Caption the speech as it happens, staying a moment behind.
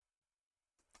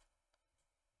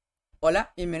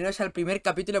Hola, bienvenidos al primer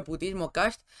capítulo de Putismo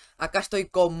Cast. Acá estoy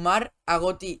con Mar,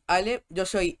 Agoti, Ale. Yo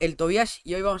soy el Tobias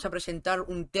y hoy vamos a presentar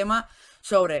un tema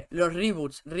sobre los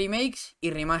reboots, remakes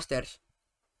y remasters.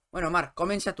 Bueno, Mar,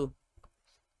 comienza tú.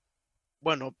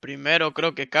 Bueno, primero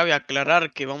creo que cabe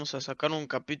aclarar que vamos a sacar un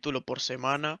capítulo por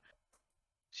semana.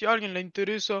 Si a alguien le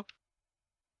interesa,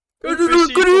 ¡Que un se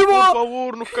pesito, por suscriba!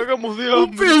 favor, nos cagamos de ¡Un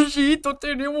hambre. pesito!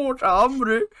 ¡Tenemos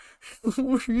hambre!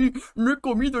 Sí, no he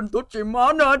comido en 2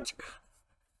 semanas.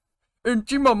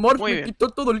 Encima Mar Muy me bien, quitó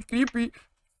todo el creepy.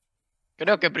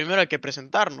 creo que primero hay que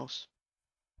presentarnos.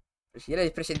 Pero si ya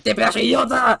les presenté, pedazo de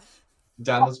idiota.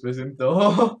 Ya nos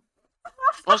presentó.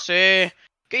 No sé,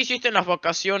 ¿qué hiciste en las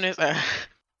vacaciones?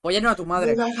 Oye, no a tu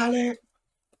madre. Déjale.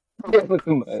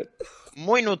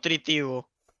 Muy nutritivo.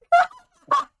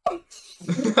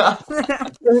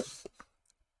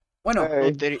 Bueno,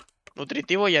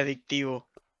 Nutritivo y adictivo.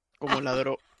 Como la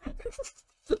droga.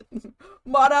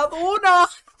 Maradona.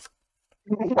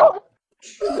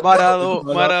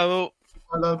 Marado.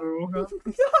 A la bruja.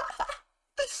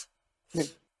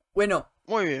 Bueno,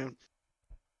 Muy bien.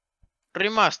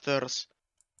 Remasters.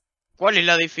 ¿Cuál es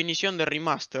la definición de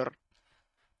remaster?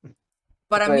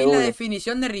 para mí la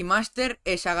definición de remaster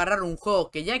es agarrar un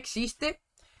juego que ya existe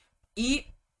y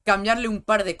cambiarle un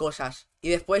par de cosas y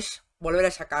después volver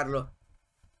a sacarlo.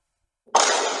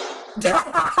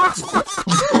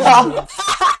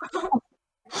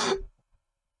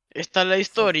 Esta es la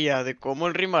historia de cómo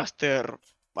el remaster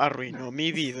arruinó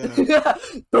mi vida.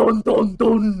 Ton, ton,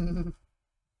 ton.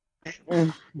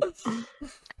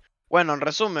 Bueno, en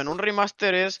resumen, un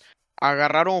remaster es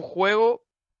agarrar un juego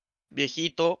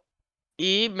viejito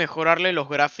y mejorarle los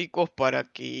gráficos para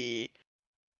que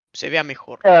se vea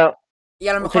mejor. Y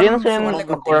a lo mejor ¿Sería no sería sumarle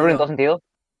mejorarlo en todo contenido. sentido?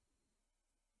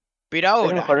 Pero ¿Sería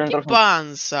ahora, mejorarlo en ¿qué todo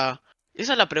panza?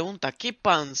 Esa es la pregunta, ¿qué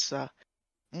panza?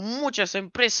 Muchas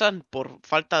empresas, por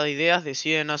falta de ideas,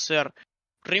 deciden hacer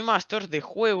remasters de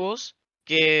juegos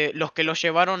que los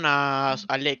llevaron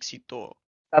al éxito.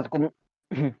 sentido?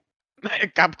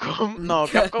 Capcom, no,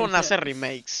 Capcom hace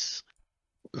remakes,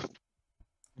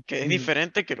 que es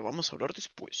diferente, que lo vamos a hablar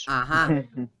después. Ajá.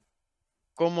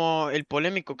 Como el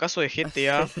polémico caso de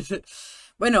GTA,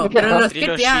 Bueno, pero los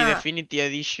Trilogy GTA, Definitive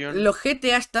Edition. los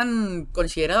GTA están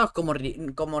considerados como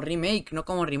remake, no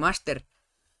como remaster.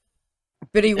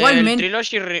 Pero igualmente,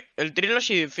 El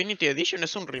Trilogy Definitive Edition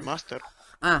es un remaster.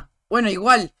 bueno,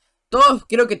 igual,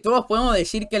 creo que todos podemos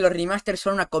decir que los remasters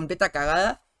son una completa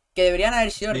cagada, que deberían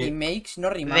haber sido Sí. remakes, no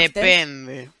remasters.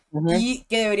 Depende. Y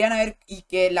que deberían haber. Y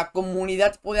que la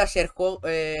comunidad pueda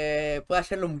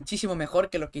hacerlo muchísimo mejor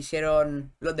que lo que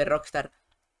hicieron los de Rockstar.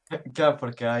 Claro,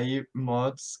 porque hay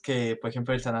mods que, por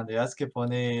ejemplo, el San Andreas, que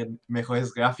ponen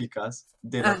mejores gráficas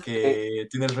de lo Ah, que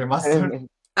tiene el remaster.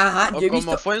 ajá, O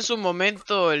como fue en su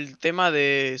momento el tema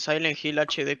de Silent Hill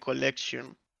HD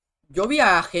Collection. yo vi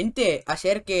a gente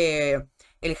hacer que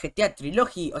el GTA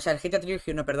Trilogy, o sea, el GTA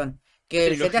Trilogy, no, perdón, que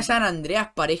el GTA Trilogy. San Andreas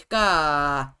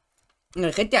parezca en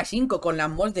el GTA V con las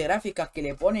mods de gráficas que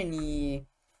le ponen y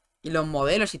los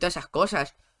modelos y todas esas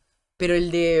cosas. Pero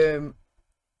el de...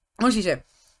 ¿Cómo se dice?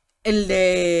 El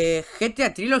de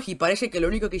GTA Trilogy parece que lo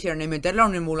único que hicieron es meterle a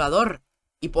un emulador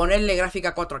y ponerle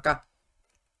gráfica 4K.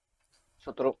 Es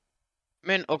otro.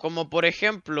 Men, o como por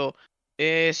ejemplo,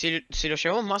 si lo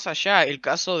llevamos más allá, el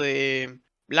caso de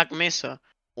Black Mesa,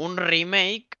 un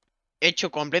remake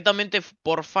hecho completamente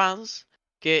por fans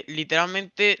que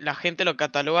literalmente la gente lo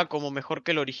cataloga como mejor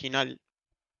que el original.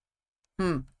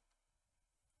 Hmm.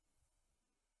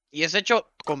 Y es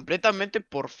hecho completamente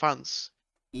por fans.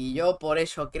 Y yo por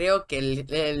eso creo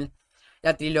que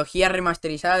la trilogía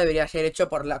remasterizada debería ser hecho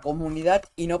por la comunidad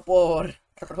y no por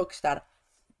Rockstar.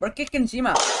 Porque es que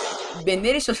encima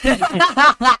vender esos vender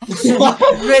Yo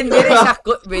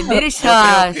creo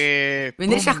esas que...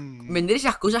 vender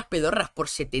esas cosas pedorras por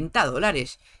 $70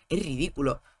 es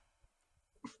ridículo.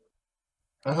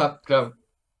 Ajá, claro.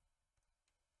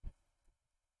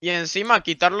 Y encima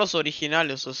quitar los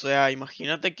originales, o sea,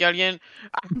 imagínate que alguien...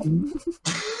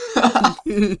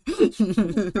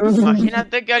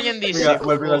 Imagínate que alguien dice, Venga,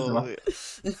 volviendo al tema. joder.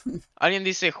 Alguien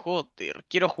dice, joder,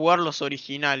 quiero jugar los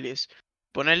originales.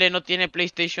 Ponerle no tiene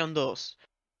PlayStation 2.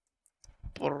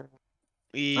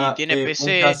 Y tiene Un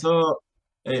PC. caso,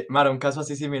 Mara, un caso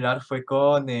así similar fue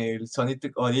con el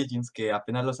Sonic Origins, que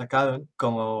apenas lo sacaron.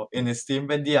 Como en Steam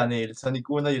vendían el Sonic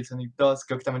 1 y el Sonic 2,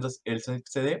 creo que también el Sonic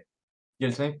CD y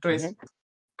el Sonic 3.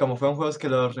 Como fueron juegos que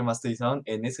los remasterizaron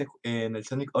en el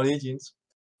Sonic Origins,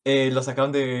 lo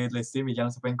sacaron del Steam y ya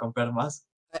no se pueden comprar más.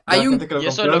 Ya Hay la gente un que lo Y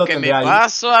eso es compró lo lo que me tendría ahí.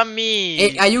 pasó a mí.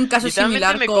 hay un caso Literalmente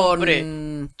similar me compré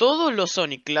con todos los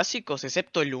Sonic clásicos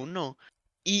excepto el 1.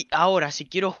 Y ahora, si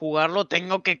quiero jugarlo,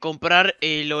 tengo que comprar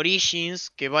el Origins,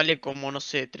 que vale como, no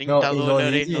sé, No, 30 el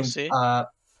dólares, no Origins sé.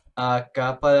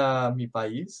 acá para mi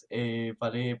país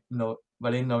vale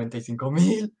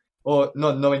 95.000 o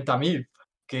no, 90.000,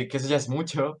 que eso ya es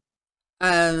mucho.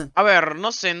 Ah, A ver,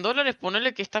 no sé, en dólares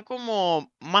ponerle que está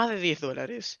como más de 10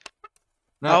 dólares.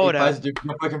 No, y Ahora, yo,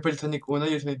 por ejemplo, el Sonic 1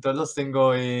 y el Sonic 2 los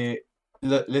tengo,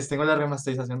 les tengo la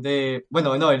remasterización de,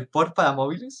 bueno, no, el port para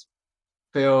móviles,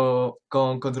 pero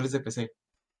con controles de PC.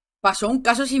 pasó un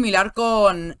caso similar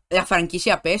con la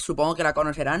franquicia PES, supongo que la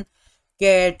conocerán,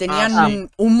 que Ah, sí. tenían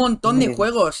un montón de mm,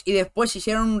 juegos y después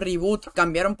hicieron un reboot,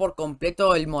 cambiaron por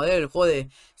completo el modelo del juego de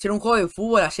ser un juego de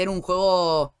fútbol a ser un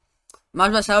juego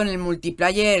más basado en el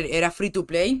multiplayer, era free to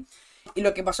play. Y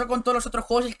lo que pasó con todos los otros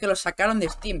juegos es que los sacaron de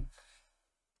Steam.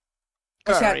 O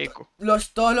Qué sea, rico.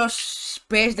 todos los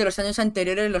PES de los años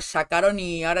anteriores los sacaron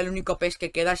y ahora el único PES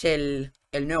que queda es el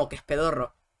nuevo, que es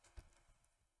pedorro.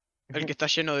 El que está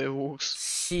lleno de bugs.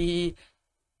 Sí,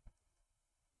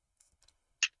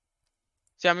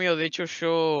 Sí, amigo, de hecho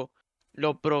yo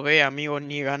lo probé, amigo,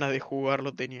 ni ganas de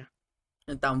jugarlo tenía.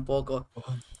 tampoco.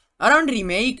 Ahora un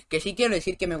remake que sí quiero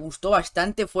decir que me gustó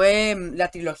bastante fue la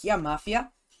trilogía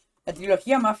Mafia. La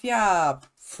trilogía Mafia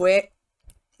fue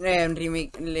un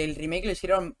remake, el remake lo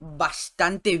hicieron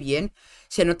bastante bien.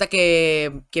 Se nota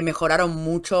que mejoraron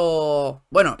mucho.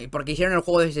 Bueno, porque hicieron el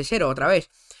juego desde cero otra vez.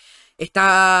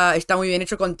 Está muy bien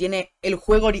hecho, contiene el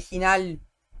juego original,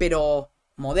 pero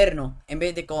moderno, en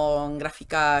vez de con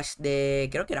gráficas de...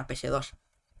 Creo que era PS2.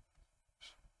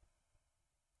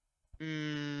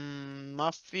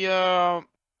 Mafia...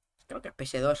 Creo que es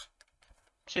PS2.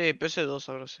 Sí, PS2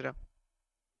 ahora será.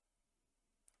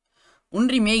 Un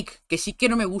remake que sí que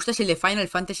no me gusta es el de Final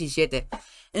Fantasy VII.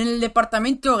 En el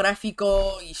departamento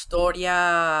gráfico,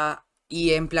 historia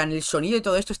y en plan el sonido y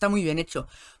todo esto está muy bien hecho.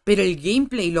 Pero el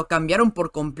gameplay lo cambiaron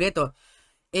por completo.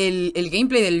 El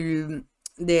gameplay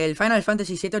del Final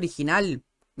Fantasy VII original,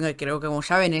 creo que como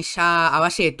saben, es a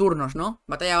base de turnos, ¿no?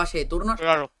 Batalla a base de turnos.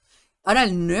 Claro. Ahora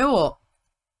el nuevo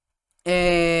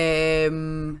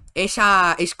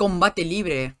es combate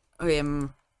libre.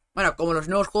 Bueno, como los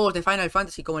nuevos juegos de Final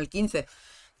Fantasy, como el 15,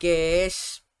 que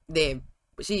es de,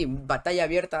 sí, batalla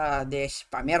abierta, de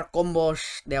spamear combos,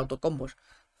 de autocombos.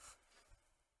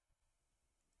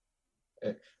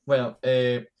 Bueno,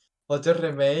 otros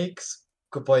remakes,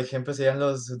 por ejemplo, serían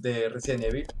los de Resident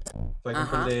Evil. Por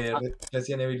ejemplo, el Ajá. de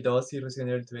Resident Evil 2 y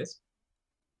Resident Evil 3.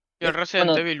 Y el Resident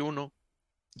bueno, Evil 1.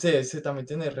 Sí, ese también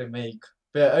tiene remake.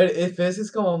 Pero a ver, ese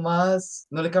es como más,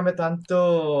 no le cambia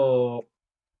tanto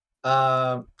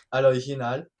al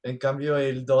original. En cambio,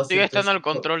 el 2 y Sigue el 3, estando el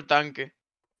control tanque.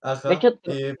 de ajá. hecho,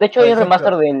 de hecho Por hay un ejemplo,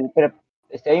 remaster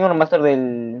hay un remaster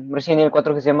del Resident Evil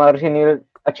 4 que se llama Resident Evil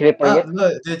HD Project. no,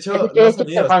 de Es hecho, hecho, no ha es hecho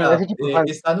salido, por o fans, es sea, hecho por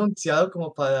fans. está anunciado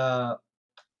como para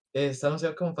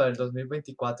el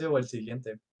 2024 o el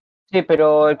siguiente. Sí,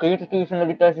 pero el que yo te estoy diciendo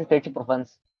ahorita es hecho por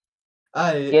fans.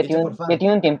 Ya Hecho tiene, por ya fan.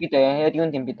 tiene un tiempito, ya tiene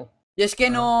un tiempito. Y es que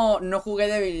Ah, no jugué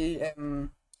Devil,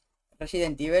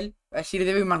 Resident Evil. Es decir,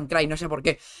 Devil May Cry, no sé por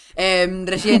qué.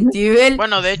 Resident Evil.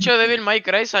 Bueno, de hecho Devil May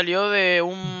Cry salió de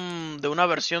una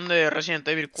versión de Resident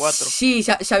Evil 4. Sí,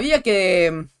 sabía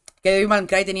que Devil May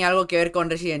Cry tenía algo que ver con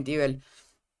Resident Evil.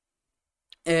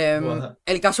 buah.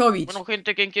 El caso Bueno, Beach.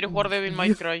 gente, ¿quién quiere jugar Devil May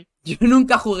Yo, Cry? yo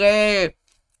nunca jugué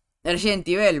Resident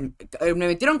Evil. Me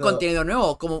metieron No, contenido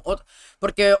nuevo.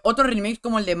 Porque otros remakes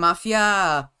como el de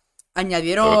Mafia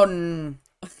añadieron.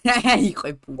 Hijo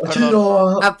de puta. Perdón.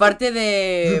 no. Aparte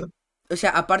de. O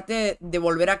sea, aparte de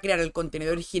volver a crear el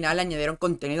contenido original, añadieron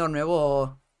contenido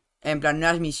nuevo. En plan,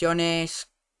 nuevas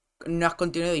misiones, nuevos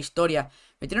contenido de historia.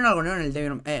 Metieron algo nuevo en el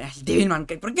Devil May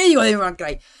Cry. ¿Por qué digo Devil May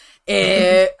Cry?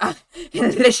 En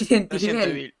el Resident Resident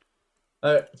Evil. Evil. A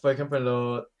ver, por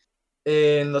ejemplo,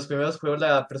 en los primeros juegos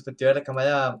la perspectiva de la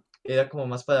cámara era como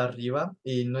más para arriba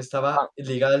y no estaba Ajá.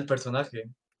 ligada al personaje.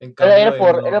 En Era, cambio, era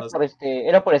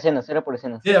por escenas, era por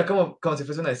escenas. sí, era como si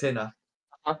fuese una escena.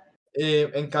 Ajá.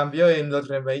 En cambio, en los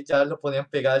remakes ya lo ponían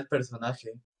pegado al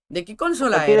personaje. ¿De qué A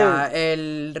consola partir era del,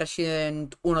 el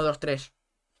Resident 1, 2, 3?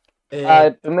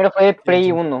 Eh, primero fue Play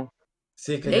el- 1.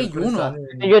 sí, que yo Play recuerdo estaban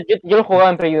 1. Yo lo jugaba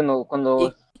en Play 1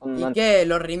 cuando, ¿Y antes. qué?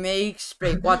 Los remakes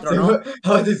Play 4, Seguro,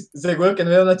 ¿no? seguro que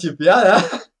no era una chipeada.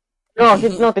 No, sí,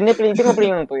 no, tengo Play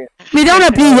 1 todavía. Me da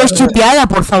una Play 2 chipeada,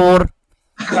 por favor.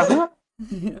 Ajá.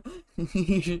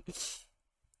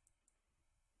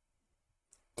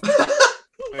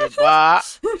 Epa,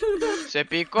 se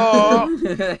picó.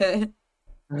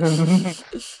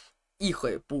 Hijo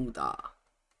de puta.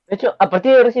 De hecho, a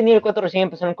partir de Resident Evil 4 recién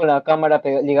empezaron con la cámara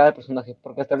ligada al personaje,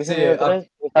 porque hasta Sí, Resident Evil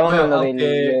 3 estaban bueno, en lo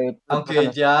de aunque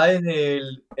personas. ya en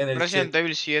el Resident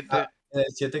Evil ah, 7. en el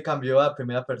 7 cambió a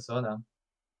primera persona.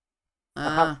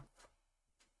 Ah,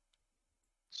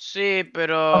 Sí,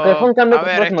 Aunque fue pero un cambio a que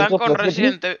ver, solo se están mantuvo con por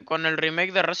siempre. con el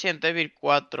remake de Resident Evil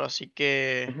 4, así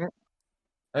que Ujú.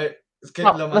 Es que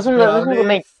No, lo no es más no es un probable,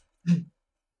 remake.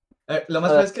 lo A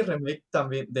más ver, probable es que el remake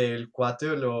también del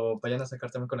 4 lo vayan a sacar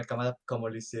también con la cámara como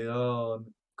lo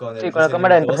hicieron con el sí, con la Resident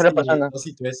cámara Evil en 2 tercera y persona. 2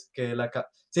 y 3, que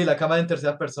sí, la cámara en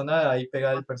tercera persona ahí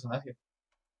pega el personaje.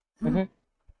 Ujú.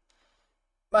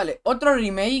 vale, otro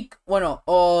remake, bueno,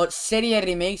 o serie de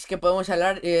remakes que podemos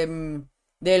hablar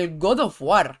del God of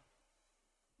War.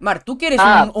 Mar, tú que eres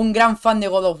Ah, un gran fan de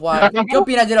God of War, ¿qué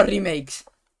opinas de los remakes?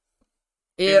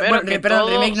 Bueno, primero que perdón, todo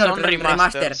remake no, son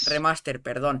remasters. remaster,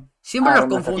 perdón. Siempre los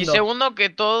remaster. Y confundo. segundo que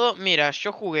todo, mira,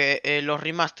 yo jugué los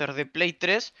remasters de Play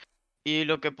 3 y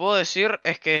lo que puedo decir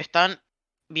es que están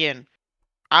bien.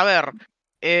 A ver,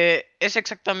 es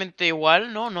exactamente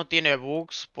igual, ¿no? No tiene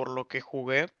bugs por lo que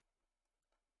jugué.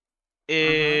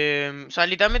 Ajá. O sea,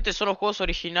 literalmente son los juegos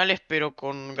originales pero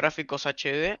con gráficos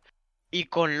HD y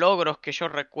con logros que yo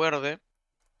recuerde.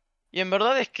 Y en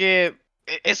verdad es que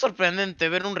es sorprendente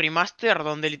ver un remaster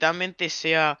donde literalmente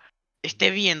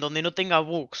esté bien, donde no tenga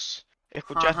bugs.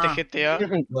 ¿Escuchaste Ajá. GTA?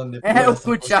 Donde puedas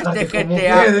 ¿Escuchaste acostarte como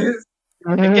GTA? puedes.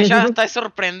 Es que ya hasta es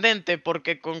sorprendente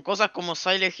porque con cosas como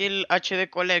Silent Hill HD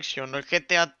Collection o el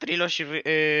GTA Trilogy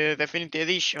Definitive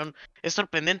Edition, es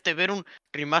sorprendente ver un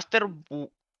remaster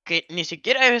que ni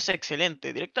siquiera es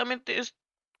excelente, directamente es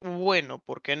bueno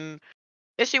porque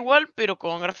es igual pero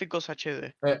con gráficos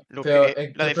HD. Lo Pero,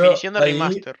 que la pero definición de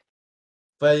remaster.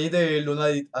 ahí del 1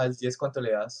 al 10, ¿cuánto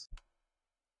le das?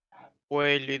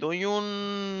 Pues le doy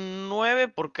un 9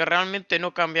 porque realmente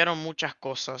no cambiaron muchas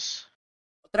cosas.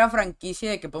 Otra franquicia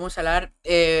de que podemos hablar,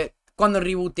 cuando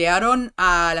rebootearon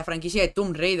a la franquicia de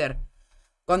Tomb Raider.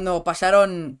 Cuando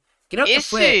pasaron, creo que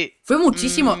Ese, fue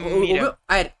muchísimo, mira,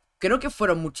 a ver, creo que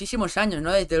fueron muchísimos años,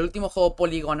 ¿no? Desde el último juego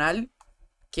poligonal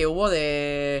que hubo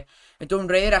de Tomb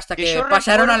Raider hasta que que yo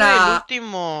pasaron a recuerde el la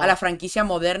último. franquicia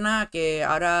moderna que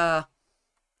ahora...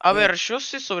 A eh, ver, yo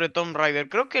sé sobre Tomb Raider.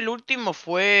 Creo que el último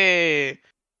fue.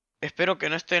 Espero que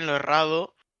no esté en lo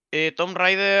errado. Tomb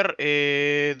Raider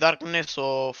Darkness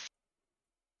of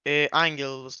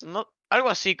Angels. No, algo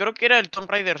así. Creo que era el Tomb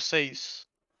Raider 6.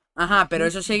 ajá, pero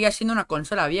eso seguía siendo una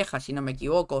consola vieja, si no me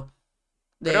equivoco.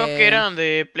 Creo que De... eran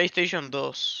de PlayStation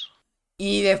 2.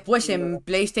 Y después en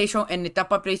PlayStation, en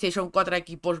etapa PlayStation 4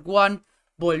 Xbox One,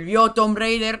 volvió Tomb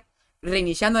Raider,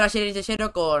 reiniciando la serie de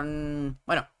cero con...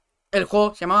 Bueno, el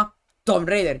juego se llamaba Tomb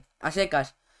Raider, a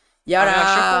secas. Y A ver, yo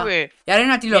ahora... jugué. Y ahora hay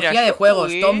una Mira, trilogía de yo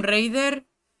juegos, Tomb jugué. Raider,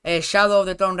 Shadow of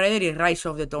the Tomb Raider y Rise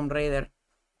of the Tomb Raider.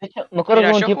 De hecho, me acuerdo que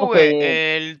Mira, hubo un yo tiempo jugué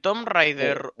que el Tomb eh,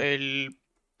 Raider,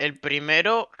 el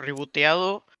primero,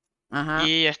 rebooteado. Ajá,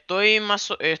 Y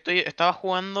estaba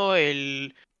jugando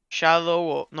el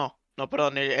no, no,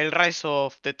 perdón, el Rise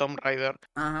of the Tomb Raider.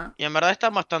 ajá, Y en verdad está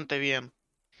bastante bien.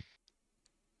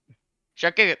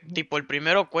 Ya que, tipo, el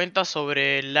primero cuenta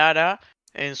sobre Lara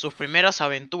en sus primeras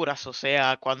aventuras, o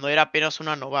sea, cuando era apenas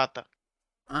una novata.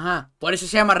 ajá. Por eso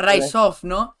se llama Rise of,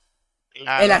 ¿no? El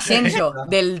Claro. ascenso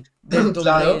del Tomb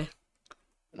Claro. Raider.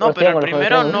 No, los pero el triángulos,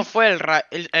 primero no fue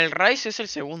el Rise es el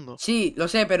segundo. Sí, lo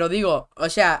sé, pero digo, o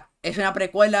sea, es una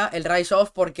precuela, el Rise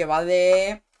of, porque va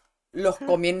de los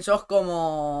comienzos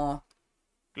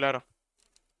Claro.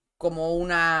 como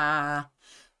una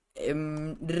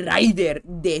Raider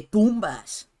de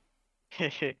tumbas.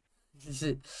 Jeje.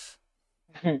 Sí.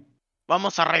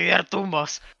 Vamos a raidear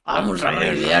tumbas. Vamos a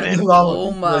Raider, raidear raider, Vamos,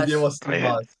 tumbas. volvimos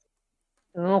raider. más.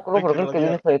 No me acuerdo Uy, por qué qué que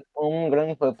había rabia. un gran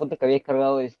hijo de puta que había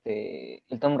cargado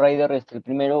el Tomb Raider, el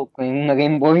primero, con una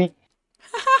Game Boy,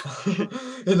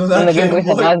 En una Game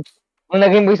Boy. Una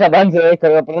Game Boy Advance lo había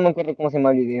cargado, pero no me acuerdo cómo se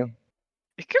llama el video.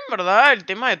 Es que en verdad el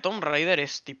tema de Tomb Raider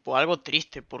es tipo algo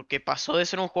triste porque pasó de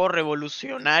ser un juego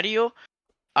revolucionario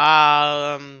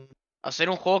a ser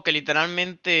un juego que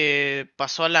literalmente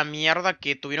pasó a la mierda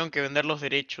que tuvieron que vender los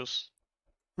derechos.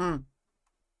 Hmm.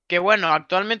 Que bueno,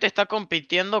 actualmente está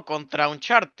compitiendo contra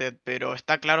Uncharted, pero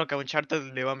está claro que a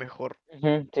Uncharted le va mejor.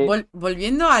 Ujú, sí.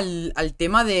 Volviendo al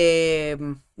tema de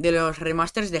los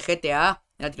remasters de GTA,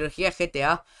 de la trilogía de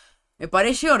GTA, me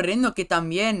parece horrendo que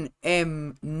también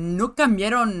no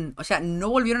cambiaron, o sea, no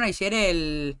volvieron a ser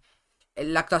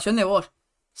la actuación de voz.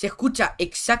 Se escucha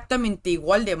exactamente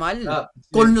igual de mal, Ah,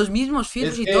 con sí. los mismos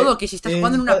filtros Es y que todo, que si estás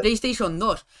jugando en una PlayStation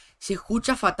 2. Se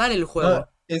escucha fatal el no, juego.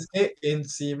 es que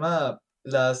encima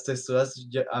las texturas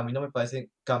a mí no me parecen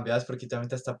cambiadas porque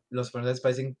literalmente hasta los personajes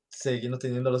parecen siguiendo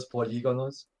teniendo los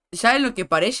polígonos. ¿Sabes lo que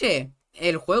parece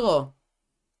el juego?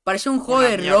 Parece un juego Una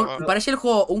de mierda. No, parece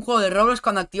un juego de Roblox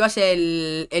cuando activas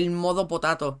el modo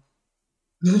potato.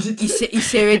 y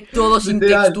se ve todo sin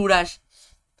Literal. texturas.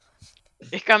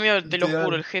 Es cambio, te lo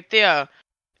juro, Literal. el GTA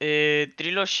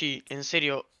Trilogy, en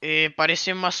serio,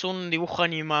 parece más un dibujo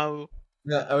animado.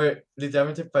 No, a ver,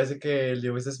 literalmente parece que le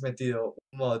hubieses metido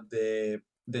un mod de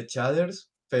shaders,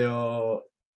 pero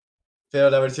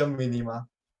la versión mínima.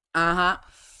 Ajá.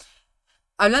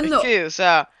 Es Hablando. que, o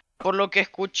sea, por lo que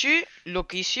escuché, lo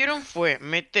que hicieron fue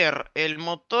meter el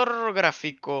motor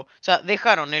gráfico, o sea,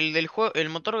 dejaron el del juego, el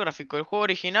motor gráfico del juego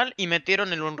original y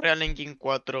metieron el Unreal Engine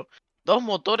 4. Dos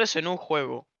motores en un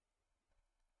juego.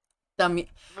 También.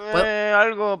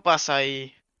 Algo pasa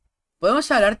ahí.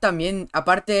 Podemos hablar también,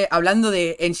 aparte, hablando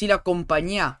de en sí la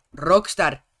compañía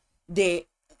Rockstar, de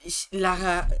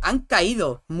han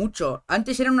caído mucho.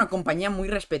 Antes eran una compañía muy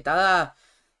respetada,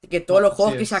 que todos los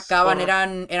juegos Sí, que es.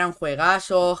 sacaban eran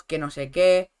juegazos, que no sé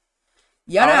qué.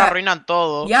 Y Ahora ahora, arruinan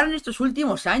todo. y ahora en estos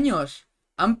últimos años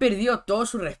han perdido todo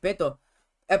su respeto.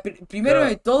 Primero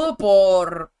de Claro, todo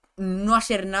por no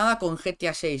hacer nada con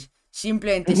GTA 6.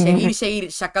 Simplemente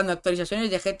seguir sacando actualizaciones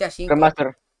de GTA 5.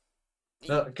 Remaster.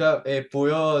 no, claro,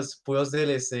 puros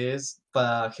DLCs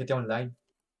para GTA Online.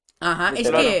 Ajá, es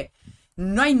Literal. Claro. que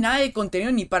no hay nada de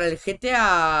contenido ni para el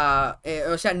GTA.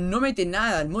 O sea, no mete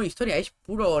nada en modo historia, es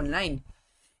puro online.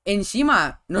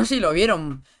 Encima, no sé si lo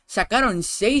vieron, sacaron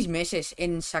 6 meses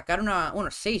en sacar una.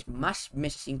 Bueno, 6 más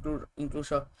meses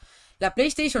incluso. La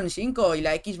PlayStation 5 y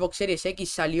la Xbox Series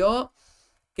X salió,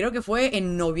 creo que fue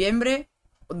en noviembre,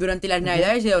 durante las Ujú.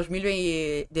 navidades de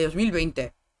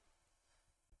 2020.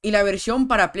 Y la versión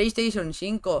para PlayStation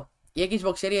 5 y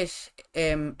Xbox Series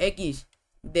X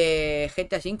de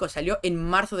GTA V salió en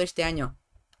marzo de este año.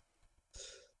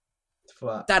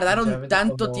 Tardaron Literalmente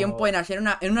tanto tiempo como. en hacer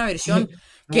en una Sí, versión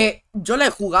como- que yo la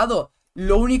he jugado.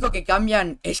 Lo único que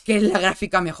cambian es que la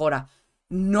gráfica mejora.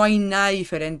 No hay nada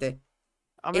diferente.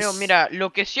 Amigo, Es. mira,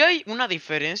 lo que sí hay una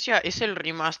diferencia es el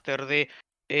remaster de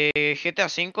GTA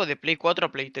V de Play 4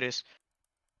 a Play 3.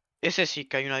 Ese sí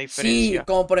que hay una Sí, diferencia.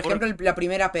 como por ejemplo Por la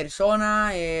primera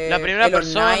persona, la primera el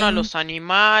persona, online. los El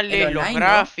animales, los online,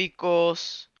 ¿no?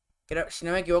 gráficos. Creo, si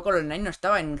no me equivoco, el online no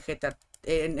estaba en GTA.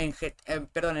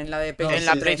 Perdón, en la de No, En PlayStation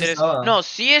la sí, Play sí 3. 3. estaba. No,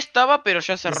 sí estaba, pero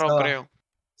ya Sí cerró, estaba. creo.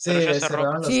 Pero ya Sí, cerró.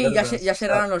 cerraron los Sí, servers. ya O sea,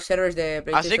 cerraron los servers de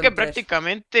Así que PlayStation 3.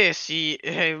 prácticamente sí,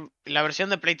 la versión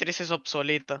de Play 3 es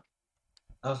obsoleta.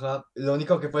 ajá. Lo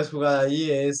único que puedes jugar ahí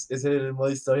es el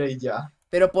modo historia y ya.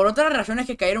 Pero por otras razones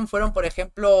que cayeron fueron, por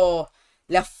ejemplo,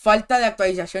 la falta de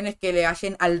actualizaciones que le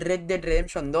hacen al Red Dead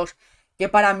Redemption 2. Que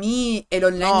para mí, el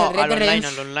online del No, Red al Dead online,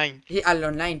 al Redemption. online. Sí, al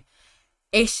online.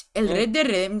 Es el Mm, Red Dead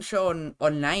Redemption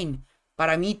Online.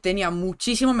 Para mí tenía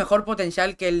muchísimo mejor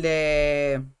potencial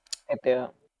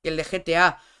GTA. que el de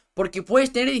GTA. Porque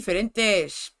puedes tener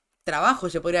diferentes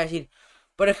trabajos, se podría decir.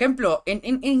 Por ejemplo, en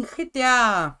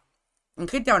GTA. En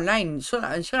GTA Online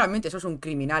solamente sos un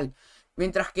criminal.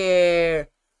 Mientras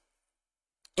que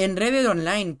en Red Dead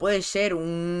Online puedes ser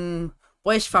un.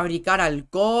 Puedes fabricar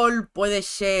alcohol, puedes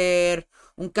ser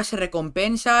un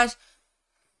cazarrecompensas.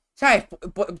 ¿Sabes?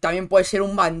 También puedes ser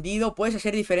un bandido, puedes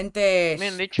hacer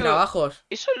Bien, de diferentes hecho, trabajos.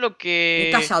 eso es lo Un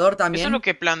que. cazador Eso es lo también.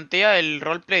 que plantea el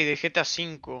roleplay de GTA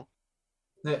V.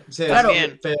 sí, Claro,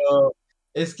 También. pero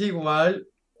es que igual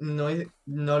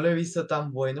no lo he visto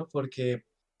tan bueno porque,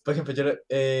 por ejemplo,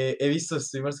 he visto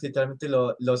streamers que literalmente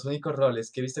los únicos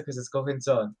roles que he visto que se escogen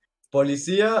son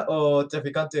policía o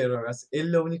traficante de drogas. Es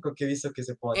lo único que he visto que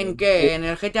se ¿en ponen. qué? ¿En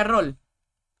el GTA Roll?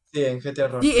 Sí, en GTA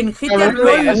Sí, en Roleplay. GTA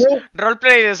Roleplay de, Roll.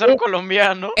 roleplay de ser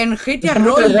colombiano. En GTA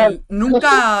 ¿Verdad? Roll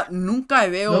nunca No,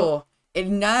 veo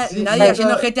sí, nadie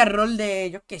haciendo nunca. GTA Roll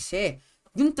de, yo qué sé,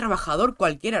 de un trabajador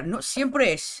cualquiera. No,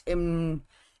 siempre es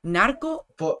narco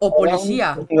po- o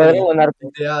policía. poli,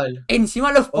 literal.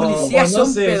 Encima los O policías no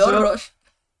son sé, pedorros.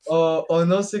 o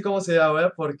no sé cómo será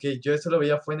ahora porque yo eso lo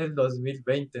veía fue en el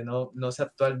 2020, no sé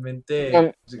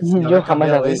actualmente si Yo habrá jamás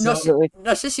la cambiado vi. No, eso.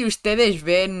 no sé si ustedes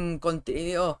ven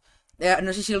contenido.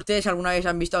 No sé si ustedes alguna vez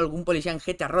han visto algún policía en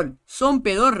GTA Roll. Son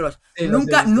pedorros. Sí, los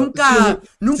he Nunca, visto. Sí,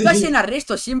 nunca hacen sí.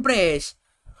 arrestos. Siempre es.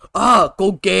 Ah,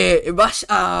 con que vas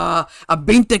a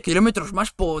 20 kilómetros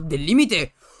más del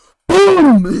límite.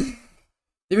 ¡Pum!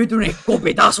 Te mete un Mira,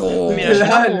 escopetazo.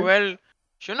 Literal.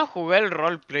 yo no jugué el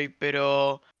roleplay,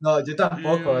 pero. No, yo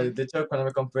tampoco. mm, De hecho, cuando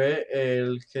me compré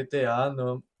el GTA,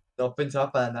 no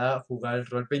pensaba para nada jugar el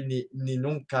roleplay, ni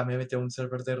nunca me metí a un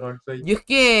server de roleplay. Yo es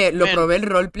que lo men, probé el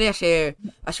roleplay hace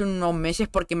unos meses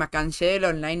porque me cansé del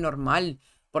online normal.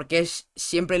 Porque es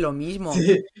siempre lo mismo.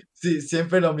 Sí, sí,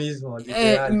 siempre lo mismo,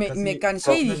 literal. Me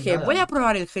cansé y No es dije, voy nada. a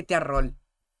probar el GTA Roll.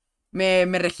 Me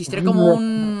registré como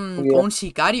un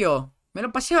sicario. Me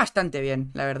lo pasé bastante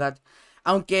bien, la verdad.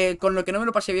 Aunque con lo que no me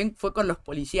lo pasé bien fue con los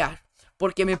policías.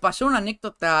 porque me pasó una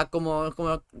anécdota, como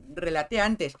relaté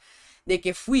antes, de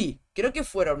que creo que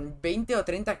fueron 20 o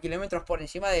 30 kilómetros por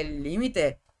encima del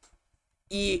límite,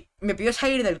 y me pidió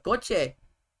salir del coche,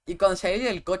 y cuando salí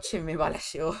del coche me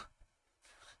balaseó.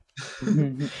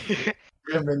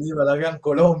 Bienvenido a la Gran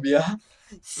Colombia.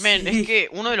 Men, es Sí. que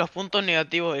uno de los puntos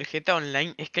negativos del GTA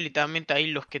Online es que literalmente ahí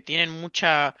los que tienen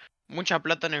mucha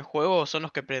plata en el juego son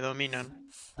los que predominan.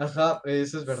 Ajá,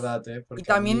 eso es verdad, Y porque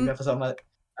también, a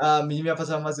mí me ha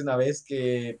pasado más de una vez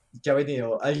que ha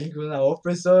venido alguien con una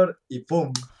opresor y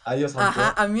 ¡pum! Adiós al ajá,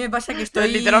 juego. a mí me pasa que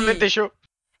Literalmente yo.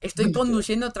 estoy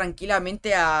conduciendo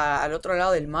tranquilamente al otro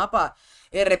lado del mapa.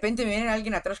 Y de repente me viene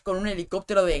alguien atrás con un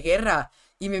helicóptero de guerra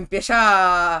y me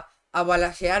empieza a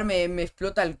balacear, me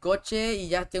explota el coche y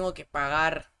ya tengo que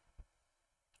pagar,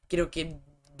 creo que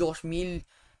 2000.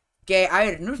 Que, a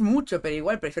ver, no es mucho, pero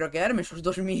igual prefiero quedarme esos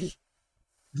 2000.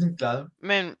 Claro,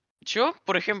 Men, yo,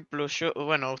 por ejemplo,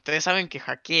 bueno, ustedes saben que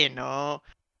hackeé, ¿no?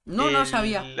 No, no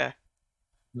sabía.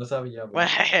 no sabía, Bueno,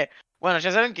 bro. bueno,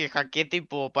 ya saben que hackeé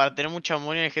tipo para tener mucha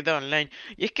memoria en el GTA Online.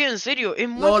 Y es que en serio, es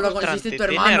muy No, lo consiste frustrante tu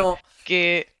tener hermano.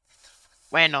 que...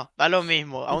 Bueno, da lo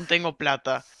mismo, aún tengo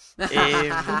plata.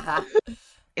 Em,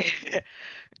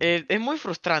 es muy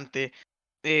frustrante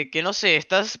que no sé,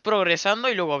 estás progresando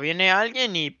y luego viene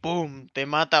alguien y ¡pum! Te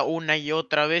mata una y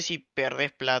otra vez y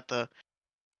perdés plata.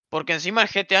 Porque encima el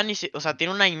GTA o sea,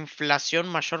 tiene una inflación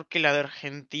mayor que la de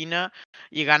Argentina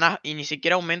y ganas y ni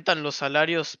siquiera aumentan los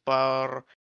salarios por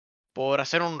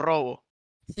hacer un robo.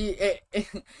 Sí,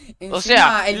 O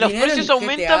sea, encima el los dinero en precios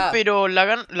aumentan, GTA. pero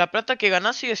la plata que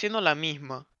ganás sigue siendo la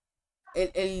misma.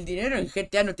 El dinero en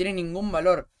GTA no tiene ningún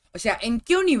valor. O sea, ¿en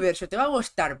qué universo te va a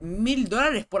costar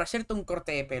 $1000 por hacerte un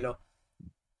corte de pelo?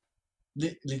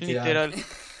 Literal. Literal.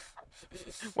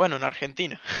 Bueno, en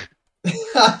Argentina.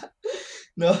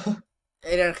 No,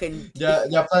 Era Argentina.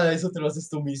 ya para eso te lo haces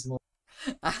tú mismo.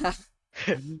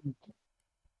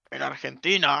 En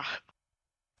Argentina.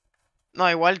 No,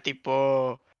 igual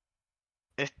tipo...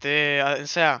 o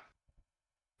sea,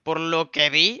 por lo que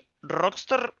vi,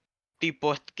 Rockstar,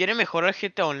 tipo, quiere mejorar el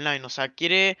GTA Online. O sea,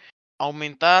 quiere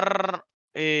aumentar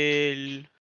el...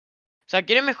 O sea,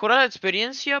 quiere mejorar la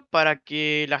experiencia para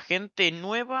que la gente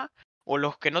nueva o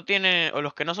los que no tienen o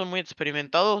los que no son muy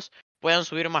experimentados puedan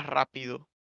subir más rápido.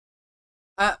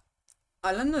 Ah,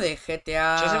 hablando de Ya se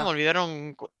me GTA.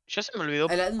 olvidaron, ya se me olvidó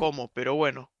cómo, pero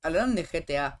bueno. Hablaron de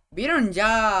GTA. ¿Vieron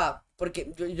ya?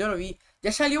 Porque yo lo vi.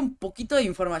 Ya salió un poquito de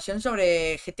información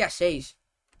sobre GTA 6.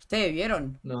 ¿Ustedes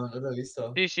vieron? No, no lo he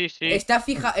visto. Sí, sí, sí. Está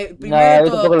fija. Primero de Nah, yo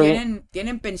todo, tampoco lo vi.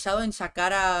 tienen pensado en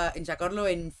sacarlo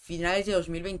en finales de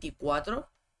 2024. O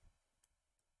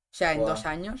sea, en Buah. 2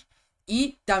 años.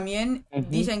 Y también Ujú.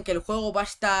 dicen que el juego va a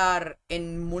estar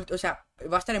o sea,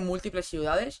 va a estar en múltiples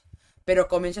ciudades. Pero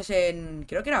comienzas en.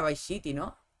 Creo que era Vice City,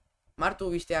 ¿no? Mar, ¿tú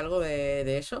viste algo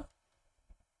de eso?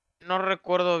 No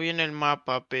recuerdo bien el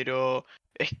mapa, pero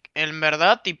en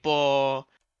verdad, tipo,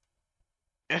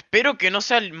 espero que no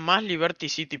sea más Liberty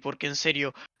City, porque en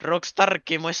serio, Rockstar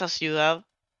quemó esa ciudad.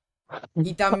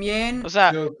 Y O también.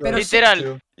 sea, True, Pero bro, se, literal,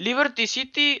 true. Liberty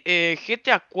City,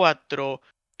 GTA 4,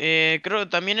 creo que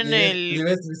también en el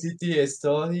Liberty City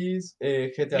Stories,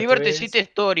 GTA Liberty City 3,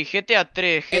 Story, GTA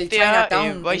 3, el GTA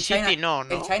Chinatown, Vice City no, el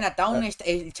 ¿no? Chinatown, ah,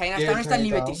 el y Chinatown el está en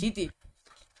Liberty Chinatown. City.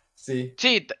 Sí.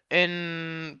 Sí,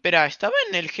 Espera, ¿estaba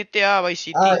en el GTA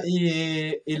Vice Ah, City?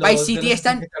 y Vice los City DLCs en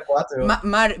están. GTA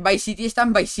 4. Vice City está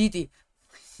en Vice City.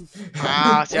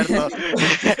 Ah, cierto.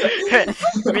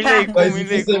 Mil de IQ, Vice mil City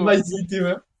de está en IQ. Vice City,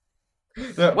 bro.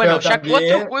 No, Bueno, pero ya 4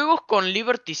 también. juegos con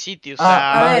Liberty City, o A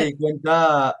sea... ver, Y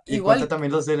cuenta igual.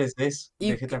 también los DLCs de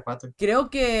Y GTA 4. creo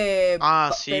que. Ah,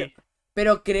 Pero, sí.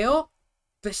 pero creo.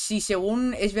 Pues, si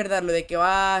según es verdad lo de que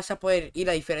vas a poder ir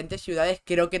a diferentes ciudades,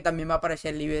 creo que también va a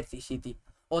aparecer Liberty City.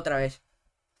 Otra vez.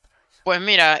 Pues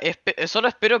mira, solo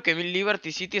espero que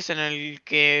Liberty City es en el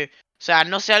que... O sea,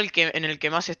 no sea el que en el que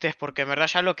más estés, porque en verdad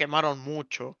ya lo quemaron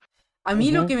mucho. A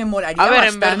mí lo Ujú. que me A molaría ver,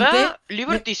 en bastante. verdad,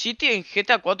 Liberty City en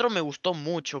GTA 4 me gustó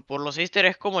mucho, por los easter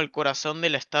eggs como el corazón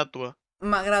de la estatua.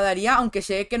 Me agradaría, aunque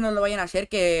sé que no lo vayan a hacer,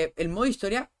 que el modo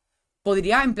historia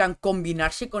podría, en plan,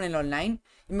 combinarse con el online.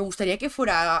 Y me gustaría que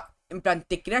fuera, en plan,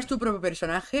 te creas tu propio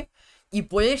personaje y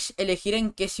puedes elegir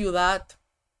en qué ciudad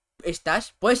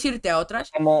estás. Puedes irte a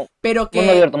otras, Como pero mundo que,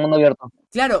 abierto, mundo abierto.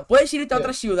 claro, puedes irte a Eh,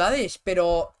 otras ciudades,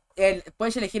 pero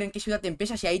puedes elegir en qué ciudad te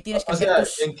empiezas y ahí tienes que O hacer sea,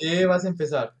 tus... ¿en qué vas a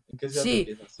empezar? ¿En qué ciudad Sí,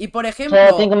 empiezas? y por O sea,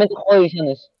 ejemplo, técnicamente un juego de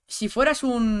ediciones. si fueras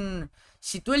un...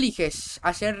 Si tú eliges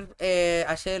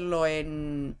hacerlo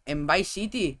en Vice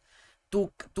City,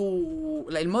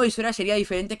 el modo historia sería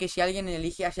diferente que si alguien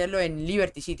elige hacerlo en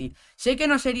Liberty City. Sé que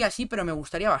no sería así, pero me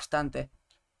gustaría bastante.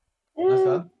 Mm,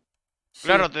 Ajá.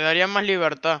 Claro, Sí. te daría más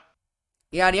libertad.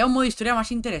 Y haría un modo historia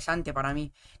más interesante para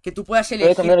mí. Que tú puedas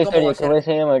Puede cambiar elegir la cómo va historia, a que va a ser.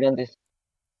 ser variantes.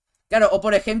 Claro, o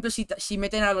por ejemplo, si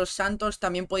meten a los santos,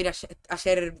 también podría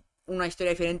hacer una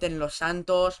historia diferente en los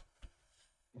santos.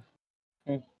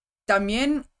 Mm.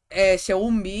 También,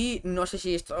 según vi, no sé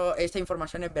si esta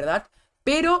información es verdad,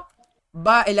 pero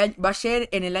va a ser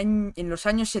en los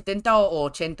años 70 o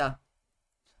 80.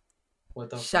 What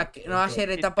O the sea, fuck, que no va a eso.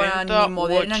 ser etapa ni 70 u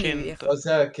moderna ni vieja. 80. O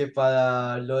sea que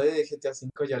para lo de GTA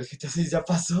 5 ya el GTA 6 ya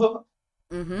pasó.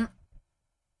 Ujú.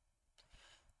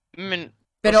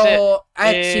 O sea, Pero, a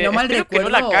ver, si no mal espero que no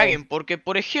la recuerdo. caguen, porque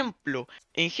por ejemplo,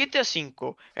 en GTA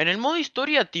V, en el modo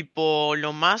historia, tipo,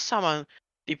 lo más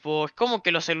tipo, es como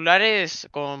que los celulares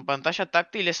con pantalla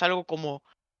táctil es algo como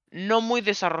no muy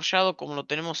desarrollado como lo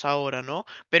tenemos ahora, ¿no?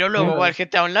 Pero luego va el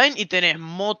GTA Online y tenés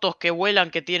motos que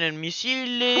vuelan que tienen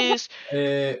misiles,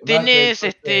 Marco, es tenés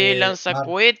porque.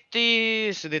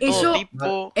 lanzacohetes de todo Eso,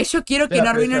 tipo. eso quiero que Espera, no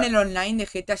pero arruinen espera. el online de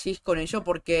GTA 6 con eso,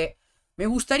 porque me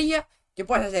gustaría que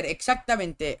puedas hacer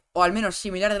exactamente, o al menos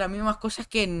similar de las mismas cosas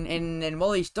que en el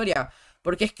modo historia.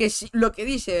 Porque es que lo que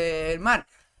dice el Mar,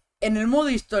 en el modo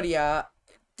historia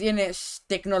tienes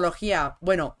tecnología,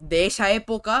 bueno, de esa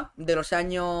época, de los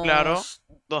Claro, años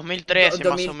 2013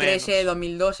 más o 2013, menos,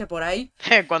 2012, por ahí,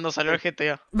 cuando salió el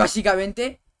GTA.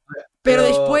 básicamente. Pero Pero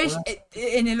después, una.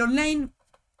 en el online,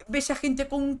 ves a gente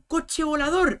con un coche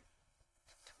volador.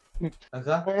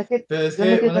 Ajá. Bueno, es que Pero es que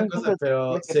realmente una son cosa, cosas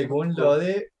pero que pasan en el juego.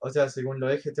 O sea, según lo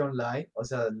de GTA Online, o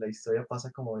sea, la historia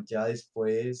pasa como ya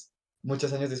después,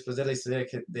 muchos años después de la historia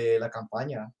de la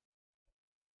campaña.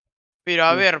 Pero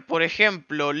a Sí. ver, por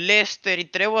ejemplo, Lester y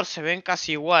Trevor se ven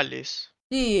casi iguales.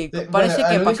 Sí, Sí, bueno, parece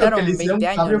que al único que le pasaron hicieron 20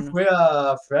 años, cambio ¿no? fue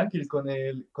a Franklin con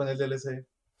el DLC.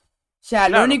 O sea,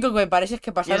 lo Claro. único que me parece es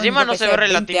que Y pasaron, encima yo no que se ve sé,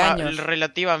 20 años.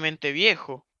 relativamente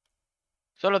viejo.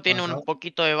 Solo tiene Ajá. un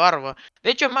poquito de barba.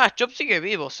 De hecho, es más, Chop sigue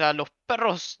vivo. O sea, los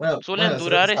perros suelen Bueno,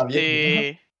 solo que durar está viejo, ¿no?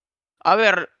 A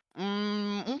ver,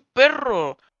 un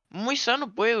perro muy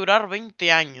sano puede durar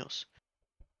 20 años.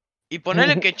 Y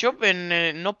ponerle que Chop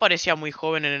no parecía muy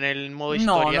joven en el modo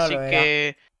No, historia, no así lo era.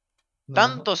 que No.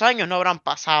 tantos años no habrán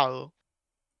pasado.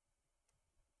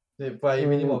 Sí, por ahí Mm,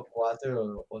 mínimo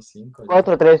 4 o 5 ya.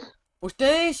 4-3.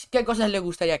 ¿Ustedes qué cosas les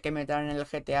gustaría que metan en el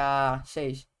GTA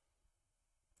 6?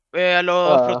 A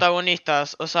los Ah,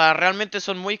 protagonistas, o sea, realmente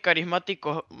son muy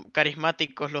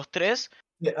carismáticos los tres.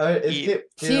 A ver, es Y que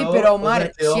Sí, pero o sea,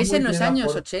 Omar, si quedó es en muy los bien la años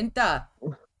forma. 80,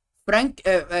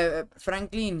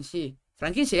 Franklin, sí.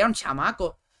 Franklin sería un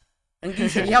chamaco. Franklin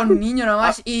sería un niño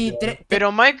Ah, nomás. Y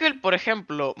pero Michael, por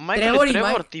ejemplo, Michael y Trevor y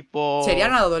Trevor, Mike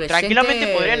serían tipo, tranquilamente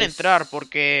podrían entrar, adolescentes.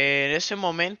 porque en ese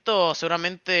momento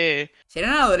seguramente,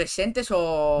 ¿Serían adolescentes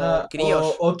o O,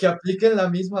 críos? o que apliquen la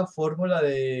misma fórmula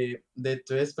de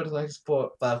 3 personajes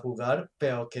para jugar,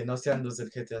 pero que no sean los del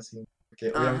GTA V.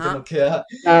 Porque obviamente Ajá. no,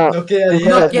 no el No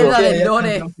quedaría, GTA no queda 5. del quedaría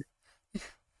tan lore. lógico.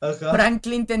 Ajá.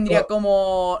 Franklin tendría O-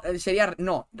 como. Sería.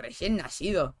 No, recién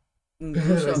nacido.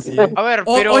 Incluso. Recién. a ver,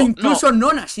 O pero no, incluso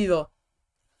no nacido.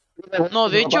 no,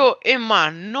 de hecho, es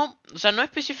más, no, o sea, no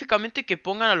específicamente que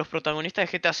pongan a los protagonistas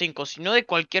de GTA V, sino de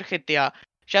cualquier GTA,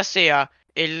 ya sea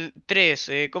el 3,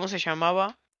 ¿cómo se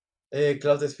llamaba?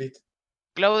 Cloud Speed.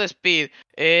 Cloud Speed,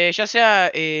 ya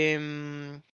sea,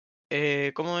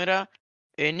 ¿cómo era?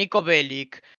 Nico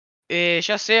Bellic,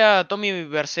 ya sea Tommy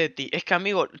Vercetti. Es que,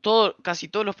 amigo, casi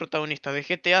todos los protagonistas de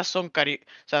GTA o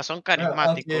sea, son Bueno,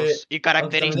 aunque, carismáticos y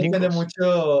aunque también depende Ujú.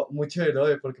 característicos. mucho del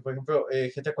lore, porque por ejemplo,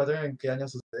 GTA 4 ¿en qué año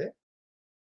sucede?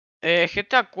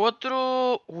 GTA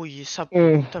 4, uy, esa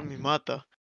Mm, pregunta me mata.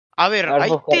 A ver, Arts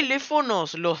hay of War. teléfonos,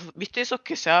 ¿viste esos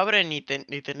que se abren y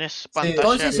tenés Sí, pantalla,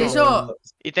 Entonces sí, no, eso.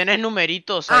 y tenés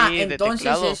numeritos Ah, ahí de entonces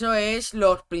teclado? eso es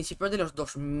los principios de los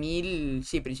 2000.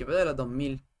 Sí, principios de los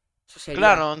 2000. Eso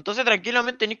sería. Claro, entonces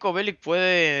tranquilamente Nico Bellic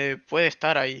puede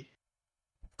estar ahí.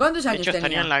 ¿Cuántos De años hecho,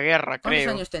 estaría en tenía? la guerra, ¿Cuántos creo.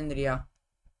 años tendría?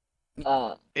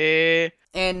 Ah, Eh,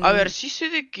 a ver, En. sí sé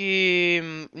de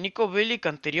que Nico Bellic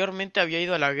anteriormente había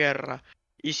ido a la guerra.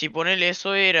 Y si ponele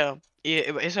eso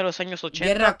es a los años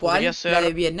 80, ¿Guerra cuál? La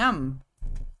de Vietnam.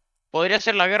 podría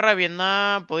ser la guerra de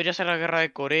Vietnam, podría ser la guerra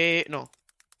de Corea, no.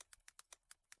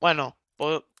 Bueno,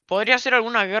 podría ser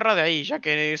alguna guerra de ahí, ya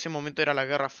que en ese momento era la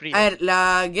Guerra A Fría. ver,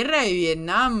 la guerra de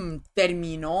Vietnam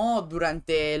terminó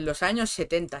durante los años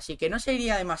 70, así que no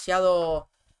sería demasiado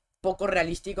poco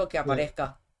realístico que sí,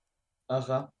 aparezca.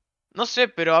 ajá. No sé,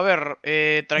 pero a ver,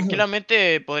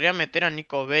 tranquilamente podría meter a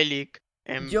Nico Bellic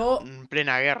Yo, en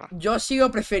plena guerra. yo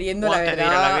sigo prefiriendo, O la antes de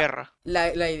ir a la verdad, guerra.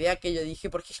 la idea que yo dije,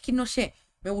 porque es que no sé,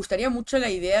 me gustaría mucho la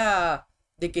idea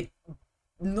de que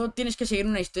no tienes que seguir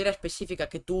una historia específica,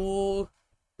 que tú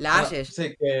la Bueno, haces.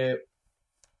 sí, que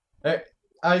eh,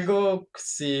 algo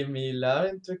similar,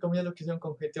 entre comillas, lo que hicieron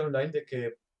con GTA Online, de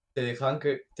que te dejan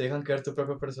crear tu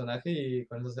propio personaje y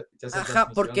con eso te haces las Ajá,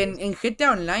 porque misiones. en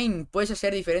GTA Online puedes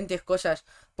hacer diferentes cosas.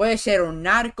 Puedes ser un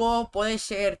narco, puedes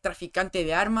ser traficante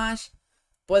de armas,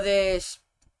 puedes...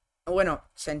 Bueno,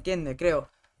 se entiende,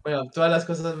 creo. Bueno, todas las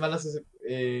cosas malas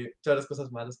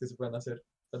que se pueden hacer,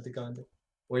 prácticamente.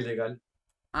 O ilegal.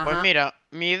 Pues Ajá. mira,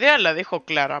 mi idea la dejo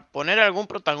clara, poner algún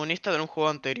protagonista de un juego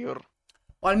anterior.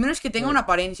 O al menos que tenga Bueno, una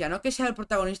apariencia, no que sea el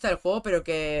protagonista del juego, pero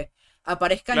que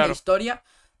aparezca en la Claro, historia.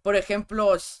 Por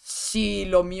ejemplo, si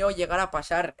lo mío llegara a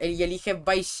pasar y eliges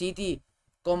Vice City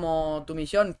como tu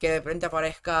misión, que de repente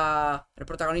aparezca el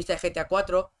protagonista de GTA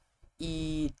 4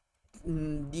 y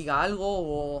diga algo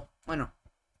o, bueno,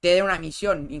 te dé una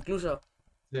misión incluso.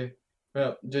 sí.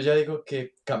 Bueno, yo ya digo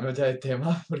que cambio ya de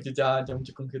tema, porque ya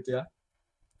mucho con GTA.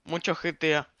 mucho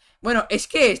GTA. Bueno, es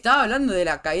que estaba hablando de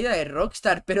la caída de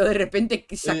Rockstar, pero de repente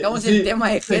sacamos el Sí,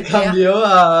 tema de se GTA. cambió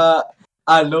a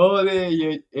Lore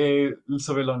y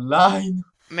sobre el online.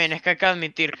 Men, es que hay que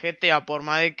admitir, GTA, por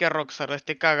más de que Rockstar la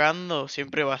esté cagando,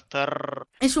 siempre va a estar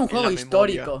Es un en juego la memoria.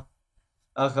 histórico.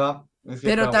 Ajá, es que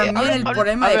Pero claro, también el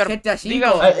problema A de ver, GTA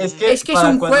digan, V Es es que que es para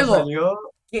un cuando juego salió,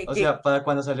 que, o que sea, para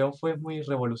cuando salió fue muy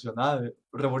revolucionado,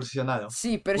 revolucionado.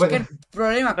 sí, pero es que Bueno, el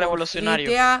problema con revolucionario.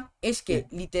 GTA es que sí,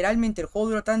 literalmente el juego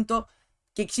duró tanto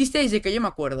que existe desde que yo me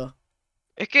acuerdo.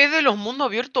 Es que es de los mundos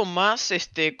abiertos más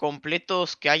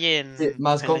completos que hay sí,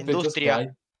 más en la completos que industria. hay.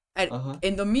 A ver, Ajá.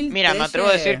 en Mira, me atrevo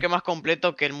a decir 2013, que más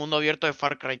completo que el mundo abierto de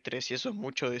Far Cry 3, y eso es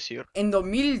mucho decir. en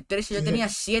 2013 yo tenía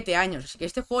 7 años. Así que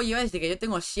este juego lleva desde que yo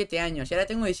tengo 7 años y ahora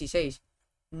tengo 16.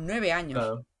 9 años.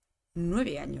 Claro.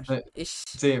 9 años. Eh, Es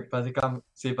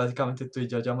sí, básicamente tú y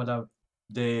yo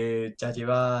ya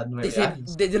lleva 9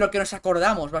 años. desde lo que nos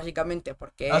acordamos, básicamente.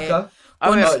 Porque Acá, A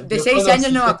con, ver, no, de yo 6 años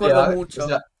conocí no me acuerdo GTA, o mucho.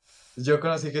 sea, yo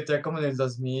conocí GTA como en el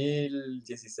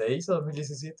 2016 o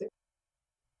 2017.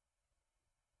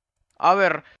 a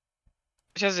ver,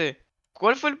 ya sé.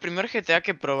 ¿Cuál fue el primer GTA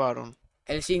que probaron?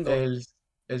 El 5. El,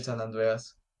 el San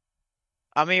Andreas.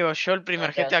 Amigos, yo el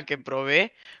primer Gracias. GTA que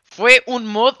probé fue un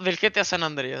mod del GTA San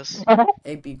Andreas.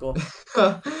 Épico.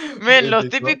 Men, los Épico.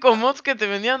 típicos mods que te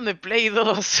venían de Play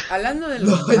 2. Hablando del.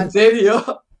 No, en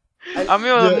serio.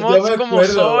 Amigos, Yo mods me como acuerdo,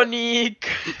 Sonic.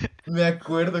 me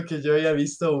acuerdo que yo había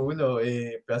visto uno,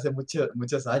 pero hace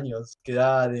muchos años, que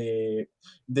era de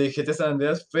GTA San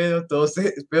Andreas, pero todos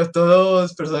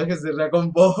personajes de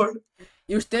Dragon Ball.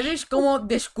 ¿Y ustedes cómo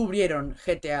descubrieron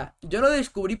GTA? Yo lo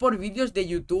descubrí por vídeos de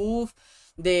YouTube,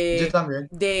 Yo de, también.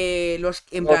 de los,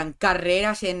 en Oh, plan,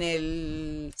 carreras en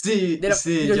el... sí,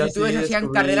 sí, Los yo youtubers sí hacían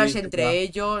descubrí carreras GTA. entre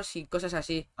ellos y cosas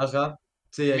así. Ajá.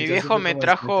 Sí, Mi yo sí viejo fue me como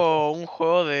descubrí GTA. trajo un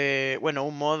juego de, bueno,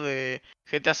 un mod de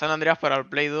GTA San Andreas para el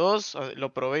Play 2,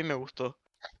 lo probé y me gustó.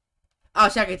 Ah, o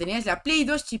sea que tenías la Play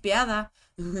 2 chipeada.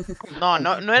 No,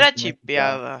 no No, era no chipeada.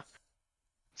 chipeada,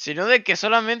 sino de que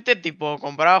solamente tipo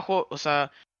compraba juegos, o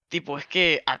sea, tipo es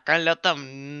que acá en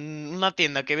Latam una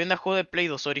tienda que venda juegos de Play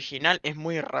 2 original es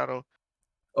muy raro.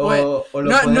 Pues, O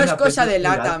lo no ponen es a cosa precios de muy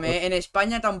LATAM, altos. ¿eh? En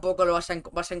España tampoco lo vas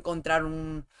a encontrar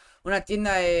una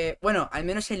tienda de... Bueno, al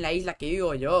menos en la isla que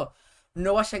vivo yo.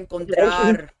 No vas a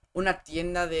encontrar una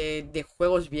tienda de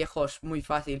juegos viejos muy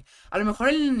fácil. A lo mejor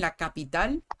en la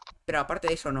capital, pero aparte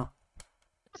de eso no.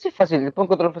 Sí, es fácil, le puedo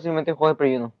encontrar fácilmente juegos de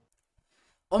Play 1.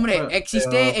 Hombre, Bueno, pero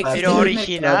existe el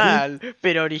mercado...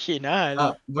 Pero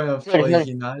original. bueno, Sí, original.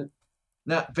 original.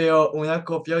 Nah, pero una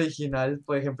copia original,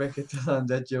 por ejemplo, de GTA San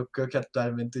Andreas, yo creo que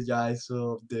actualmente ya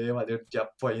eso debe valer ya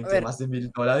por ahí A entre ver, más de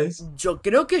 $1000. yo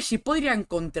creo que sí podría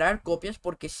encontrar copias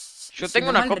porque Yo si tengo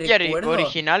no una mal copia recuerdo...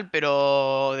 original,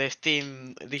 pero de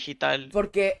Steam digital.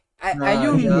 Porque hay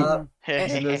Nah, ya,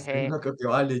 eh, no creo que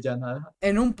vale ya nada.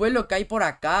 en un pueblo que hay por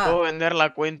Puedo acá. vender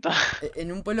la cuenta.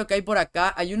 En un pueblo que hay por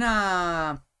acá hay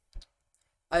una...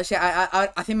 O sea,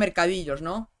 hacen mercadillos,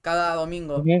 ¿no? Cada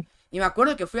domingo. Ujú. Y me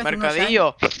acuerdo que fui hace unos años...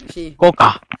 Mercadillo. Sí.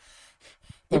 Coca.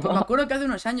 Y pues me acuerdo que hace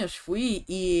unos años fui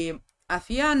y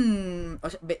hacían... O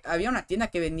sea, había una tienda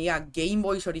que vendía Game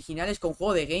Boys originales con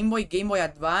juego de Game Boy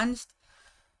Advanced.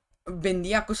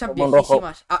 Vendía cosas Pokémon rojo.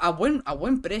 viejísimas. A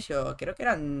buen precio. Creo que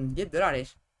eran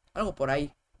 $10. Algo por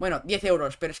ahí. Bueno, 10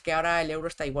 euros, pero es que ahora el euro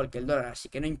está igual que el dólar, así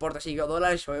que no importa si digo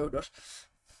dólares o euros.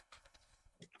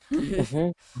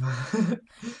 Ujú.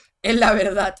 Es la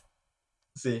verdad.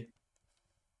 Sí,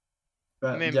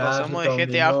 pero Men, ya pasamos de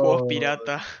GTA a juegos retomemos,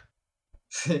 pirata.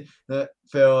 sí,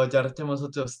 pero ya retomemos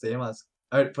otros temas.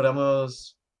 A ver,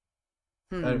 podríamos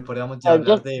ya Ah, yo,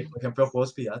 hablar de, por ejemplo,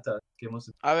 juegos piratas que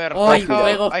hemos... A ver, ¡Ay,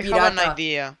 juegos I have an pirata!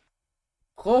 idea.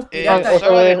 Juegos pirata de,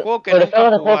 Saga de juego que sobre nunca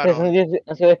sagas de juegos que jugaron.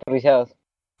 han sido desperdiciados.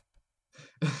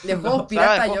 de juegos No,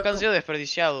 Saga de pirata juegos yo... que han sido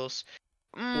desperdiciados.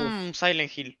 Uf.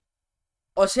 Silent Hill.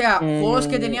 O sea, juegos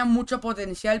que Mm, tenían mucho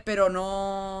potencial, pero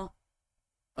no.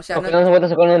 O sea, Aunque no. no se vuelve a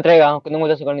sacar una entrega, aunque no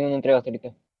vuelve a sacar ninguna entrega hasta ahorita.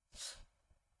 O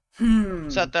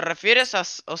sea, Hmm. ¿te refieres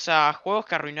o sea, a juegos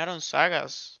que arruinaron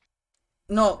sagas?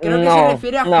 No, creo que se No,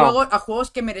 refiere a no,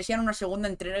 juegos que merecían una segunda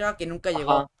entrega que nunca ajá.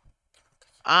 llegó.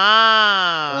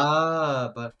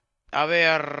 Ah, Ah, a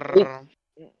ver. Oye,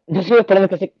 yo sigo esperando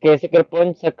que Sucker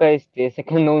Punch saca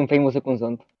un nuevo Infamous Second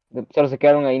Son. Solo se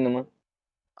quedaron ahí nomás.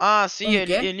 Ah, sí, ¿Un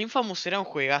qué? el Infamous era un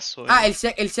juegazo, Ah, eh.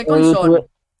 el Second El, Son.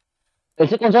 el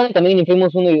Second Son y también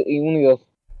Infamous 1 y 2.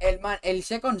 El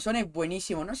Second Son es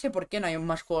buenísimo. No sé por qué no hay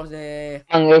más juegos de.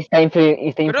 Man, está Creo que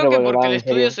porque el infravalorado, en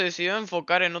estudio serio. se decidió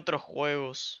enfocar en otros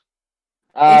juegos.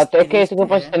 Es Es que Second triste,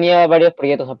 Punch ¿eh? tenía varios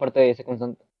proyectos aparte de Second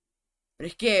Son. Pero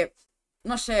es que.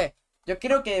 No sé. Yo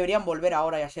creo que deberían volver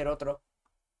ahora y hacer otro.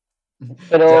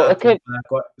 Pero ya, es que,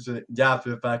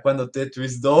 pero para cuando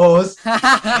Tetris 2.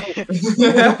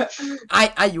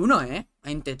 Hay uno, ¿eh?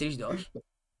 En Tetris 2.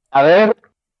 a ver,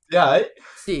 Ya, ¿eh?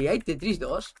 Sí, hay Tetris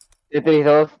 2. Tetris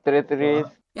 2, Tetris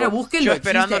Ah. Mira, 2. Yo búsquenlo,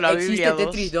 esperando la existe Biblia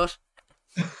Tetris 2.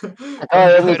 2. Acaba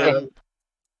de ver mi Espera, stream.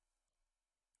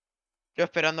 yo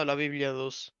esperando la Biblia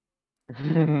 2.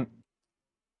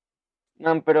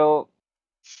 No, pero.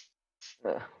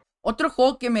 Otro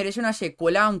juego que merece una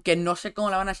secuela, aunque no sé cómo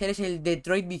la van a hacer, es el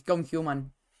Detroit Become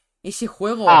Human. Ese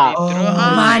juego, Ah, Ah,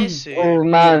 ¡Ay! man, ese.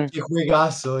 man. ¡Qué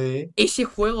juegazo, eh! ese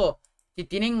juego te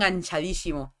tiene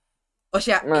enganchadísimo. O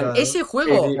sea, Man. Claro. ese Sí, sí,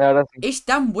 juego la verdad sí. es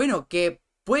tan bueno que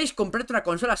puedes comprarte una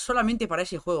consola solamente para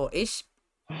ese juego. Es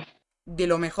de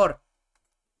lo mejor.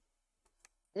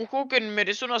 Un juego que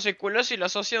merece una secuela es el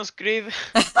Assassin's Creed.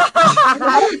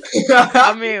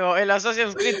 Amigo, el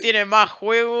Assassin's Creed tiene más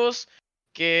juegos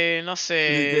que, no sé,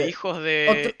 Que- hijos Otro,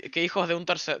 de hijos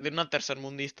de de una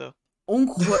tercermundista. No, Uy,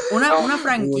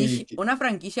 una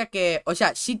franquicia que, o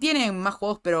sea, sí tienen más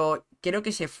juegos, pero creo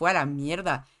que se fue a la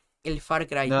mierda el Far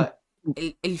Cry. na-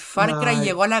 El Far Cry ay,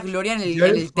 llegó a la gloria yo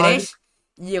en el el Far, 3.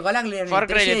 Llegó a la gloria en el Far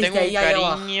Cry 3 y le desde tengo un ahí allá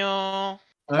abajo. cariño. a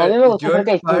a mí ver, me gustó yo Far el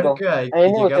Cry Far 5. Cry A mí que me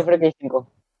llegué gustó a Far Cry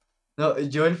 5. no,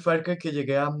 yo el Far Cry que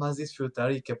llegué a más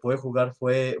disfrutar y que pude jugar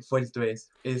fue el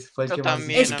 3. Fue el Yo que más Es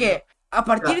también, disfruté. amigo. que a O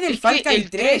partir sea, del Es Far que Cry el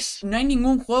 3 3. no hay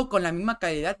ningún juego con la misma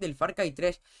calidad del Far Cry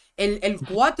 3. El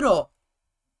 4,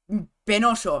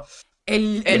 penoso.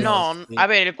 No, a sí,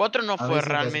 ver, el 4 no a mí fue sí me parece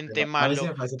realmente penoso. A mí sí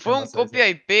malo. me parece Fue un penoso ese. copia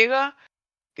y pega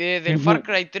del Far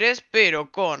Cry 3,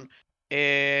 pero con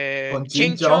Con Ching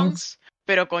Ching Chongs. Chongs,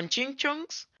 pero con Ching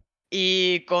Chongs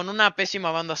y con una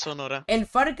pésima banda sonora. El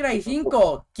Far Cry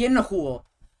 5, ¿quién no jugó?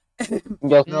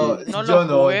 Yo No, sí. No lo yo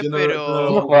no, jugué, yo no lo Sí lo he pero...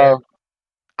 jugué. jugado.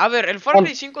 A ver, el Far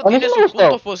Cry 5 A mí sí tiene me sus gustó.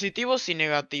 puntos positivos y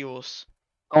negativos.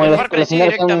 Como El De- Far Cry los 6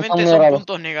 finales son directamente muy son raros.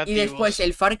 puntos y después negativos.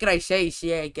 el Far Cry 6,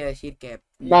 sí hay que decir que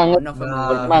Man, no fue muy Nah, a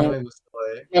bueno. mí no man, me gustó,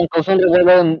 eh. causó un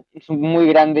revuelo muy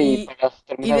grande y Y, para y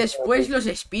terminar. después los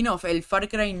spin-off, el Far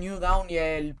Cry New Dawn y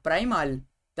el Primal.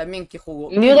 También que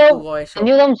jugó. El New ¿Quién Dawn, jugó el eso?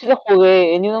 New Dawn sí lo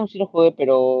jugué, el New Dawn sí lo jugué,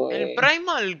 pero El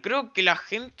Primal creo que la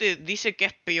gente dice que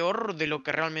es peor de lo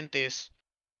que realmente es.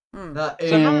 Hmm. Nah, O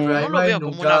sea, el no lo Primal veo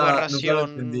como una nunca lo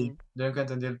entendí. aberración. Yo nunca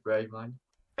entendí el Primal.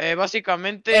 Es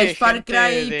Básicamente Far gente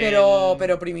Cry, pero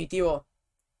del... primitivo.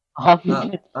 ajá.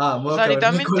 O Modo sea,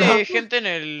 cavernícola. literalmente gente en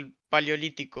el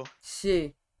paleolítico.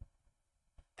 Sí.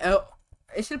 Eh,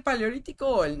 ¿Es el paleolítico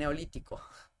o el neolítico?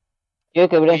 Yo creo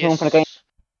que deberían Y ser un Far Cry. es...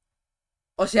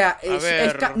 O sea, A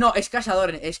ver... no, es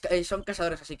cazadores, son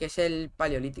cazadores, así que es el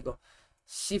paleolítico.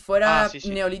 Si Ah, fuera sí, sí,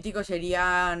 neolítico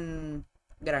serían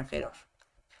granjeros.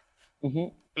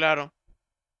 Ujú. claro.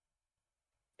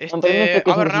 No, pero no sé qué A es ver, lo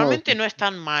que me realmente gusta. no es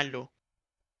tan malo.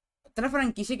 Otra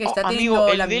franquicia que Oh, está amigo,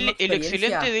 teniendo la misma el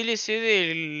excelente experiencia.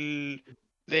 DLC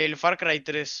del Far Cry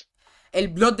 3. El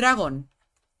Blood Dragon.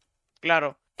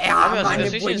 Claro. ¡Ah, Amigo, si man, te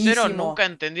es soy sincero, buenísimo! nunca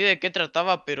entendí de qué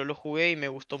trataba, pero lo jugué y me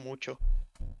gustó mucho.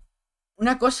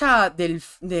 Una cosa del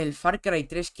Far Cry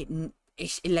 3 que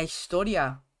es la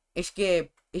historia. Es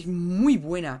que es muy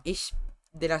buena. Es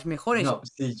de las mejores. No,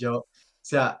 sí, o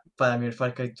sea, para mí el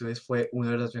Far Cry 3 fue uno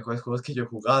de los mejores juegos que yo he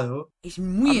jugado. Es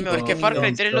muy Amigo, es que Far En Cry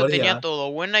entretenido. 3 lo tenía historia.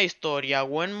 todo. Buena historia,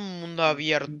 buen mundo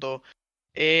abierto,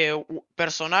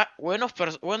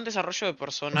 buen desarrollo de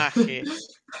personaje,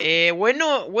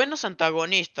 buenos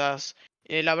antagonistas.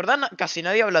 La verdad, casi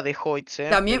nadie habla de Hoyts,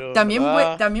 pero en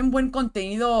verdad... También buen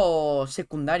contenido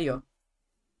secundario.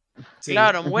 Sí.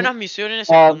 Claro, Ujú. buenas misiones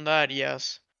Ah,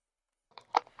 secundarias.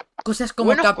 Cosas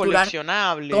Buenos como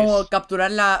coleccionables. capturar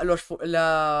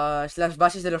las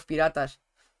bases de los piratas.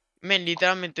 Men,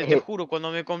 literalmente, te juro,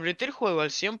 cuando me completé el juego al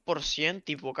 100%,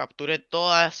 tipo, capturé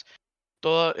todos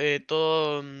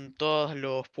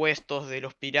los puestos de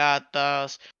los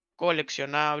piratas,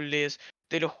 coleccionables.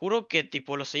 te lo juro que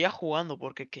tipo lo seguía jugando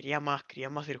porque quería más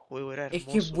del juego, era Es que es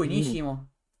hermoso. buenísimo.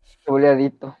 Me volví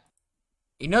adicto.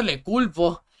 Y no le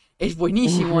culpo. Es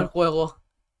buenísimo el juego.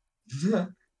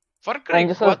 Far Man, Cry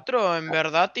yo solo... 4, en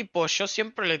verdad, tipo, yo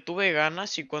siempre le tuve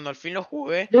ganas y cuando al fin lo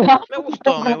jugué, me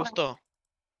gustó.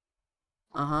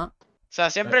 Ajá. O sea,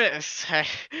 siempre,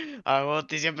 a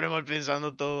Gotti siempre mal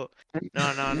pensando todo.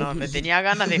 No, me tenía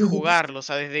ganas de jugarlo, o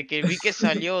sea, desde que vi que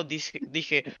salió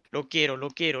dije,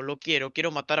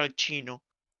 quiero matar al chino.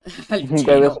 Al Que veo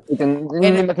chino. su pito En me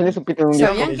el- imaginé su pito en un Quiero,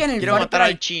 ¿Sabían disco. que en el quiero Far matar al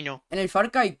Cry, chino. en el Far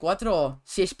Cry 4,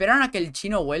 si esperan a que el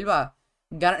chino vuelva,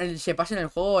 se pasen el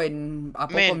juego a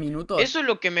pocos Men, minutos? eso es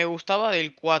lo que me gustaba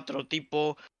del 4,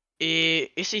 tipo,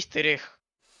 ese easter egg.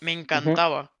 Me Ujú.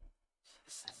 encantaba.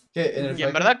 Que en el Y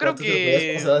en Far Cry verdad creo 4 te lo podías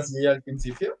que... pasar así al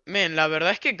principio. Men, la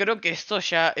verdad es que creo que eso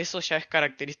ya es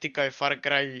característica de Far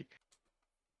Cry,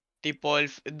 tipo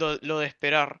lo de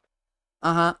esperar.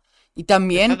 Ajá. Y Está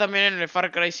también también en el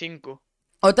Far Cry 5.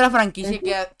 otra franquicia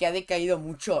que ha decaído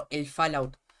mucho, el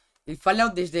Fallout. El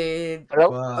Fallout desde... ¿Hello?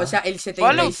 O sea, Buah. el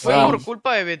Fallout fue Ah. por 76.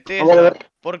 culpa de Vamos a ver. Bethesda,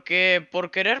 porque por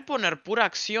querer poner pura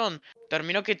acción,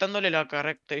 terminó quitándole la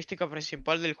característica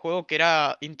principal del juego que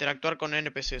era interactuar con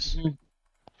NPCs. Ujú.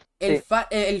 El, Sí. fa-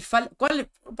 el fal- ¿Cuál,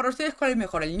 para ustedes, cuál es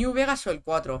mejor? ¿El New Vegas o el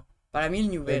 4? Para mí el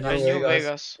New El Vegas. New El New Vegas.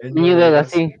 Vegas. El New New Vegas,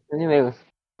 Vegas. sí. New Vegas.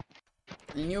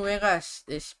 El New Vegas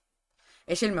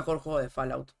es el mejor juego de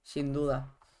Fallout, sin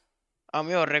duda.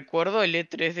 Amigo, recuerdo el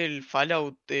E3 del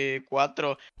Fallout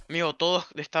 4. Amigo, todos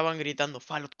le estaban gritando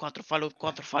Fallout 4, Fallout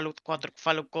 4, Fallout 4,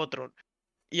 Fallout 4.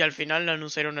 Y al final le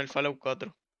anunciaron el Fallout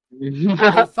 4. El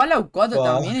Fallout 4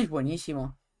 Buah. también es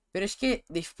buenísimo. Pero es que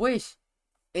después,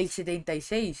 el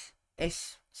 76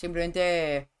 es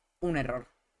simplemente un error.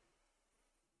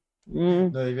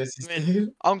 Mm, No debe Men,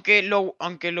 existir. aunque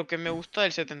lo que me gusta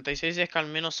del 76 es que al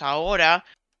menos ahora,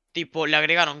 tipo, le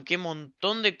agregaron qué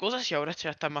montón de cosas y ahora ya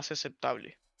está más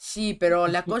aceptable. Sí, pero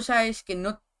la cosa es que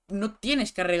no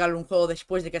tienes que regalar un juego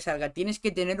después de que salga. Tienes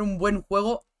que tener un buen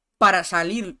juego para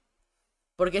salir.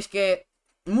 Porque es que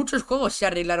muchos juegos se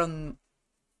arreglaron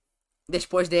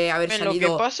después de haber Men, lo que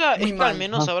salido pasa muy es que al mal.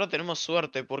 menos ahora tenemos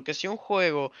suerte, porque si un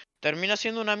juego termina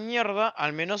siendo una mierda,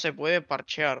 al menos se puede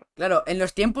parchear. Claro, en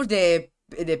los tiempos de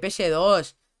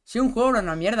PS2, si un juego era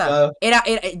una mierda, Claro,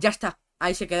 ya está,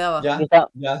 ahí se quedaba. ya, está.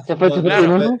 ya. Se fue el No, no se capítulo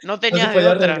Claro, puede, 1. no no se tenías de puede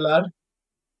otra. arreglar.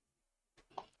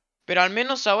 Pero al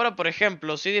menos ahora, por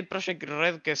ejemplo, CD Projekt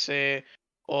Red que se...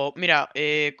 O, mira,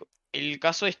 el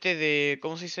caso este de...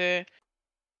 ¿Cómo se dice?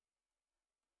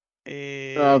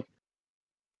 Eh,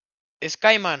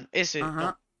 Skyman, ese. No,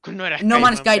 Ajá. no era No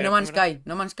Man's Skyman, Sky, No espera, ¿cómo Man's era? Sky,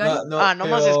 No Man's No, Sky. no, Ah, no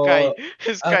más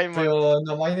Sky. Skyman. pero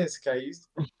No Man's Sky,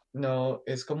 no,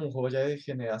 es como un juego ya de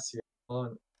generación,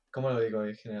 ¿cómo lo digo?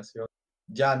 De generación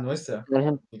ya nuestra,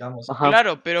 digamos. Ajá.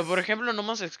 Claro, pero por ejemplo, No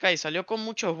Man's Sky salió con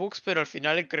muchos bugs, pero al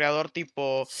final el creador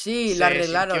tipo Sí, la se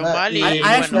sintió arreglaron. Ah, mal Ahora, y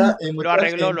ahora es bueno, un... y lo mucha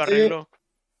arregló, lo gente,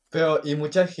 arregló. y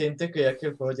mucha gente creía que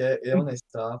el juego ya era una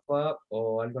estafa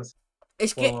o algo así,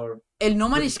 Es que por, el No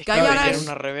Man's Es Sky que ¿sabes? ahora era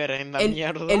una es... reverenda El,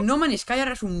 mierda. el No Man's Sky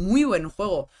ahora es un muy buen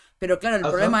juego. Pero claro, el Ajá.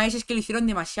 problema es que lo hicieron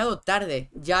demasiado tarde.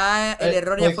 Ya el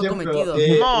error Por ya fue ejemplo, cometido.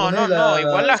 No, una de no,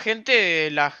 igual la las, gente,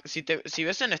 si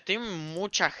ves en Steam,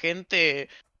 mucha gente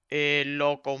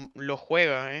lo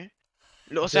juega, ¿eh?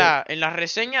 O sí, sea, en las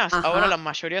reseñas ahora la Ajá.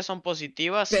 mayoría son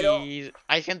positivas Pero y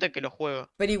hay gente que lo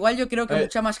juega. Pero igual yo creo que eh,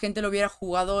 mucha más gente lo hubiera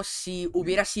jugado si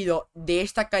hubiera sido de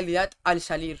esta calidad al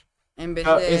salir. En vez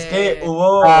es que de...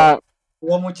 Ah,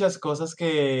 hubo muchas cosas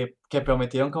que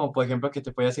prometieron, como por ejemplo que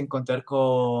te podías encontrar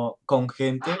con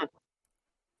gente,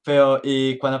 pero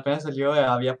y cuando apenas salió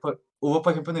hubo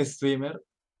por ejemplo un streamer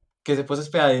que se puso a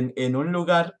esperar en un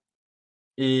lugar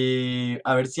y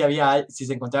a ver si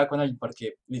se encontraba con alguien,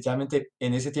 porque literalmente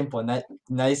en ese tiempo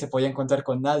nadie se podía encontrar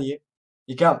con nadie.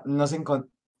 Y claro, no se encontró.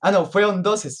 Ah, no, fueron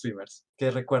dos streamers,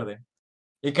 que recuerde.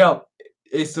 Y claro,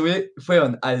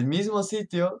 fueron al mismo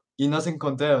sitio y no se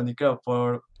encontraron. Y claro,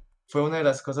 fue una de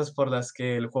las cosas por las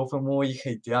que el juego fue muy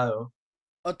hateado.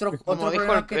 Como Otro dijo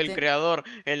problema que el creador,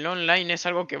 el online es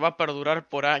algo que va a perdurar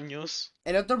por años.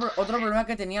 otro problema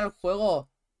que tenía el juego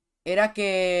era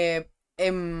que...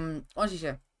 ¿cómo se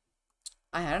dice?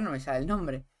 Ay, ahora no me sale el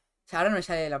nombre. O sea, ahora no me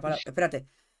sale la palabra. Espérate.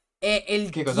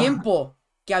 El ¿Qué cosa? tiempo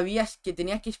que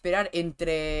tenías que esperar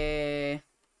entre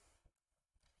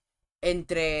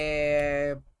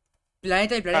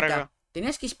planeta y planeta. Carga.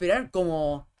 Tenías que esperar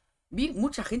como... Vi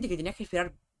mucha gente que tenía que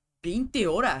esperar 20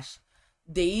 horas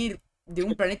de ir de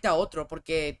un planeta a otro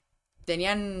porque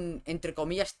tenían, entre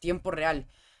comillas, tiempo real.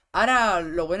 Ahora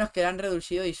lo bueno es que lo han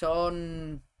reducido y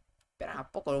son... Espera,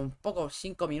 un poco,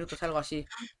 5 minutos, algo así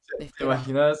de ¿Te espera.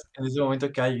 imaginas en ese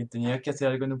momento que alguien tenía que hacer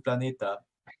algo en un planeta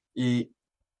y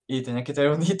y tenía que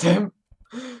tener un ítem.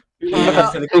 Y Ah,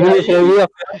 se le queda ahí Se olvidó,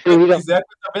 se olvidó. y se da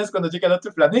cuenta apenas cuando llega al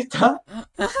otro planeta.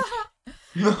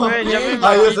 No, Men, ya me Men,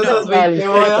 adiós esas imagino. Vale, 20 ¿qué le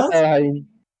horas. pasaba a alguien?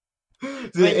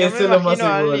 Sí, Men, ya me eso es lo más imagino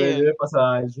a seguro, le debe alguien. pasar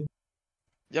a alguien.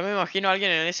 Ya me imagino a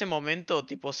alguien en ese momento,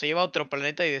 tipo, se iba a otro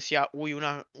planeta y decía, uy,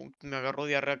 me agarró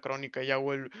diarrea crónica, y ya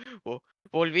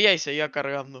volvía y seguía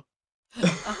cargando.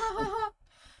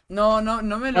 no, no,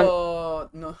 no me Ah, lo.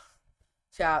 No.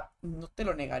 O sea, no te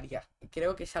lo negaría.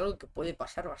 Creo que es algo que puede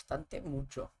pasar bastante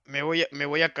mucho. Me voy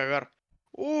a cagar.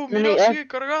 Dani, Mira, sigue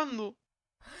cargando.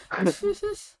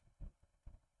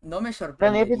 No me Dani,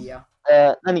 sorprendería.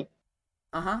 Dani,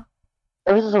 Ajá.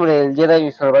 ¿has visto sobre el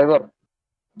Jedi Survivor?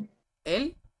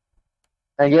 ¿Él?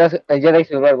 El Jedi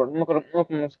Survivor, no me acuerdo,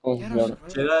 no sé cómo Ya se no llama.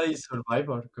 Survivor. Jedi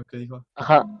Survivor, creo que dijo.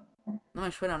 Ajá. No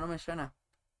me suena, no me suena.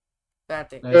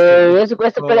 Espérate. No, es que yo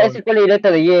Es tampoco- secuela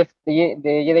directa de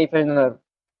de Jedi Fallen Order.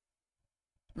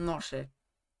 No sé.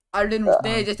 Hablen ah,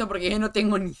 ustedes de esto porque yo no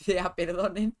tengo ni idea,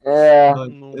 perdonen. no,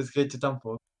 No, es que yo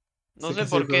tampoco. no Sé sé que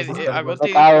sí hay por juegos qué de Star Wars. Agoti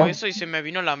dijo Tocado. eso y se me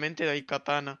vino a la mente de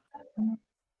Katana.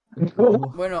 No.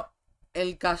 Bueno,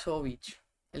 el Kasovich.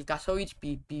 El Kasovich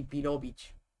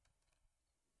Pirovich.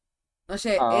 No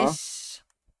sé, Ah, es.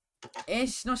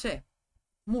 Es, no sé.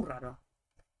 Muy raro.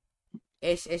 No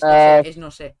ah, sé,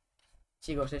 no sé.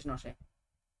 Chicos, no sé.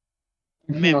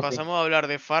 Men, no sé. pasamos a hablar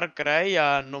de Far Cry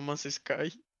a No Man's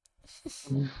Sky.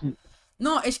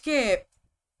 No, es que.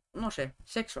 No sé,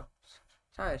 sexo.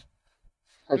 ¿Sabes?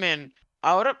 Men,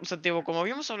 ahora, o sea, tipo, como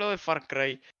habíamos hablado de Far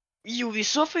Cry, y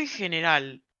Ubisoft en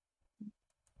general,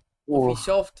 Uf.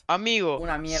 Ubisoft, amigo,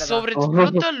 una mierda.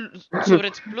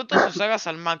 sobreexplota sus sagas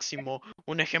al máximo.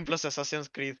 Un ejemplo es Assassin's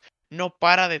Creed. No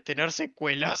para de tener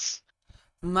secuelas.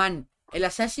 Man, el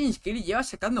Assassin's Creed lleva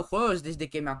sacando juegos desde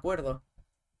que me acuerdo.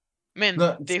 Men,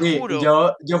 No, te sí,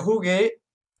 juro. yo jugué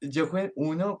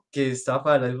uno que estaba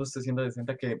para la Xbox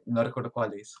 360 que no recuerdo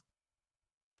cuál es.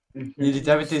 Y El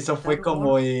literalmente Star Wars.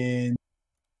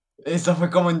 eso fue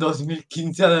como en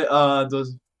 2015 a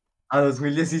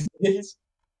 2016.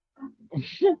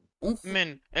 Un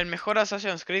Men, el mejor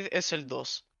Assassin's Creed es el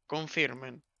 2.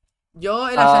 Confirmen. Yo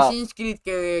el Ah, Assassin's Creed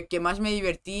que más me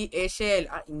divertí es el...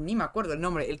 ni me acuerdo el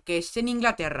nombre, el que es en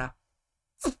Inglaterra.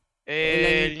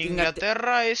 El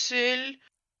Inglaterra es el...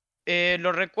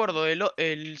 lo recuerdo,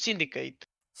 el Syndicate.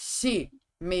 Sí,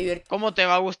 me divertí. ¿Cómo te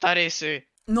va a gustar ese?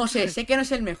 No sé que no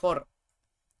es el mejor.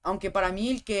 Aunque para mí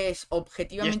el que es Y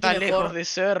objetivamente está lejos mejor, de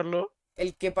serlo.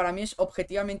 el que para mí es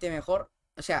objetivamente mejor,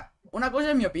 o sea, una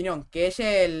cosa es mi opinión, que es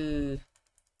el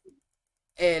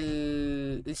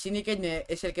Syndicate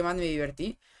es el que más me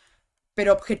divertí,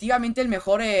 pero objetivamente el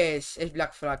mejor es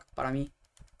Black Flag para mí.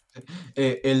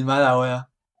 El mal ahora.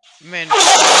 Men, no.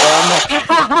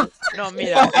 vamos. No,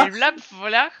 mira, el Black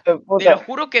Flag, te lo Puta,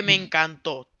 juro que me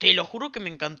encantó. Te lo juro que me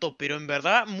encantó. Pero en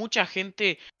verdad, mucha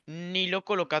gente ni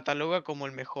loco lo cataloga como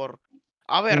el mejor.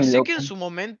 A ver, ni sé que en loco. su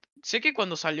momento. Sé que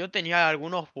cuando salió tenía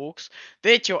algunos bugs.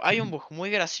 De hecho, hay un bug muy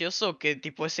gracioso que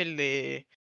tipo es el de.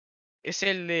 Es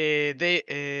el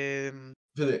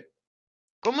Fíjate,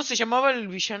 ¿cómo se llamaba el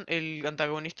villano, el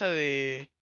antagonista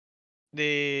de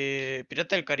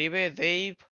Pirata del Caribe?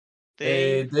 Dave.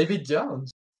 David Jones.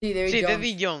 Sí, David Sí,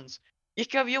 Davy Jones. Jones. Y es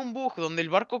que había un bug donde el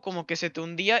barco como que se te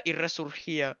hundía y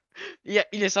resurgía.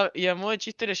 Y a modo de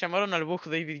chiste le llamaron al bug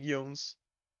David Jones.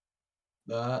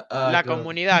 La Claro,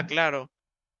 comunidad, claro.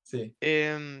 sí.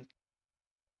 Em,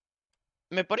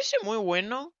 Me parece muy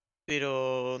bueno,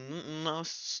 pero no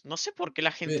sé por qué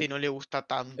la gente Ve, no le gusta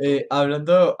tanto.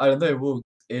 hablando de bugs,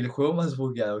 el juego más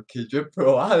bugueado que yo he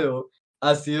probado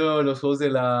ha sido los juegos de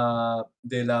la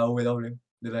W,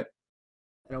 ¿La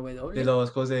de W?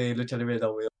 los juegos de lucha libre de la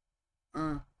W.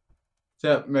 Ah. O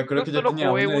sea, me acuerdo Yo que yo solo tenía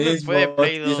jugué uno uno de y fue de Xbox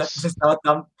Play y esa cosa 2. estaba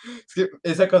tan... Es que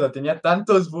esa cosa tenía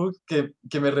tantos bugs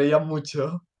que me reía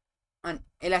mucho. Man,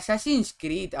 el Assassin's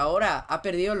Creed ahora ha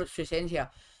perdido su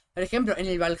esencia. Por ejemplo, en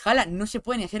el Valhalla no se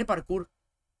puede ni hacer parkour.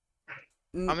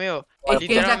 Mm, Amigo, Es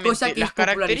que es la cosa literalmente, que las popularizó el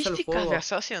características de juego.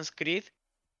 Assassin's Creed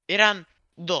eran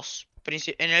dos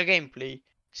en el gameplay: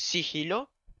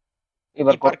 sigilo Y y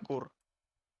barco. parkour.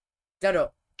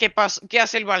 Claro, ¿Qué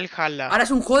hace el Valhalla? ahora es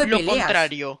un juego de Lo peleas.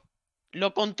 contrario.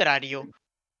 Lo contrario.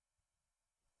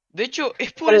 De hecho,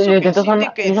 es por Pero eso que el lo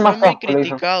Syndicate hizo fue más muy tosco, lo hizo.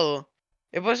 criticado.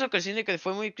 Es por eso que el Syndicate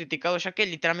fue muy criticado, ya que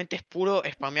literalmente es puro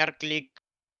spamear clic.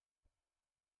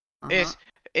 Es, Ajá.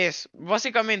 es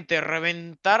básicamente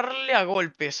reventarle a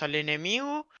golpes al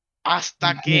enemigo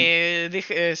hasta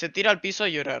que se tira al piso a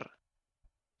llorar.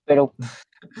 Pero,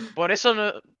 Por eso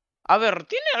no... A ver,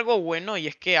 tiene algo bueno y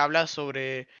es que habla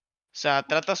sobre... O sea,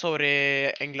 trata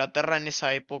sobre Inglaterra en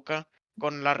esa época,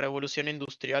 con la revolución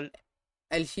industrial.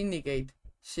 El Syndicate.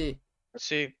 Sí.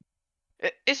 Sí.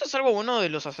 Eso es algo bueno de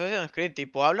los Assassin's Creed,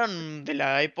 tipo, hablan de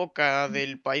la época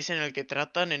del país en el que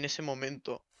tratan en ese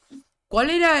momento.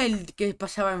 ¿Cuál era el que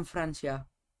pasaba en Francia?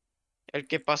 El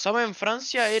que pasaba en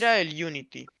Francia era el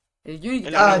Unity, El Unity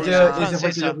en la Ah, también Revolución ese era. fue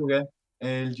el que yo Francesa. jugué,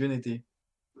 el Unity.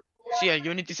 Sí, el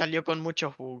Unity salió con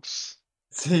muchos bugs.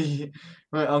 Sí,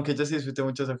 bueno, aunque yo sí disfruté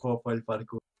mucho ese juego por el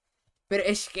parkour. Pero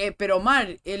es que, pero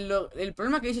mal, el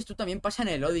problema que dices tú también pasa en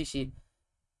el Odyssey.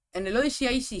 En el Odyssey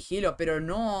hay sigilo, pero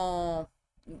no.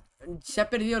 Se ha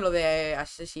perdido lo de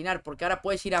asesinar, porque ahora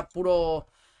puedes ir a puro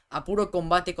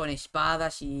combate con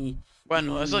espadas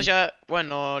Bueno, eso y ya,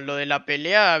 bueno, lo de la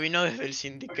pelea vino desde el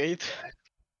Syndicate.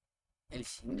 el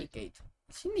Syndicate.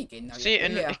 El Syndicate no había Sí, es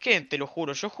pelea. que te lo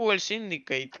juro, yo jugué el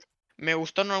Syndicate. Me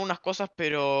gustaron algunas cosas,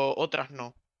 pero otras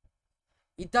no.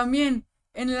 Y también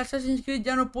en el Assassin's Creed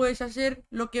ya no puedes hacer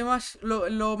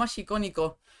lo más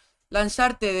icónico.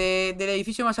 Lanzarte del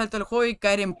edificio más alto del juego y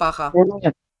caer en paja.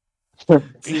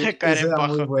 Sí, Caer en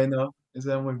paja. eso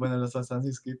era muy bueno en los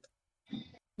Assassin's Creed.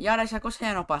 Y ahora esa cosa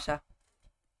ya no pasa.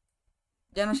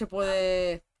 Ya no se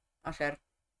puede hacer.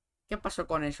 ¿Qué pasó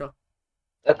con eso?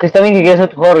 Que está bien que quieras hacer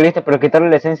tu juego realista, pero quitarle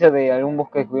la esencia de algún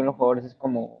bosque que jueguen los jugadores es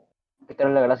como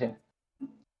quitarle la gracia. Es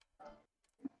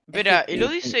Espera, que ¿el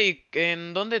Odyssey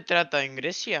en dónde trata? ¿En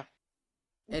Grecia?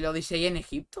 el Odyssey en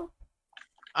Egipto.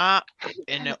 Ah,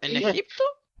 ¿en Egipto?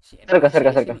 Si el Cerca, cerca,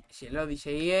 Odyssey es, cerca. si el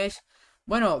Odyssey es.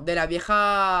 Bueno, de la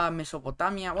vieja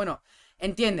Mesopotamia. Bueno,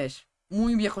 entiendes.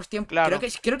 Muy viejos tiempos. Claro.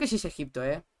 Creo que sí es Egipto,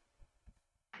 ¿eh?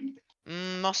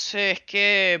 No sé, es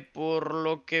que por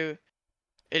lo que...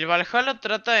 El Valhalla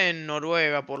trata en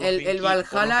Noruega, El por los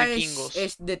Valhalla vikingos.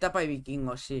 es de etapa de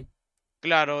vikingos, sí.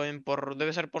 Claro,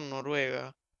 debe ser por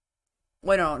Noruega.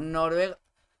 Bueno, Noruega.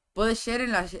 Puede ser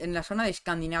en la zona de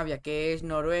Escandinavia, que es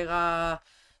Noruega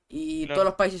y todos Claro.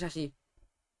 los países así.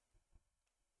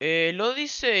 El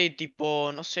Odyssey,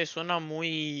 tipo, no sé, suena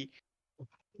muy...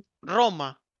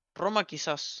 Roma. Roma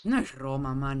quizás. No es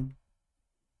Roma, man.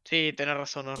 Sí, tenés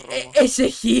razón, es Que Roma. es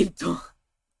Egipto.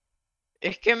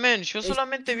 Es que, men, yo Es-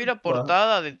 solamente vi la Guau.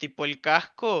 portada de tipo el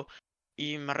casco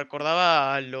y me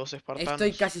recordaba a los Estoy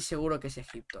espartanos. casi seguro que es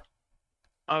Egipto.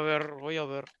 A ver, voy a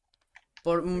ver.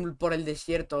 Por el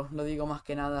desierto, lo digo más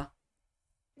que nada.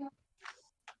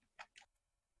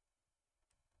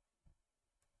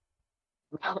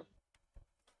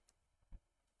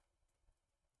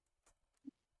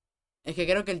 Es que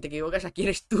creo que el te equivocas aquí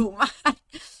eres tú, man.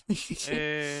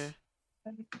 Eh...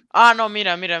 Ah, no,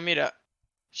 mira, mira, mira.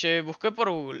 Che, busqué por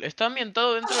Google. Está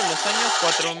ambientado dentro de los años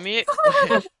 4000...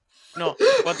 No,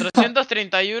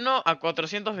 431 a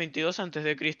 422 antes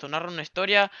de Cristo. Narra una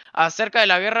historia acerca de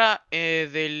la guerra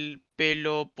del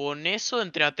Peloponeso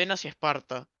entre Atenas y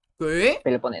Esparta. ¿Qué?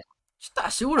 Peloponeso.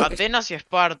 ¿Estás seguro que es? Atenas y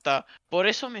Esparta. Por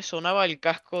eso me sonaba el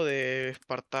casco de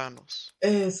espartanos.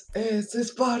 Es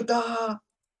Esparta!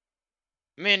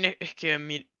 Men, es que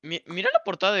mira la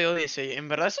portada de Odyssey. ¿En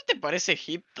verdad eso te parece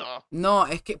Egipto? No,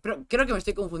 es que creo que me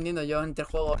estoy confundiendo yo entre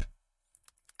juegos.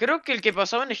 Creo que el que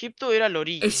pasaba en Egipto era el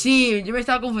Origins. Sí, yo me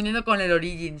estaba confundiendo con el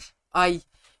Origins. Ay,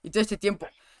 y todo este tiempo.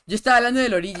 Yo estaba hablando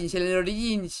del Origins. El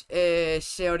Origins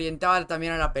se orientaba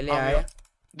también a la pelea, ¿eh? Amigo.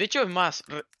 De hecho, es más,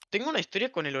 tengo una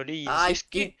historia con el Origins. Y Ay, es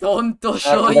qué que tonto Ah,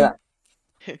 soy. mira,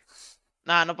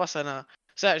 nada, no pasa nada.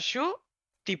 O sea, yo,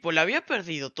 tipo, le había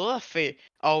perdido toda fe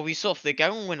a Ubisoft de que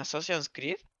haga un buen Assassin's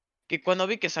Creed. Que cuando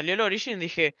vi que salió el Origin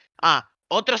dije, ah,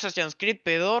 otro Assassin's Creed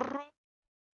pedorro.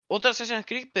 Otro Assassin's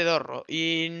Creed pedorro.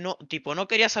 Y no, tipo, no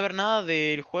quería saber nada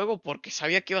del juego porque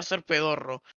sabía que iba a ser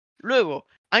pedorro. Luego,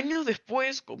 años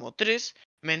después, como tres,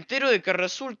 me entero de que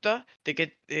resulta de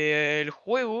que el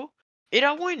juego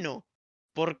era bueno.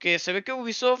 Porque se ve que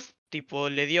Ubisoft, tipo,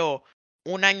 le dio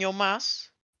un año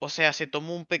más. O sea, se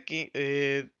tomó un pequeño...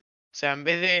 o sea, en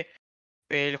vez de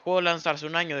el juego lanzarse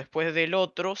un año después del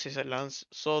otro, se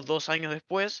lanzó 2 años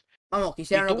después. Vamos, Y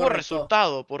quisieron lo tuvo correcto.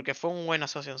 resultado porque fue un buen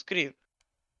Assassin's Creed.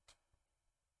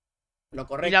 Lo Y la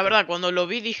correcto. verdad, cuando lo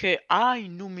vi dije, ay,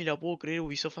 no me la puedo creer,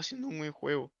 Ubisoft haciendo un buen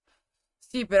juego.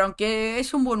 Sí, pero aunque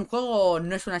es un buen juego,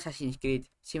 no es un Assassin's Creed,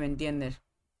 si me entiendes. O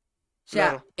sea,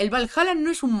 Claro, el Valhalla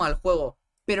no es un mal juego,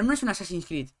 pero no es un Assassin's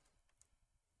Creed.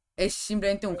 Es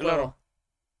simplemente un claro.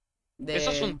 juego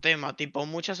Eso es un de... tema, tipo,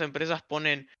 muchas empresas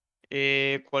ponen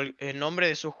el nombre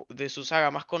de su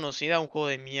saga más conocida a un juego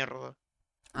de mierda.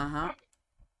 Ajá.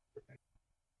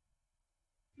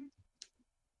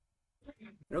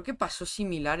 Creo que pasó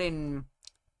similar en...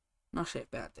 No sé,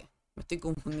 espérate. Me estoy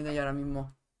confundiendo yo ahora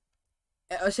mismo.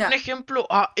 O Un sea, ejemplo,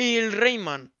 ah, el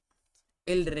Rayman.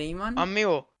 el Rayman...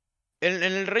 Amigo, en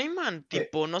el Rayman, Eh,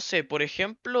 tipo, no sé, por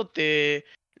ejemplo,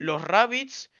 los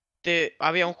Rabbids,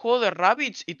 había un juego de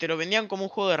Rabbids y te lo vendían como un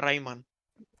juego de Rayman.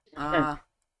 Ah,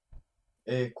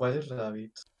 ¿Cuál es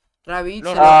Rabbit? Rabbids,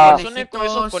 Los Ah. Rugrats son con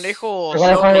esos conejos Los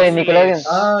conejos de locos,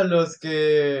 Nickelodeon.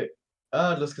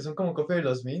 Los que son como copia de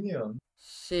los Minions.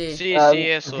 Sí. Sí, Ah, sí, sí,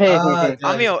 esos. sí, Ah, sí. ya, ya sé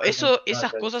Amigo, cuáles son. Ah,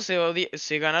 esas ya, ya cosas sé.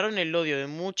 se ganaron el odio de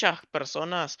muchas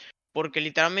personas porque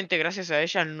literalmente gracias a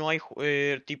ellas no hay,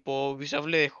 tipo, Visual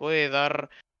le dejó de dar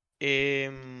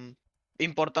em,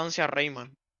 importancia a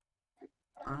Rayman.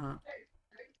 Ajá.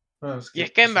 Bueno, es Y que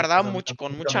es que en esas verdad, cosas a mí con tampoco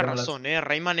me mucha llaman la razón,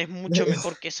 Rayman es mucho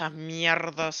mejor que esas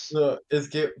mierdas. No, es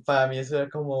que para mí eso era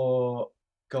como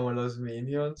los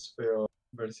Minions, pero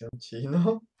versión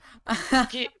chino. Es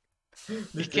que, es que en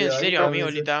Literal, serio, para mí amigo,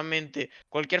 eso. literalmente,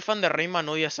 cualquier fan de Rayman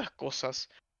odia esas cosas.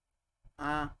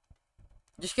 Ah.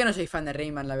 Yo es que no soy fan de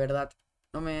Rayman, la verdad.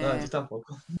 No No, yo me.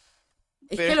 tampoco.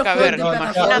 Es Pero que es los que, a juegos ver, de No, es que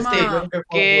yo imagínate plataforma. nunca he jugado un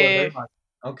juego de que... Rayman,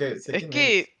 aunque sé Es quién es.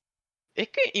 que Es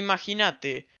que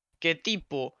imagínate que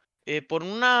tipo, por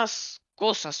unas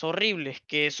cosas horribles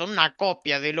que son una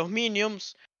copia de los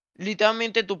Minions,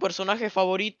 literalmente tu personaje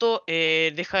favorito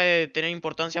deja de tener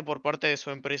importancia por parte de su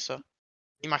empresa. Man.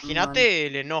 Imagínate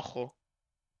el enojo.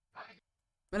 O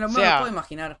Me lo puedo sea,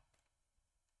 imaginar.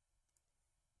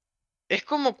 es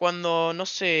como cuando, no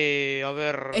sé, a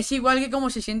ver... Es igual que como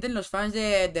se sienten los fans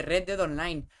de Red Dead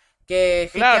Online. Que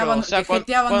GTA, Claro, o sea, que GTA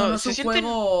cuando abandonó se su sienten...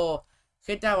 juego.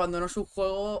 GTA abandonó su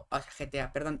juego. O sea,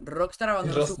 GTA, perdón. Es Rockstar.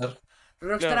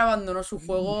 Rockstar Claro, abandonó su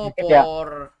juego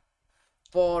GTA.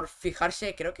 por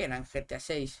fijarse, creo que era en GTA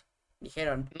 6.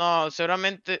 Dijeron. no,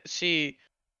 seguramente sí.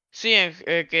 Sí,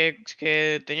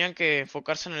 que tenían que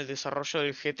enfocarse en el desarrollo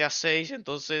del GTA 6,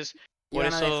 entonces por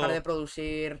Iban a dejar de eso...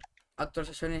 producir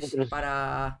actualizaciones Otros.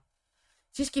 para.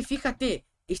 Si es que fíjate,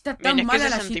 está Men, tan es que mala ese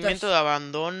la sentimiento de situación.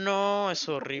 abandono es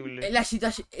horrible. La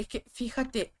situación. Es que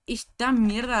fíjate, es tan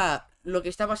mierda lo que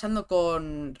está pasando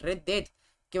con Red Dead.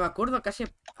 Que me acuerdo que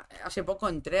hace poco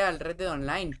entré al Red Dead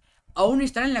Online. Aún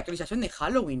están en la actualización de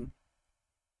Halloween.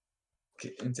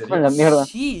 ¿En Con serio? la mierda.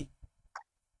 Sí,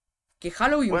 que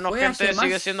Halloween Bueno, gente,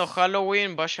 sigue siendo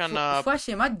Halloween, Fue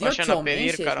hace más de vayan a ocho pedir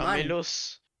meses, man.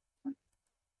 caramelos.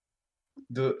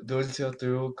 Dulce o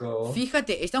truco.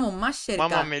 Fíjate, estamos más cerca.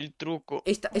 Mámame el truco.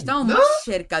 Estamos ¡No! más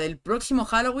cerca del próximo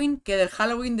Halloween que del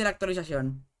Halloween de la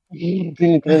actualización. Sí,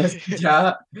 literal. Es que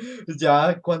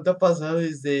ya, ¿cuánto ha pasado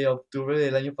desde octubre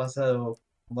del año pasado?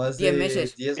 Más 10 de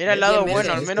meses. 10 Mira el diez lado diez bueno,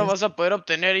 al meses. menos meses. vas a poder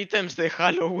obtener ítems de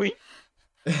Halloween.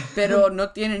 Pero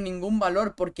no tienen ningún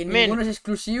valor porque Men, ninguno es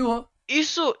exclusivo.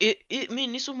 eso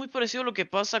es muy parecido a lo que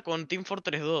pasa con Team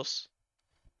Fortress 2.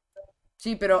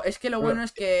 Sí, pero es que lo Bueno, bueno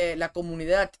es que la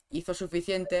comunidad hizo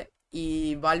suficiente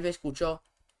y Valve escuchó.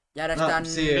 Y ahora no,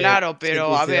 sí, están. Claro, se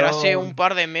pero a ver, hace un pusieron.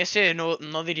 par de meses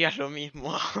no dirías lo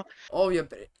mismo. Obvio,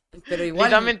 pero igual.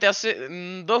 Literalmente hace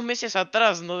 2 meses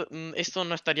atrás esto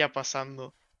no estaría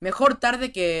pasando. Mejor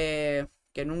tarde que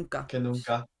nunca. Que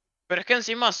nunca. Pero es que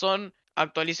encima son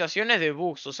actualizaciones de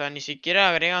bugs, o sea, ni siquiera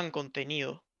agregan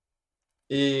contenido.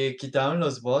 Y quitaron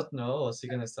los bots, ¿no? ¿O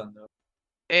siguen estando?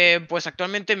 Pues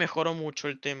actualmente mejoró mucho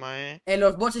el tema,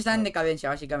 Los bots están en No. decadencia,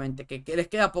 básicamente. Que les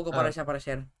queda poco para Ah,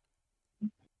 desaparecer.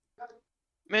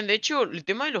 Men, de hecho, el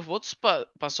tema de los bots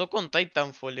pasó con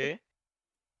Titanfall,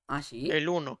 ¿Ah, sí? El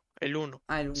uno.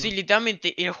 Ah, el Sí, uno.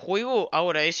 literalmente, el juego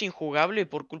ahora es injugable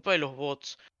por culpa de los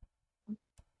bots.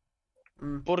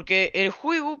 Mm. Porque el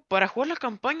juego, para jugar la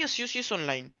campaña, sí o sí es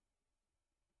online.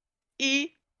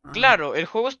 Y, Ah, claro, el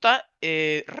juego está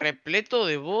repleto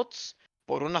de bots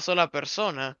por una sola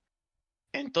persona.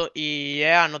 Y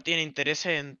EA no tiene interés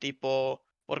en tipo...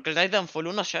 Porque el Titanfall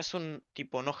 1 ya es un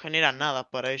tipo, no genera nada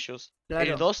para ellos. El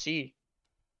claro. 2 sí.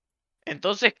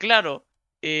 Entonces, claro,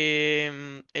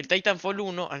 el Titanfall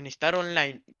 1, al estar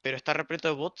online, pero está repleto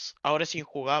de bots, ahora es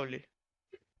injugable.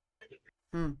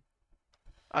 Mm.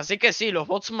 Así que sí, los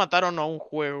bots mataron a un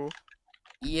juego.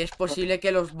 Y es posible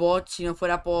que los bots, si no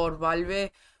fuera por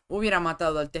Valve, hubiera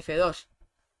matado al TF2.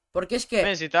 Porque es que.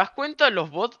 Men, si te das cuenta, los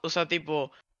bots, o sea,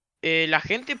 tipo, la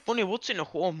gente pone bots en los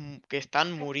juegos que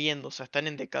están muriendo, o sea, están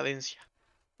en decadencia.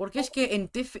 Porque es que en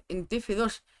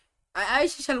TF2. A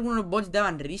veces algunos bots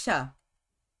daban risa.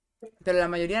 Pero la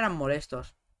mayoría eran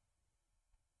molestos.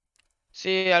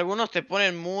 Sí, algunos te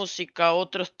ponen música,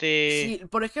 otros te... Sí,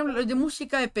 por ejemplo, los de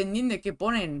música, dependiendo de qué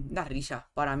ponen, da risa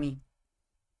para mí.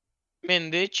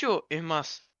 Men, de hecho, es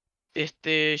más,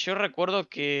 yo recuerdo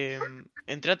que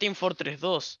entré a Team Fortress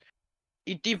 2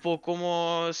 y tipo,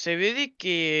 como se ve de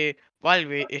que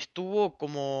Valve estuvo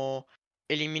como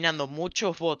eliminando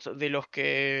muchos bots de los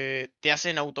que te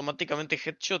hacen automáticamente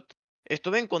headshot,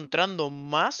 estuve encontrando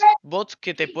más bots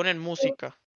que te ponen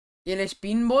música. ¿Y el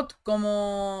Spinbot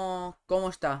cómo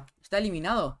está? ¿Está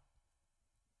eliminado?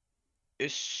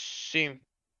 Sí,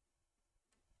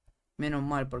 Menos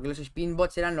mal, porque los spin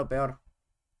bots eran lo peor.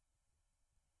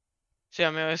 O sea,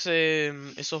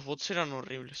 esos bots eran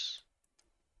horribles.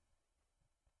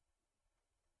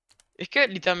 Es que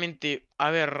literalmente, a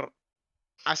ver,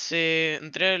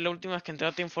 la última vez que entré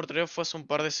a Team Fortress fue hace un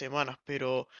par de semanas,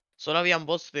 pero solo habían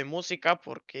bots de música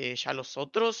porque ya los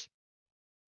otros,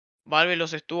 Valve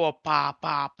los estuvo pa.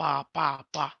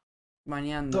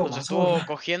 Baneando. Los Toma, estuvo zorra.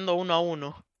 cogiendo uno a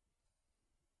uno.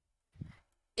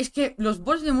 Es que los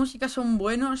bots de música son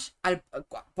buenos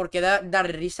porque da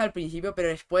risa al principio, pero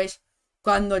después,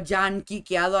 cuando ya han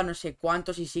quiqueado a no sé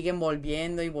cuántos y siguen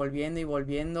volviendo y volviendo y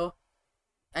volviendo,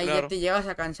 ahí ya Claro. te llegas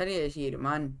a cansar y decir,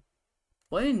 man,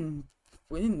 pueden,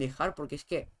 pueden dejar, porque es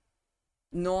que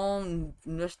no,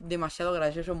 no es demasiado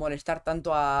gracioso molestar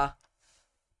tanto a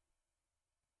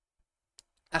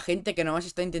gente que nomás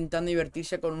está intentando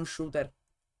divertirse con un shooter.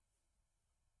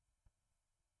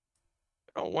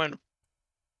 Pero bueno,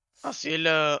 así es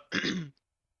la...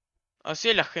 así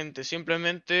es la gente.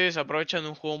 Simplemente se aprovechan de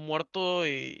un juego muerto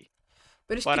y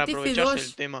Pero es que para aprovecharse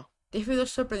del TF2, tema. TF2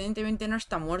 sorprendentemente no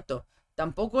está muerto.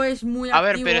 Tampoco es muy A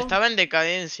ver, pero activo. estaba en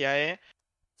decadencia, ¿eh?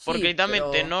 Porque Sí, literalmente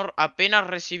pero no apenas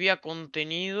recibía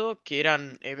contenido que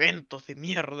eran eventos de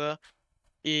mierda.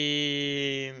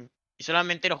 Y, y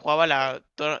solamente lo jugaba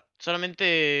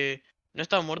solamente no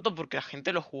estaba muerto porque la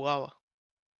gente lo jugaba.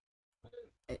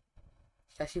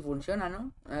 así funciona,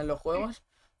 ¿no? Los juegos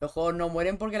no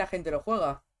mueren porque la gente lo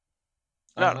juega.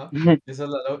 Claro. Ajá. Esa es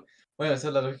bueno, esa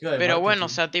es la lógica de Pero bueno, o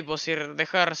marketing. sea, tipo, si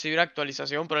deja de recibir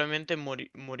actualización, probablemente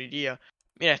moriría.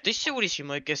 Mira, estoy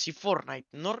segurísimo de que si Fortnite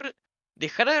no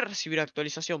dejara de recibir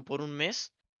actualización por un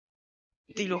mes,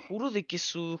 te lo juro de que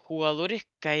sus jugadores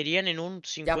caerían en un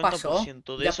Ya pasó,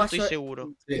 50%. De ya eso estoy pasó,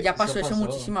 seguro. Sí, ya eso pasó eso pasó.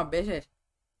 muchísimas veces.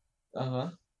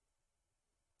 Ajá.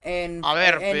 A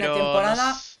ver, En la pero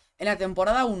no. en la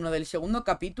temporada 1 del segundo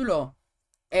capítulo,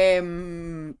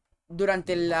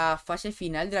 durante la fase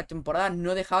final de la temporada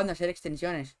no dejaban de hacer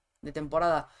extensiones de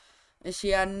temporada.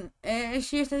 Decían,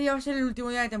 sí, este día va a ser el último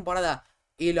día de temporada.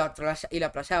 Y lo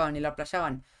aplazaban y lo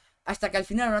aplazaban. Hasta que al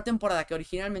final una temporada que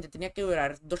originalmente tenía que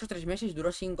durar 2 o 3 meses,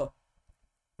 duró 5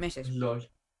 meses.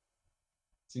 LOL.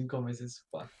 5 meses.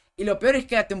 Y lo peor es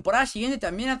que la temporada siguiente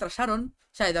también atrasaron.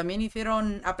 O sea, también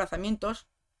hicieron aplazamientos.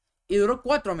 Y duró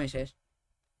 4 meses.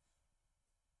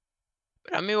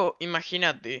 Pero amigo,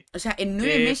 imagínate. O sea, en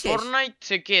 9 meses. Fortnite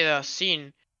se queda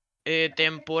sin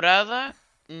temporada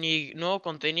ni nuevo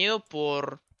contenido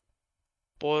por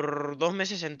 2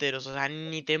 meses enteros. O sea,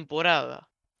 ni temporada.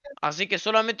 Así que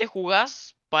solamente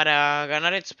jugás para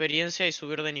ganar experiencia y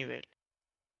subir de nivel.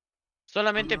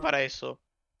 Solamente Ajá. para eso.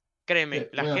 Créeme,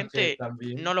 la Bueno, gente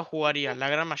no lo jugaría, la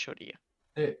gran mayoría.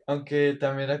 aunque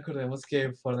también recordemos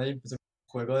que Fortnite empezó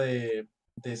con un juego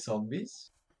de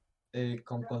zombies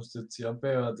con construcción,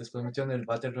 pero después metieron el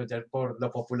Battle Royale por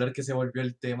lo popular que se volvió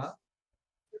el tema.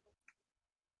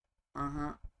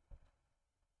 Ajá.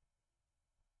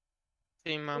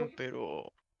 Sí, man,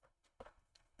 pero...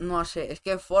 No sé, es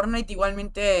que Fortnite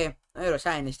igualmente. A ver, lo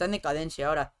saben, está en decadencia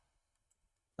ahora.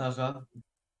 Ajá.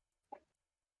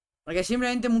 Porque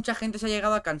simplemente mucha gente se ha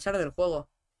llegado a cansar del juego.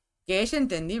 Que es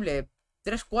entendible.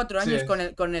 3 4 años Sí,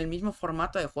 con el mismo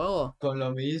formato de juego. con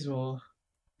lo mismo.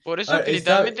 Por A eso ver, que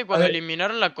literalmente a cuando ver,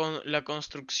 eliminaron la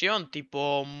construcción,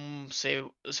 tipo, se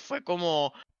fue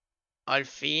como al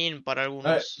fin para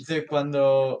algunos. sí,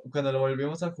 cuando lo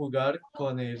volvimos a jugar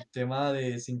con el tema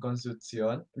de sin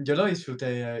construcción, yo lo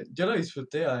disfruté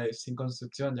sin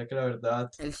construcción, ya que la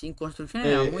verdad, El sin construcción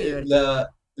era muy divertido.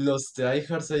 los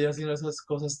tryhards ahí haciendo esas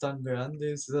cosas tan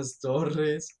grandes, esas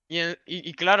torres.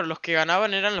 Y claro, los que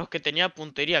ganaban eran los que tenían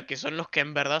puntería, que son los que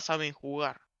en verdad saben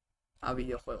jugar. A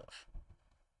videojuegos.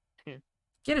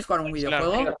 ¿Quieres jugar un Pues claro.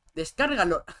 videojuego?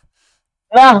 Descárgalo.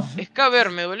 No, Es que a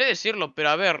ver, me duele decirlo, pero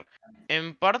a ver,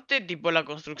 en parte, tipo, la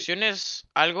construcción es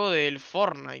algo del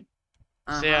Fortnite.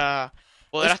 O Ajá. sea, Es,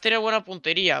 podrás tener buena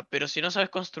puntería, pero si no sabes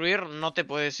construir, no te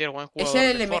puedes decir buen es,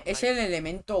 jugador de es Fortnite. el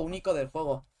elemento único del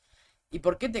juego. ¿Y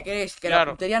por qué te crees que la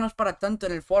Claro, puntería no es para tanto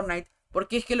en el Fortnite?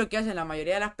 Porque es que lo que hacen la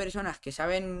mayoría de las personas que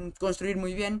saben construir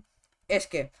muy bien es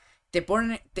que te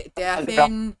ponen, te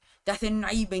hacen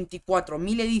ahí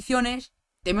 24.000 ediciones,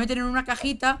 te meten en una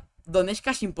cajita donde es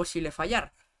casi imposible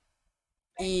fallar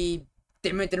y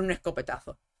te meten un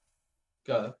escopetazo.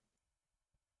 Claro.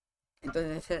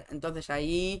 Entonces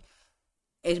ahí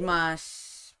es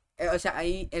más, o sea,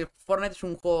 ahí el Fortnite es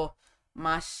un juego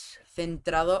más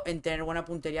centrado en tener buena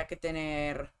puntería que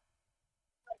tener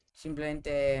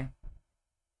simplemente.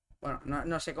 Bueno,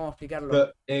 no sé cómo explicarlo.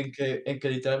 Pero en que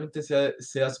literalmente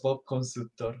seas Bob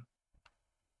Constructor,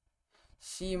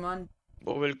 Sí, man.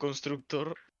 Bob el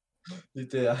constructor.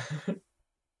 literal.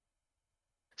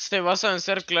 Se basa en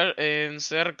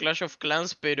ser Clash of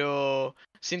Clans, pero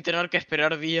sin tener que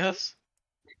esperar días.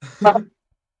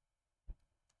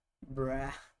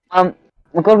 Bruh.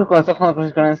 Me acuerdo que cuando estaba jugando Clash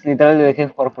of Clans, literal le dejé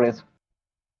de jugar por eso.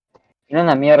 Era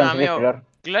una mierda, Nada, no sabía amigo, esperar.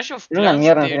 Clash of Era una Clans,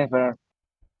 mierda, no sabía esperar.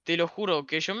 te lo juro,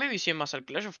 que yo me vicié más al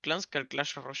Clash of Clans que al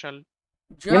Clash Royale.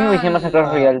 Yo Yo me vicié más en Clash al...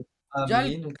 A, Royale. a Yo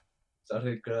mí al... nunca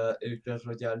me gustó el Clash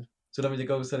Royale. Solo me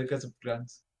llegó a gustar el Clash of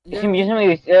Clans. Yo al...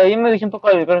 Yo me vicié un poco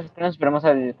al Clash of Clans, pero más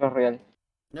al Clash Royale.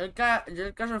 Yo el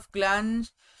Clash of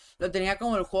Clans lo tenía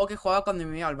como el juego que jugaba cuando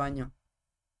me iba al baño.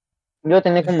 Yo lo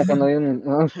tenía como cuando iba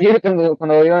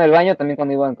cuando iba en el baño, también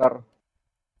cuando iba en carro.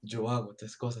 Yo hago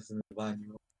 3 cosas en el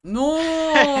baño. ¡No!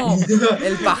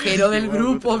 El pajero del Yo hago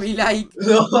grupo, otras be cosas. like.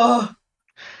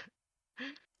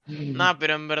 No. Nah,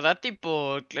 pero en verdad,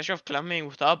 tipo, el Clash of Clans me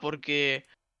gustaba porque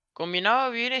combinaba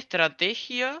bien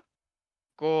estrategia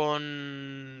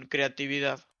con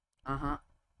creatividad. Ajá.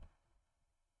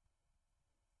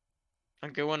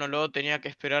 Aunque bueno, luego tenía que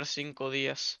esperar 5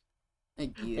 días.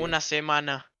 XD. Una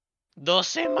semana. 2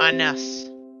 semanas.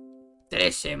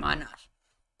 3 semanas.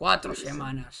 4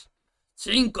 semanas.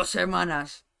 5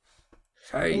 semanas.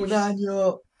 Un 6.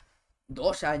 año.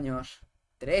 2 años.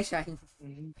 3 años.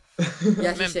 Y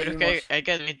así Men, pero es que seguimos. hay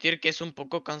que admitir que es un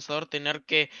poco cansador tener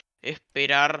que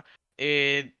esperar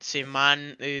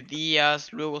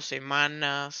días, luego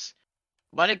semanas.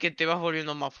 Vale que te vas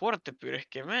volviendo más fuerte, pero es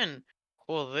que, men,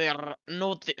 joder,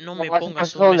 no me No, es un pongas un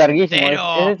proceso mes larguísimo, es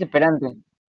entero. desesperante.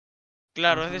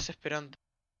 Claro, es Ajá. desesperante.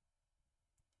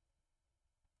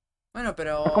 Bueno,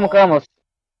 Es como que pero... vamos.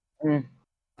 Mm.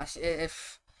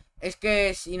 Es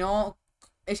que si no...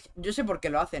 Yo sé por qué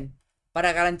lo hacen.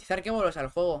 Para garantizar que vuelvas al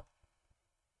juego.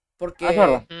 Es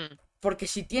verdad. Porque... Mm, Porque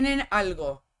si tienen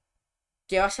algo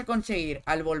que vas a conseguir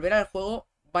al volver al juego,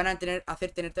 van a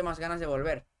hacer tenerte más ganas de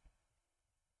volver.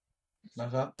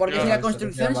 Ajá. Porque si claro. la Estrategia de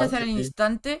construcción se hace al marketing.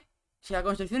 instante, si la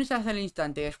construcción se hace al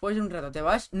instante y después de un rato te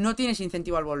vas, no tienes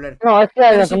incentivo al volver. No, es que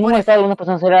Pero lo que si a mí me por, molestaba de algunas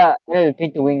personas era el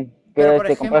pay to win, que pero era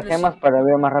por comprar ejemplo, gemas para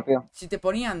ver más rápido. si te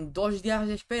ponían 2 días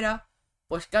de espera,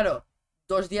 pues claro,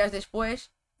 2 días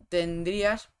después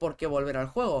tendrías por qué volver al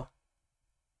juego.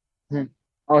 Mm.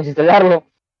 O desinstalarlo,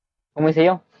 como hice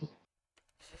yo.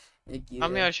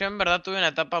 Amigo, XD. yo en verdad tuve una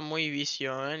etapa muy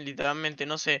vicio, literalmente,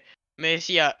 no sé. Me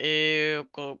decía,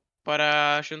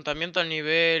 para ayuntamiento al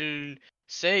nivel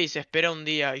 6 espera un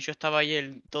día, y yo estaba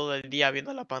ahí todo el día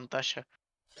viendo la pantalla.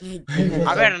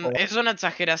 A What ver, the fuck. es una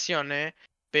exageración,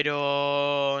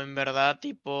 pero en verdad, Una Sí,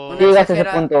 tipo, llegaste a ese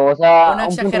exagera... punto, o sea, Una a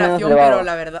un punto menos exageración, pero elevado.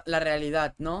 la verdad, la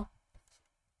realidad, ¿no?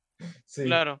 Sí.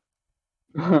 claro,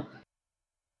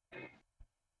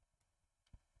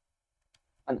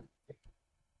 Bueno,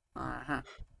 Ajá.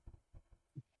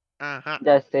 ajá,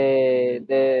 ya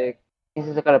 ¿quién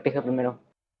se saca la pija primero?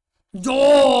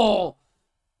 ¡Yo!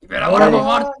 ¡Y me la van a Dale.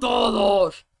 mamar No.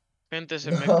 todos! gente,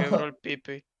 se me quebró No. el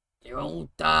pipi. Le va a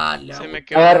gustar, le va a Se me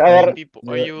quebró gustar. el A ver, pipo,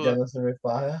 Ya ayuda. no se me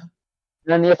para.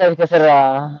 Nani, ya sabes qué hacer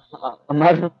a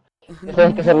Mar. Ya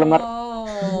sabes qué hacerle a Mar.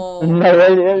 No. Dale, No,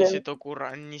 dale, ni dale. se te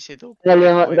ocurra, ni se te Dale,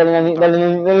 ocurra, hijo de dale, Nani, puta. dale,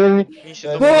 Nani, dale, Nani. Ni se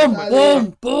te Dale, ocurra, ¡Pum! hijo de dale.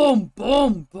 puta. ¡Pum!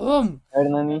 ¡Pum! ¡Pum! ¡Pum! A ver,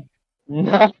 Nani.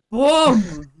 No, ¡Pum!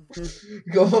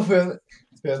 ¿Cómo fue?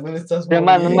 Pero no le estás pero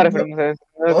man, no me moviendo. referimos a eso.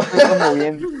 No me estoy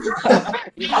moviendo.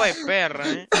 Hijo de perra,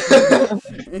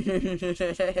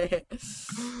 Te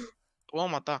voy a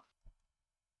matar.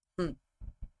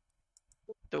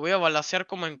 Te voy a balacear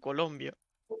como en Colombia.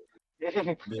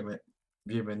 Bienve-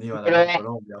 Bienvenido a la Pero, Gran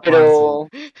Colombia, parce. pero,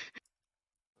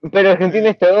 pero Argentina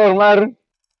es peor, Mar.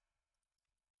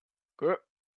 ¿Qué?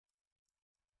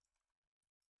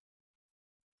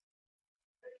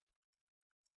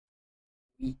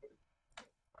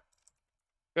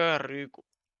 Qué rico.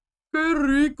 ¡Qué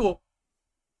rico!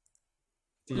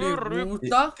 Tí- ¿Le Qué rico.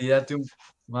 gusta? Tírate un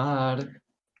mar.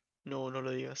 No, no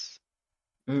lo digas.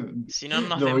 Mm, Si no,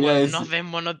 Lo voy a decir.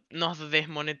 nos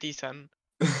desmonetizan.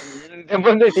 Te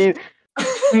pones a decir,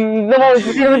 no, Nos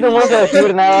posiblemente no vamos a desmonetizan.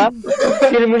 recibir nada.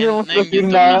 Posiblemente no vamos a En recibir YouTube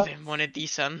nos nada.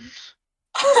 desmonetizan.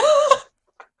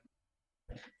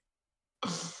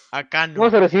 Acá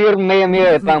Vamos no. a recibir media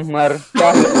amiga de pan, Mar. ¿Qué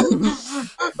hablas?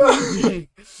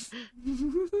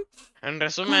 En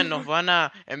resumen,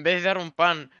 en vez de dar un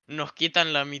pan, nos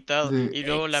quitan la mitad Sí. y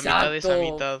luego la mitad de esa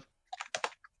Exacto. mitad.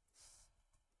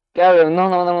 ¿Qué hablas? No,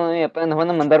 no, no, media pan. Nos van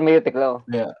a mandar medio teclado.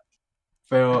 Vea,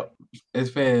 pero,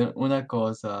 esperen, una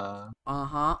cosa.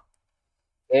 Ajá.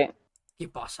 ¿Qué? ¿Qué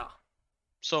pasa?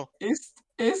 So, Es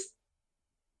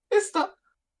esta.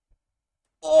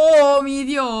 ¡Oh, mi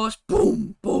Dios!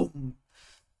 ¡Pum! ¡Pum!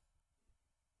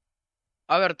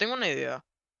 a ver, tengo una idea.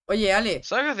 Oye,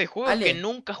 ¿Sabes de juegos que Ale,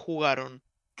 nunca jugaron?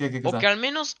 ¿Qué O que cosa? al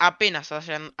menos apenas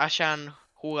hayan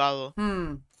jugado?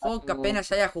 Juego que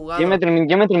apenas haya jugado. Yo me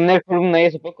terminé el juego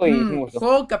hace poco y sí me gustó.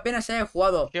 Juego que apenas haya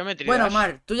jugado. Geometry Bueno, Dash.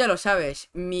 Mar, tú ya lo sabes.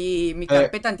 Mi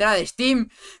carpeta entera de Steam.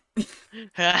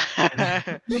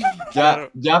 Claro.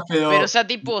 Ya, Pero o sea,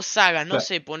 tipo saga, no Claro.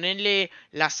 sé, ponerle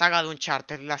la saga de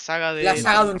Uncharted, la saga de La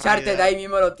saga de Tomb Uncharted, Raider. ahí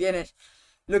mismo lo tienes.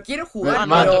 Lo quiero jugar, Ah,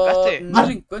 ¿no lo pero tocaste? no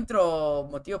le encuentro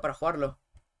motivo para jugarlo.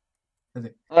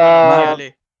 ¿Qué Ah,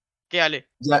 Ale? ¿Qué Ale?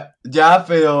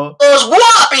 pero Los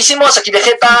guapísimos, aquí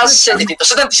Vegetas, el distrito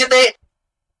 77.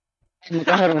 me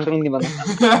acabo de reventar un diván.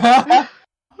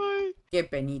 Ay, Qué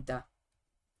penita.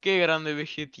 qué grande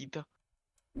Vegetita.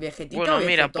 ¿Vegetita Bueno, o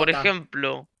mira, por Vegetota?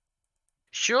 ejemplo,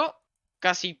 yo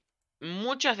casi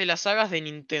muchas de las sagas de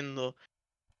Nintendo.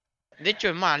 De hecho,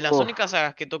 es más, las Uf. únicas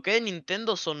sagas que toqué de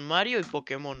Nintendo son Mario y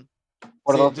Pokémon.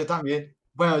 Por sí, dos. yo también.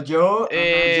 Bueno, yo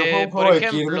juego un Por juego de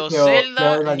Kirby, ejemplo, pero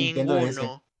Zelda, de la Nintendo DS.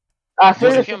 ninguno. Ah, Yo, Por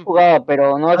Zelda sí he ejemplo, jugado,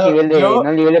 pero no al ah, nivel de, yo, no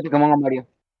al nivel de Pokémon o Mario.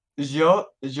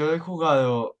 yo he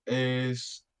jugado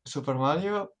Super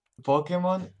Mario,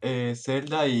 Pokémon,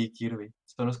 Zelda y Kirby.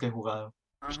 Son los que he jugado.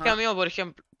 es que Ajá. amigo, por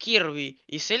ejemplo, Kirby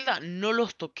y Zelda no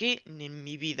los toqué ni en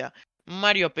mi vida.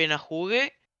 Mario apenas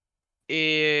jugué.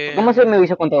 Pokémon sí me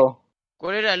hubiese contado.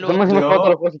 ¿Cuál era el Pokémon sí me he jugado todos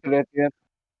los Yo, juegos de creatividad.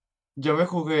 yo me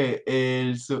jugué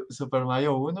el Super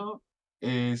Mario 1,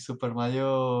 Super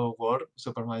Mario World,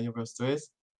 Super Mario Bros.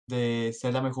 3. De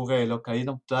Zelda me jugué el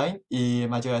Ocarina of Time y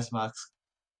Majora's Mask.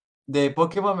 De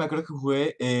Pokémon me acuerdo que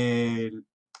jugué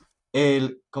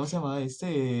 ¿cómo se llama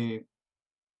este?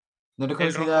 No recuerdo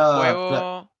El si rojo era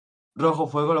fuego. Rojo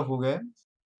Fuego, lo jugué.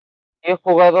 He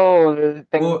jugado Yo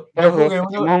todos los jugué uno,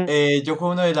 Pokémon. yo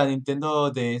jugué uno de la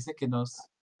Nintendo DS que no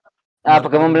Ah, recuerdo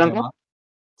Pokémon cómo se Blanco. llama.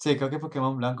 Sí, creo que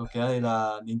Pokémon Blanco, que era de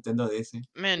la Nintendo DS.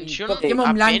 Men, Y yo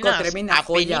Pokémon Blanco, tremenda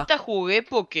joya. apenita jugué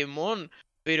Pokémon.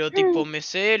 Pero tipo, me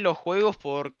sé los juegos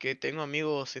porque tengo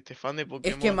amigos fan de Es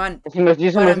que, Pokémon. man, Yo sí me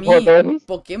para los he jugado mí, todos.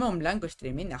 Pokémon Blanco es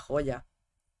tremenda joya.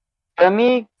 Para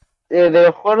mí, de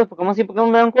los juegos de Pokémon, sí, Pokémon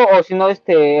Blanco, o si no,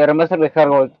 Remaster de Heart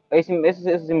Gold. Ahí sí,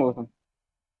 esos sí me gustan.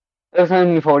 Esos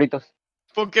son mis favoritos.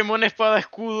 Pokémon Espada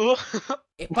Escudo.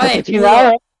 Espada de Cochinada.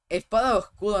 escudo. Espada o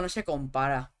escudo no se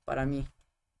compara para mí.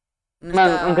 No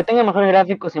Man, aunque está. tenga mejores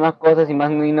gráficos y más cosas y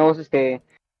más y nuevos, Es que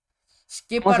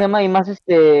 ¿cómo se llama? Y más,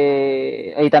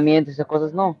 aditamientos y esas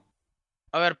cosas, no.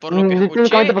 A ver, por lo que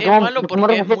Técnicamente escuché, es malo Pokémon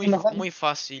porque Rojo es Fuego es mejor. muy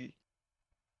fácil.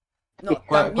 No,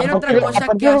 ¿Cuál- también cuál otra Pokémon? cosa que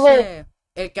partir de...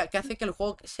 hace. Que hace que el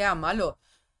juego sea malo.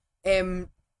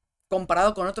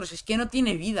 Comparado con otros, es que no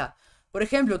tiene vida. Por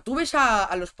ejemplo, tú ves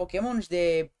a los Pokémon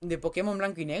de Pokémon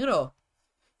Blanco y Negro.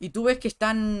 Y tú ves que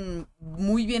están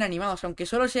muy bien animados, aunque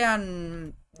solo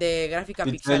sean de gráfica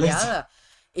Pixeles. pixeleada.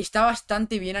 Está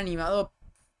bastante bien animado.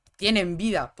 Tienen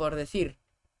vida, por decir.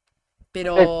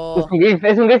 Pero... Es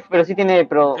un GIF, pero sí tiene,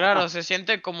 pero... Claro, se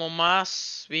siente como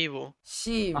más vivo.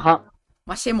 Sí, Ajá,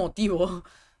 más emotivo.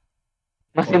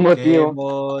 más emotivo.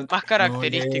 Pokémon Más Nugget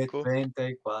característico.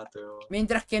 34.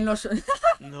 Mientras que en los...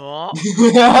 No.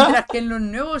 mientras que en los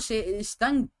nuevos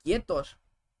están quietos.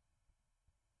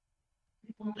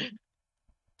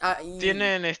 Ah, y...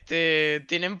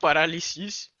 Tienen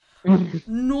parálisis.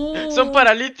 No. Son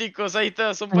paralíticos, ahí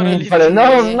está, son Pero paralíticos.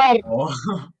 no, no. Oh,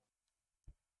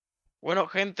 Bueno,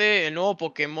 gente, el nuevo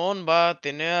Pokémon va a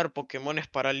tener Pokémones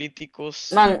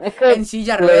paralíticos. Man, es que... En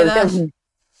silla de lo- ruedas.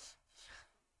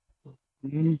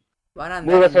 Mm, Van a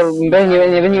andar Vuelve a en ser silla de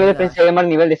nivel de ruedas. pensar mal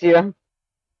nivel de SIDA.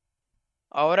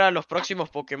 Ahora los próximos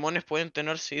Pokémones pueden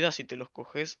tener SIDA si te los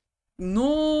coges.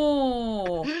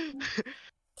 No.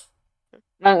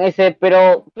 Man,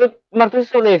 pero... Man, tú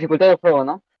dices sobre la dificultad del juego,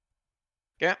 ¿no?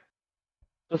 ¿Qué?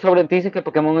 Te dices que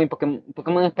Pokémon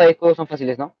Espada y Escudo son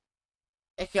fáciles, ¿no?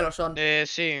 Es que lo son.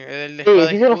 Sí, el de Sí, espada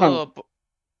sí se lo son. escudo,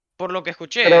 por lo que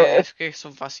escuché, Pero es que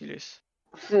son fáciles.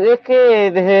 es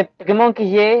que desde Pokémon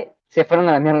XY se fueron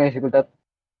a la mierda de dificultad.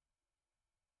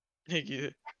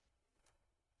 XD.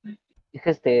 Es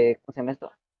 ¿cómo se llama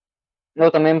esto?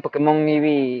 Luego también Pokémon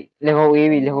Eevee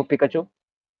y Lego Pikachu.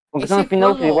 Aunque son Ese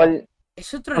spin-offs, juego igual.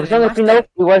 es otro Aunque son spin-offs,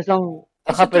 remaster. igual son.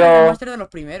 Es Ajá, otro pero. remaster de los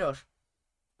primeros.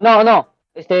 No.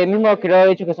 Mismo que lo ha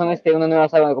dicho que son una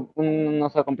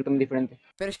saga completamente diferente.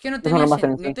 Pero es que No son remaster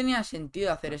en no sí. tenía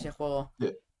sentido hacer ese juego.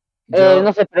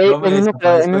 No sé, pero yo me el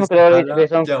desaparezco de mismo esta creador ha dicho que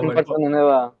sala, son ya parte de vuelvo. una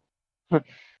nueva.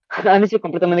 Han dicho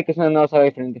completamente que es una nueva saga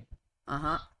diferente.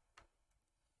 Ajá.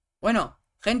 Bueno,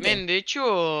 gente. Men, de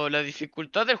hecho, la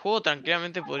dificultad del juego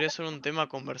tranquilamente podría ser un tema a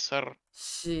conversar.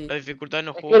 Sí. La dificultad en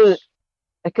los Es que juegos.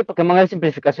 Es que Pokémon es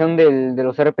simplificación de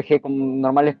los RPG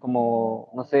normales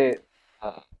como, no sé,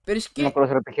 Pero es no me que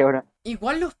acuerdo de RPG ahora.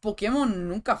 igual los Pokémon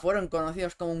nunca fueron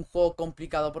conocidos como un juego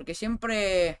complicado. Porque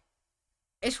siempre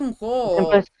es un Siempre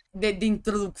juego de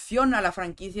introducción a la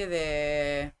franquicia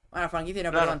de... A la franquicia,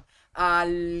 no, Claro. perdón.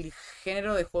 Al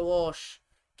género de juegos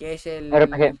que es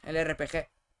RPG. el RPG.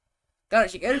 Claro,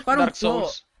 si quieres jugar Dark un juego...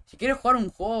 Souls. Si quieres jugar un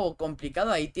juego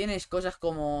complicado, ahí tienes cosas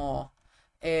como...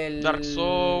 Dark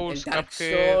Souls, el Dark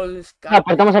Cuphead. Souls, No,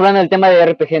 pero estamos hablando del tema de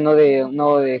RPG, no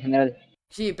de general.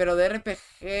 Sí, pero de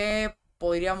RPG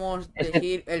podríamos Es que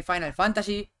decir el Final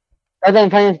Fantasy.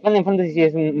 Final Fantasy sí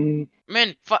es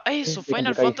Men, eso, es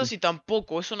Final complicadísimo. Fantasy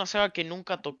tampoco. Es una saga que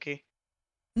nunca toqué.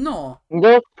 No, Yo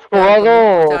he te la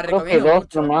jugado, creo que recomiendo dos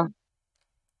mucho. nomás.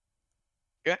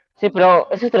 ¿Qué? Sí, pero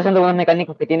es estresante algunos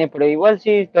mecánicos que tiene, pero igual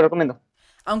sí te lo recomiendo.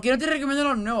 Aunque no te recomiendo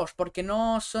los nuevos, porque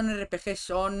no son RPG,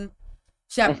 son... O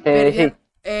sea, Sí.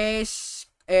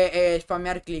 es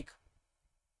spamear clic.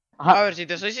 A Ajá. ver, si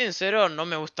te soy sincero, no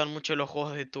me gustan mucho los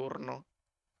juegos de turno.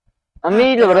 A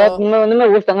mí, la Pero verdad, no me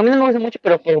gustan. A mí no me gustan mucho,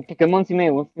 pero por Pokémon sí me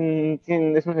gustan. Sí,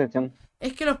 es una excepción.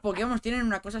 es que los Pokémon tienen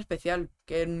una cosa especial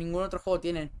que ningún otro juego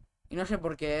tiene. Y no sé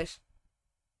por qué es.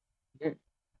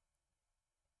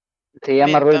 Se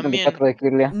llama Men, Rule también. 24 de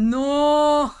Kirlia.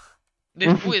 ¡No!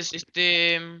 Después,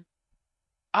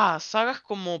 sagas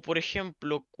como, por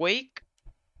ejemplo, Quake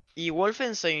y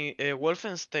Wolfenstein,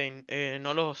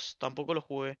 tampoco los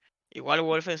jugué. Igual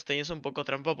Wolfenstein es un poco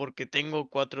trampa porque tengo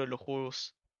 4 de los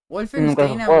juegos, Nunca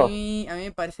los Wolfenstein he a jugado. mí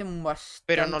me parece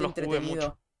pero no bastante los jugué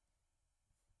mucho. entretenido.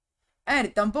 A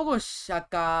ver, tampoco es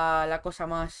acá la cosa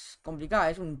más complicada,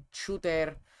 es un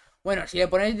shooter. Bueno, si le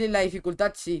ponéis la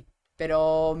dificultad, sí,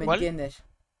 pero me ¿Cuál? entiendes.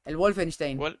 El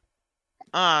Wolfenstein. ¿Cuál?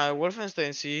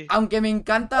 Wolfenstein, sí. Aunque me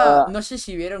encanta, Ah, no sé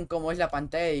si vieron cómo es la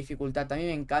pantalla de dificultad, a mí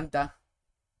me encanta.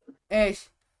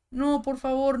 Es, no, por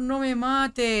favor, no me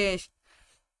mates.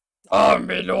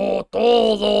 ¡Dámelo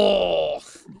todo!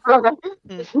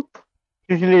 Mm.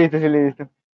 sí, sí, le he visto, sí, le he visto.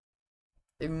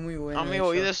 Es muy bueno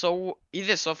Amigo, eso.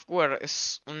 ID Software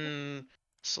es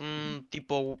un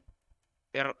tipo,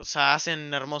 o sea,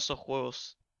 hacen hermosos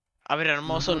juegos. A ver,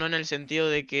 hermoso no en el sentido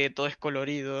de que todo es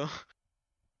colorido.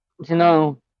 Si no,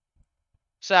 O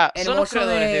sea, son los Hermoso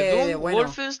creadores de de Doom, bueno.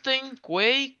 Wolfenstein,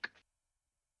 Quake,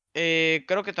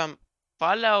 creo que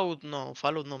Fallout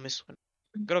no me suena.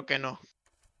 Creo que no.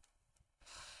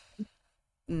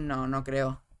 No, no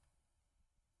creo.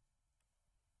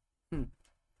 Hmm.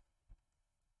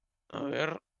 A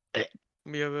ver,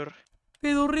 voy a ver.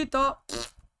 Pedorrita.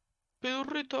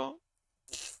 Pedorrito.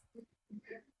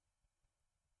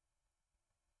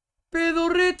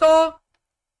 Pedorrita.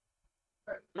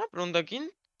 Una pregunta, ¿quién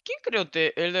creó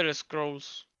Elder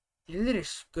Scrolls? Elder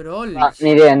Scrolls.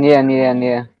 ni idea, ni idea, ni idea, ni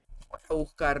idea. Voy a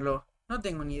buscarlo. No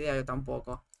tengo ni idea yo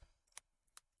tampoco.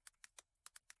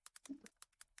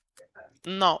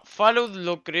 No, Fallout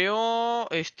lo creó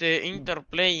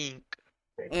Interplay Inc.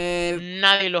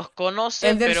 Nadie los conoce,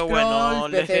 Elder pero bueno, Scrolls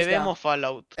les Bethesda. debemos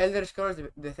Fallout. Elder Scrolls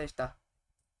de Bethesda.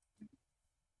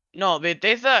 No,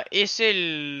 Bethesda es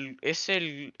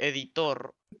el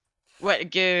editor. Bueno,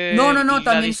 No, la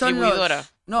también son distribuidora.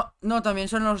 los. No, también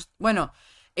son los. Bueno,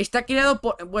 está creado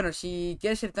por. Bueno, si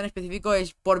quieres ser tan específico,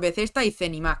 es por Bethesda y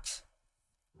Zenimax.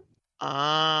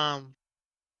 Ah.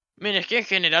 Mira, es que en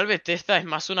general Bethesda es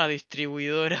más una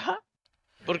distribuidora.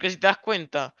 Porque si te das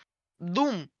cuenta,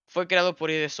 Doom fue creado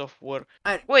por ID Software.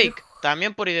 A ver, Quake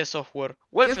también por ID Software.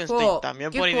 Wolfenstein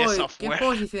también por ID ¿qué Software.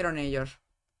 juegos hicieron ellos?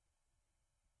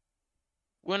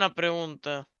 Buena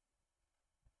pregunta.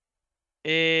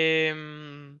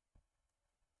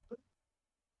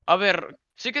 A ver,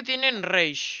 sí que tienen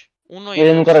Rage 1 y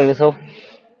Él nunca 2. regresó.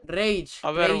 Rage,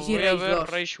 A ver, Rage y voy a Rage ver 2.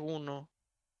 Rage 1.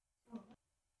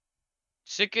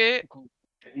 Sé que...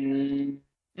 Mm,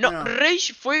 No, Bueno,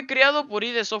 Rage fue creado por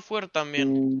ID Software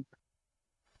también.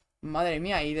 madre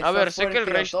mía, y de A ver, sé que software el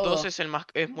creo Rage 2 todo.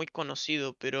 es muy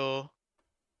conocido, pero...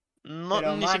 No,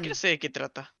 Pero ni siquiera man, sé de qué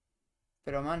trata.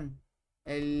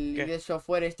 el ¿Qué? de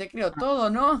software este creó todo,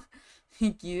 ¿no?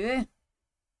 XD.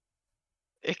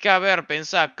 Es que, a ver,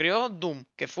 pensá, creó Doom,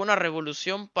 que fue una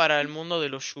revolución para el mundo de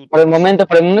los por el shooters. momento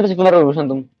sí fue una revolución,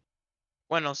 Doom.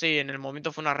 Bueno, sí, en el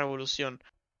momento fue una revolución.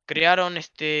 Crearon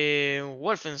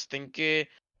Wolfenstein, que,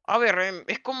 a ver,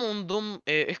 es como un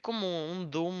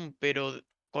Doom, pero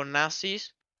con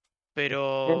nazis,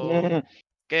 pero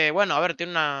que, bueno, a ver,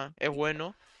 es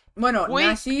bueno. Bueno,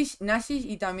 Quake, nazis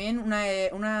y también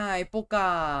una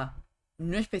época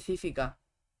no específica.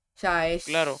 O sea,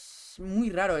 claro, es muy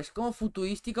raro, es como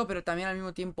futurístico, pero también al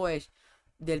mismo tiempo es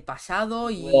del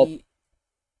pasado y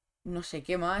no sé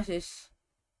qué más, es...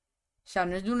 O sea,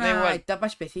 no es de da una igual, etapa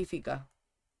específica.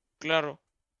 claro.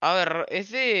 A ver,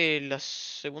 es de la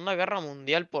Segunda Guerra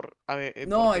Mundial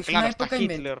No, porque, es claro, una está época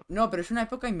Hitler. No, pero es una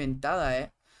época inventada,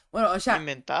 ¿eh? Bueno, o sea,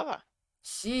 ¿Inventada?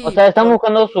 Sí, O sea, están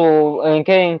buscando su... en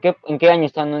qué año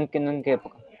están, no en qué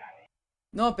época.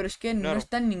 No, pero es que no Claro.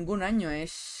 está en ningún año,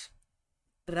 es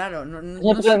raro, Sí,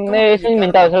 no porque sé cómo es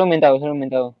inventado, es explicarlo. algo inventado, es algo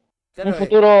inventado. Un Claro,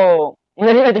 futuro...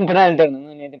 Una línea temporal interna,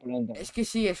 una línea temporal interna. es que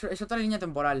sí, es otra línea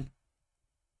temporal.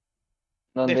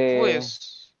 Donde...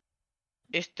 Después,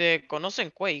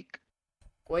 ¿conocen Quake?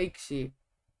 Quake sí.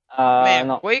 Men,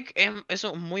 No. Quake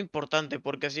eso es muy importante,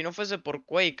 porque si no fuese por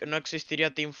Quake, no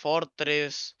existiría Team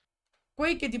Fortress,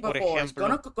 Quake, ¿qué tipo de por juego es?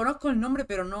 ejemplo. Conozco el nombre,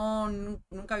 pero no,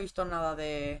 nunca he visto nada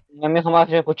de... A mí jamás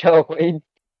he escuchado Quake.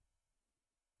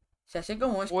 O sea, sé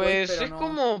cómo es Quake, Pues pero es no...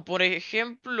 como, por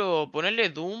ejemplo, ponerle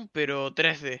Doom, pero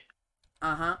 3D.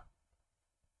 Ajá.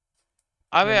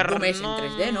 A El ver, Doom es en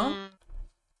 3D, ¿no?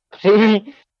 ¿Qué?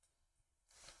 Sí.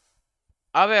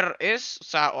 A ver, o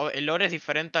sea, el lore es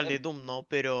diferente al de Doom, ¿no?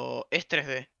 Pero es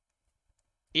 3D.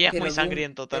 Y es muy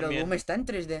sangriento Pero Doom también. está en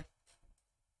 3D.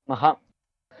 Ajá.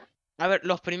 A ver,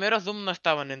 los primeros Doom no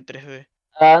estaban en 3D.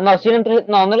 No, sí era en 3D,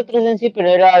 no, no era 3D en sí, pero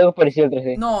era algo parecido al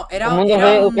 3D. No, Como un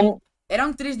 2D, como... era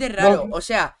un 3D Dos, raro. O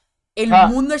sea, el ajá,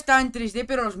 mundo estaba en 3D,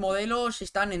 pero los modelos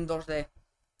están en 2D.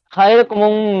 ajá, era como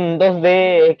un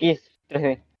 2D X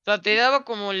 3D. O sea, te daba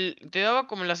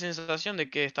como la sensación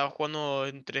de que estabas jugando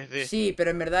en 3D. Sí,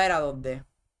 pero en verdad era 2D.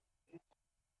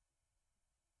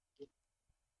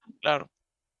 Claro.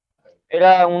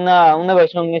 Era una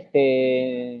versión,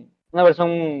 una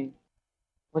versión,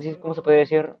 cómo se puede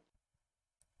decir?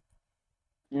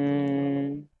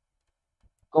 Mm,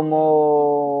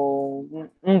 como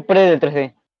un pre del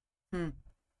 3D. Hmm.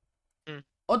 Mm,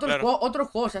 claro. Otros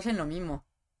juegos hacen lo mismo.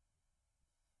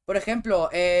 Por ejemplo,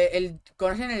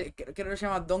 ¿conocen creo que se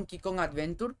llama Donkey Kong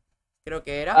Adventure? Creo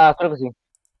que era. Ah, creo que sí.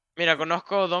 Mira,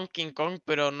 conozco Donkey Kong,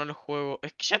 pero no lo juego.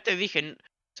 Es que ya te dije,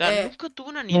 o sea, Eh, nunca tuve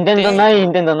una Nintendo, eh, nadie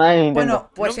Nintendo. Nintendo, nadie Nintendo.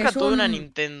 bueno, pues Nunca es tuve una un.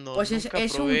 Nintendo, Pues nunca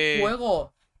es un probé.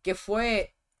 juego que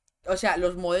fue. O sea,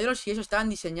 los modelos y eso estaban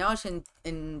diseñados en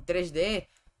 3D,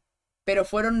 pero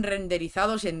fueron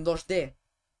renderizados en 2D.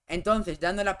 Entonces,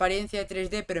 dando la apariencia de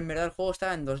 3D, pero en verdad el juego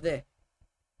estaba en 2D.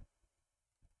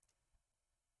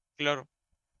 Claro.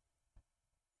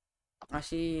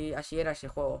 Así era ese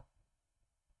juego.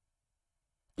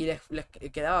 Y les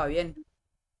quedaba bien.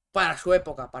 Para su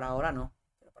época, para ahora no.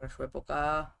 Pero para su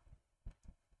época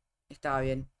estaba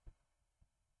bien.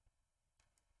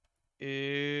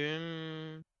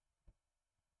 Em,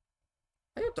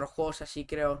 Hay otros juegos así,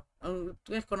 creo.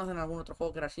 ¿Ustedes conocen algún otro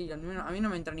juego que era así? A mí no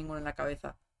me entra ninguno en la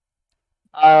cabeza.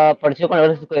 Ah, parecido con los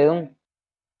gráficos de Doom.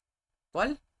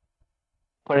 ¿Cuál?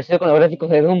 Parecido con los gráficos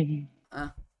de Doom.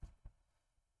 Ah,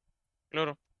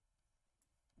 claro.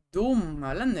 Doom,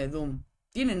 hablando de Doom.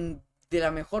 Tienen de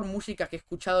la mejor música que he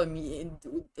escuchado en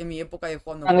mi época de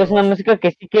jugando Es una juegos. música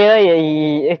que sí queda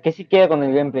y es que sí queda con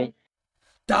el gameplay.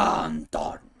 Tan,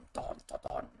 ton, ton, ton,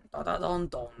 ton, ton,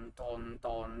 ton, ton,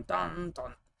 ton, ton,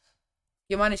 ton.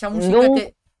 Que man, esa música Doom,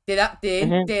 te te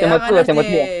da motiva, ganas te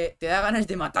motiva. te da ganas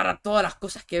de matar a todas las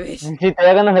cosas que ves. Sí, te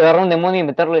da ganas de agarrar un demonio y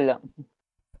meterle la...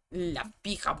 La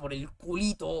pija por el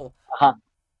culito. Ajá,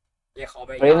 Viejo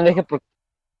pero yo no dije bellaco. por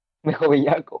mejor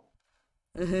bellaco.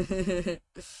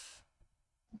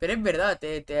 Pero es verdad,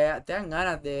 te dan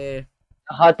ganas de.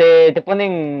 Ajá, te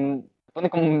ponen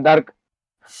como un dark.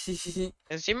 Sí, sí, sí.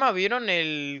 Encima vieron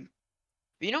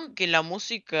que la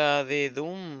música de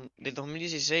Doom del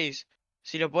 2016,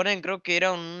 si lo ponen, creo que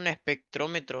era un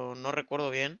espectrómetro, no recuerdo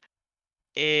bien.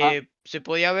 Ah, Se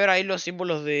podía ver ahí los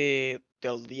símbolos del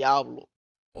diablo.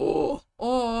 Oh,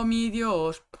 oh, mi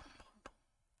Dios.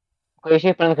 yo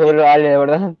estoy esperando que Eh, vuelva Ale, de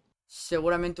verdad.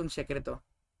 seguramente un secreto.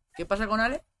 ¿Qué pasa con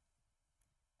Ale?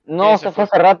 No, Que se se fue fue.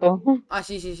 hace rato. Ah,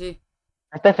 sí, sí, sí.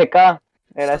 Está FK,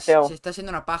 Se desgraciado, está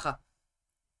haciendo una paja.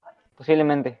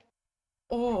 posiblemente.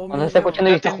 Oh, Cuando se mi está escuchando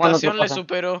y Dios. La está jugando otra tentación le cosa.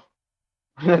 superó.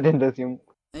 Una tentación.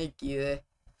 XD.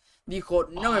 Dijo,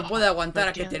 no me puedo Ah, aguantar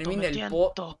a que termine me el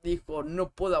tiento. Dijo,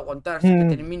 no puedo aguantar hasta que Mm.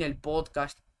 termine el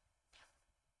podcast.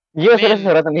 Yo iba a hacer eso hace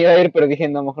Men, rato, me iba a ir, pero dije,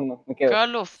 no, mejor no, me quedo.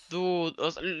 Call of Duty,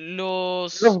 o sea,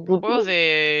 Los los juegos Duty,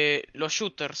 de los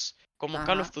shooters, como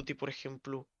Call of Ajá. Duty, por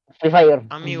ejemplo. Free Fire.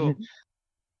 Amigo,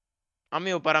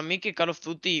 amigo, para mí que Call of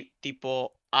Duty,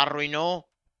 tipo, arruinó,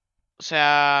 o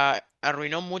sea,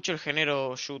 arruinó mucho el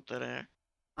género shooter,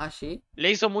 Ah, sí.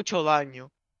 Le hizo mucho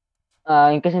daño.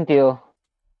 Ah, ¿en qué sentido?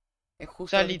 Es O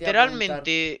justo sea, lo que te iba a preguntar.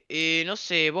 literalmente, no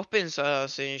sé, vos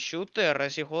pensás en shooter,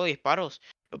 ese juego de disparos,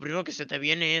 lo primero que se te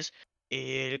viene es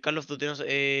el Call of Duty, no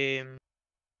sé,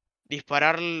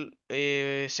 disparar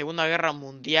Segunda Guerra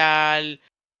Mundial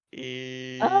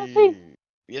Ah, sí.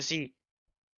 y así.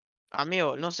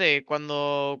 Amigo, no sé,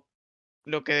 cuando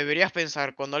lo que deberías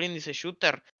pensar cuando alguien dice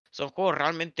shooter son juegos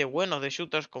realmente buenos de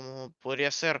shooters como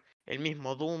podría ser el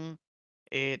mismo Doom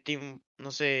Team,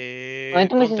 no sé, Cuando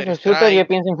tú me dices Counter shooter, yo Strike.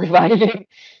 pienso en Free Fire.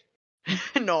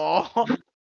 No.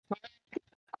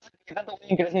 Que tanto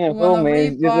bullying que le hacen en el juego, Jugando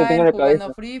Free yo lo tengo en Fire, la cabeza.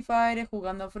 jugando Free Fire,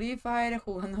 jugando Free Fire,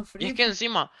 jugando Y es Free que Fire.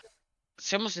 encima,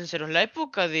 seamos sinceros, la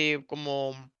época de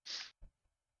como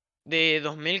de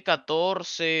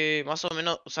 2014, más o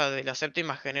menos, o sea, de la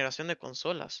séptima generación de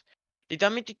consolas.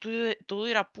 Literalmente todo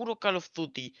era puro Call of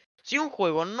Duty. Si un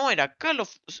juego no era Call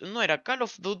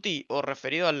of Duty o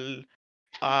referido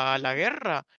a la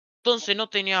guerra, entonces no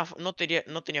tenía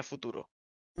futuro.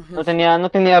 No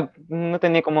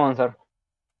tenía cómo avanzar. A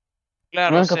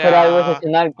Claro, o menos que fuera algo sea,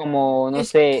 excepcional como, no Es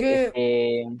sé,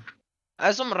 que. a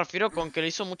eso me refiero con que le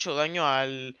hizo mucho daño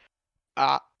de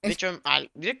Es, hecho,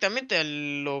 directamente a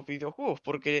los videojuegos,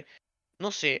 porque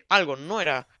no sé, algo no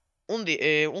era un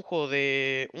juego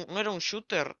no era un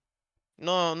shooter,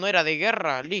 no era de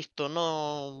guerra, listo,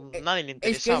 no, eh, nadie le es que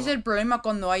ese es interesaba. el problema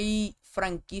cuando hay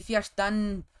franquicias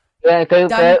tan. que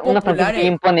Tan una franquicia que populares.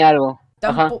 impone algo.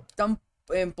 Tan, Ajá.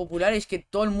 populares que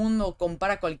todo el mundo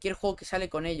compara cualquier juego que sale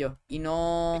con ello. Y Es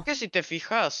no. que si te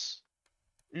fijas,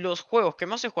 los juegos que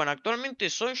más se juegan actualmente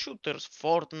son shooters,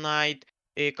 Fortnite,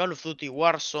 Call of Duty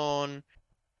Warzone,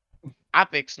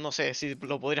 Apex, no sé si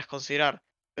lo podrías considerar,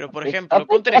 pero por ejemplo,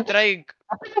 Counter-Strike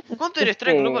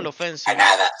Global Offensive.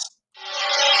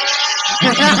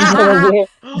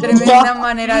 Tremenda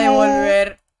manera de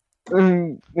volver.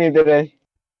 Literal.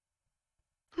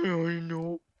 Ay,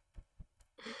 no.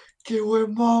 ¡Qué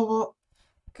buen momo!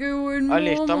 Qué buen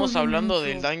Ale, momo, estamos hablando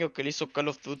del inicio. daño que le hizo Call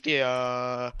of Duty Yo no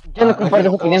A a comparto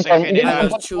los esa opinión juegos en yo no A los general.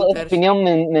 comparto esa shooters.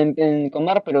 opinión con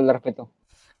Mar, pero la respeto.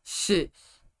 Sí,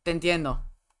 te entiendo.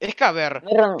 Es que, a ver,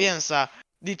 Mar- piensa,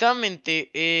 literalmente,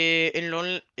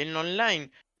 en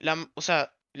online, o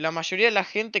sea, la mayoría de la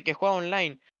gente que juega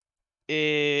online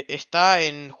está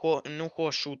en un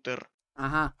juego shooter.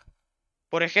 Ajá.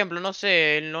 Por ejemplo, no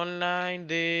sé, el online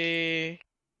de...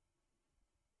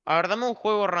 A ver, dame un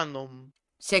juego random.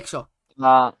 Sexo.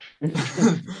 Ah.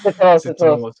 De todos, de Sexo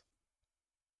todos. Lobos.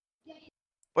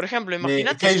 Por ejemplo, De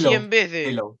imagínate si Halo. en vez de...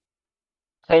 Halo.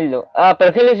 Halo.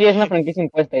 Pero Halo sí es una franquicia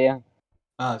impuesta ya.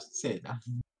 Ah, sí, ya.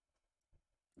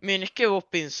 Miren, es que vos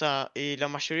pensás, la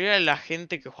mayoría de la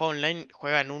gente que juega online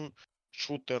juega en un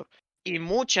shooter. Y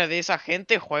mucha de esa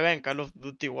gente juega en Call of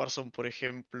Duty Warzone, por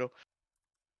ejemplo.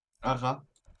 Ajá.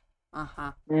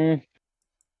 Ajá. O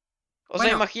sea,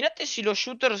 Bueno, imagínate si los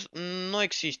shooters no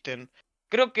existen.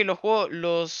 Creo que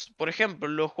por ejemplo,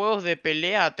 los juegos de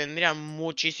pelea tendrían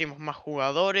muchísimos más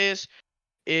jugadores.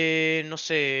 No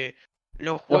sé,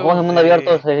 los Los juegos de juegos mundo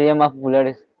abierto de... serían más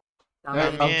populares. también.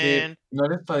 Aunque También... no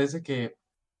les parece que,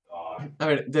 a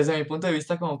ver, desde mi punto de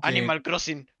vista como que, Animal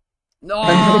Crossing. ¡No!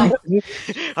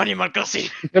 Animal Crossing.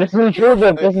 Pero es un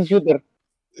shooter, eh, es un shooter.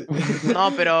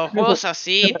 No, pero juegos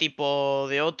así, tipo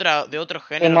de otros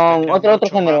géneros Simón, tendrían otro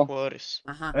muchos más género. jugadores.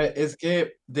 Ajá. es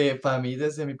que para mí,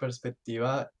 desde mi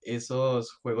perspectiva,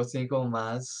 esos juegos tienen como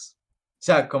más, o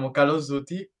sea, como Call of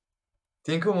Duty,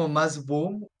 tienen como más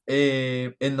boom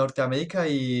en Norteamérica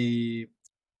y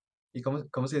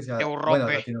 ¿cómo se decía? Bueno,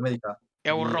 Europe. Latinoamérica y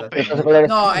Europe. Los Latinoamérica. populares.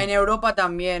 No, en Europa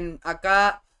también.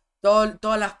 Acá,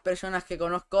 todas las personas que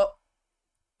conozco,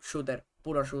 shooter,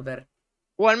 puro shooter.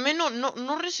 O al menos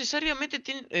no necesariamente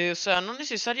tiene, o sea, no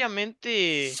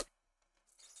necesariamente,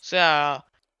 o sea,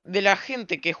 de la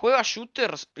gente que juega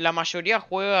shooters, la mayoría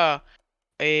juega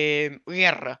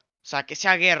guerra. O sea, que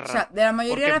sea O sea, guerra. de la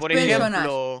mayoría de Porque, las por Sí, personas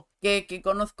ejemplo, que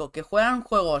conozco que juegan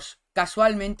juegos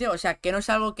casualmente, o sea, que no es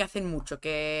algo que hacen mucho,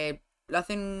 que lo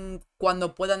hacen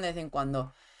cuando puedan de vez en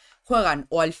cuando, juegan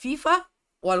o al FIFA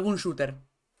o algún shooter.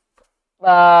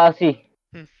 Sí.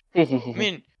 mm, Sí.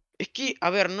 men, es que, a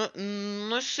ver,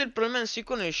 no es el problema en sí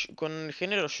con el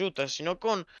género shooter, sino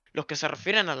con los que se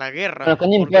refieren a la guerra. Bueno, con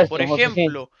Porque, por impuestos, o sea, sí.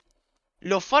 ejemplo,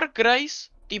 los Far Cry,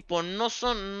 tipo, no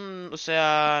son, o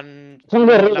sea, Son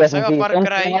la guerrillas en saga sí, Far son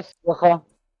Cry, más, ajá.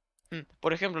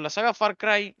 por ejemplo, la saga Far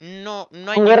Cry no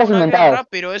hay Son guerras ninguna inventadas. guerra,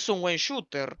 pero es un buen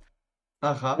shooter.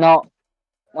 ajá. No,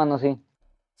 bueno, sí.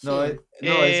 No, Sí. no, es que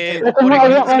Pero es que O es por mundo no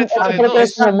ejemplo, es, un abierto, Left 4 Dead creo no que es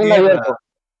es 2. como tan mundo guerra. abierto.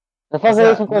 Los O Far Cry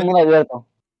sea, son como mundo abierto.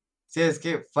 sí, es que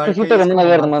Es un Far Cry shooter de es mundo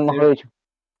como abierto, más, mejor dicho.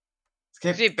 es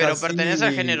que Sí, pero pertenece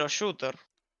al casi, género shooter.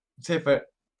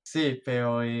 sí,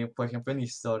 pero por ejemplo en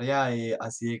historia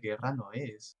así de guerra no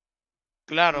es.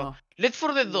 Claro. No. Left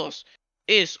 4 Dead 2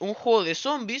 es un juego de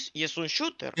zombies y es un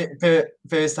shooter. Pero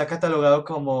está catalogado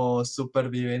como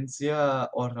supervivencia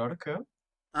horror, creo.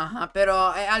 Ajá, pero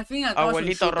al fin y al cabo es un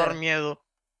Abuelita horror shooter. miedo.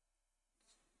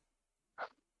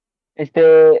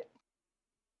 Este.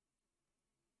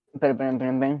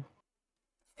 Esperen.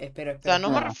 O sea, Espera. no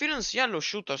me No. refiero en sí a los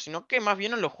shooters, sino que más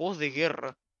bien a los juegos de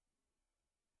guerra.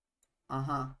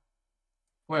 Ajá.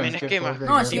 Bueno, Men, es es que que juegos de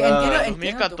No, sí, guerra-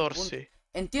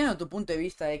 entiendo tu punto de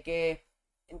vista de que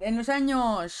en los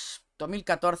años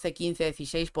 2014, 15,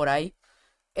 16 por ahí,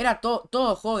 era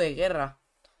todo juego de guerra.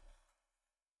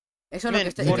 Eso es lo que Men,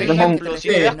 está, por es lo que te ejemplo, si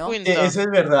te refieres, das ¿no? cuenta, Eso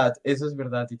es verdad, eso es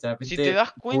verdad. si te Literalmente,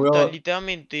 das cuenta, puro,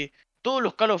 literalmente, todos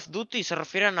los Call of Duty se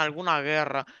refieren a alguna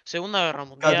guerra. Segunda Guerra casi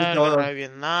Mundial, Guerra todo. de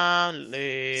Vietnam,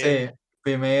 Sí,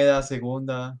 primera,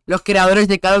 segunda. Los creadores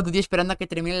de Call of Duty esperando a que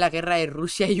termine la guerra de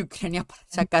Rusia y Ucrania para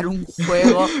sacar un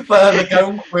juego. Para sacar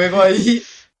un juego ahí.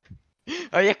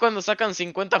 Ahí es cuando sacan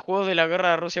 50 juegos de la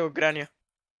guerra de Rusia a Ucrania.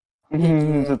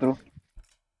 XD. Otro.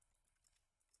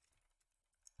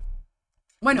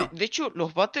 Bueno, De hecho,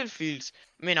 los Battlefields,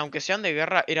 men, aunque sean de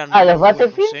guerra, eran Ah, muy los buenos,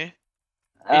 Battlefield.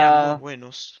 Eran muy Ah,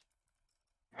 buenos.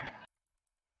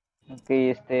 ok,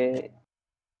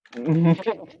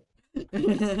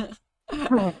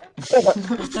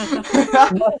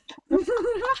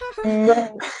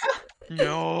 No,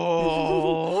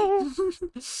 No.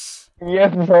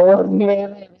 ya, por favor,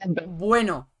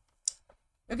 bueno,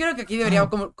 yo creo que aquí debería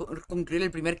concluir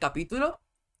el primer capítulo.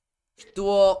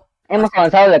 Estuvo Hemos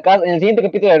avanzado de la casa. En el siguiente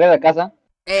capítulo de la casa.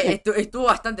 estuvo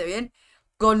bastante bien.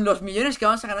 Con los millones que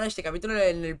vamos a ganar este capítulo,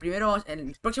 en el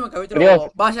próximo capítulo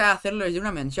Dios. vas a hacerlo desde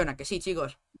una mención, ¿a que sí,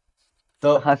 chicos?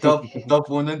 Top, Ajá, sí, top, sí, sí, sí. top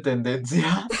 1 en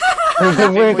tendencia.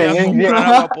 Muy Voy a tendencia.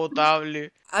 comprar agua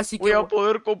potable. Así Voy que, a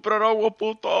poder comprar agua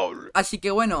potable. así que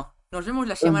bueno, nos vemos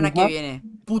la semana que Ajá. viene.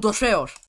 Putos feos.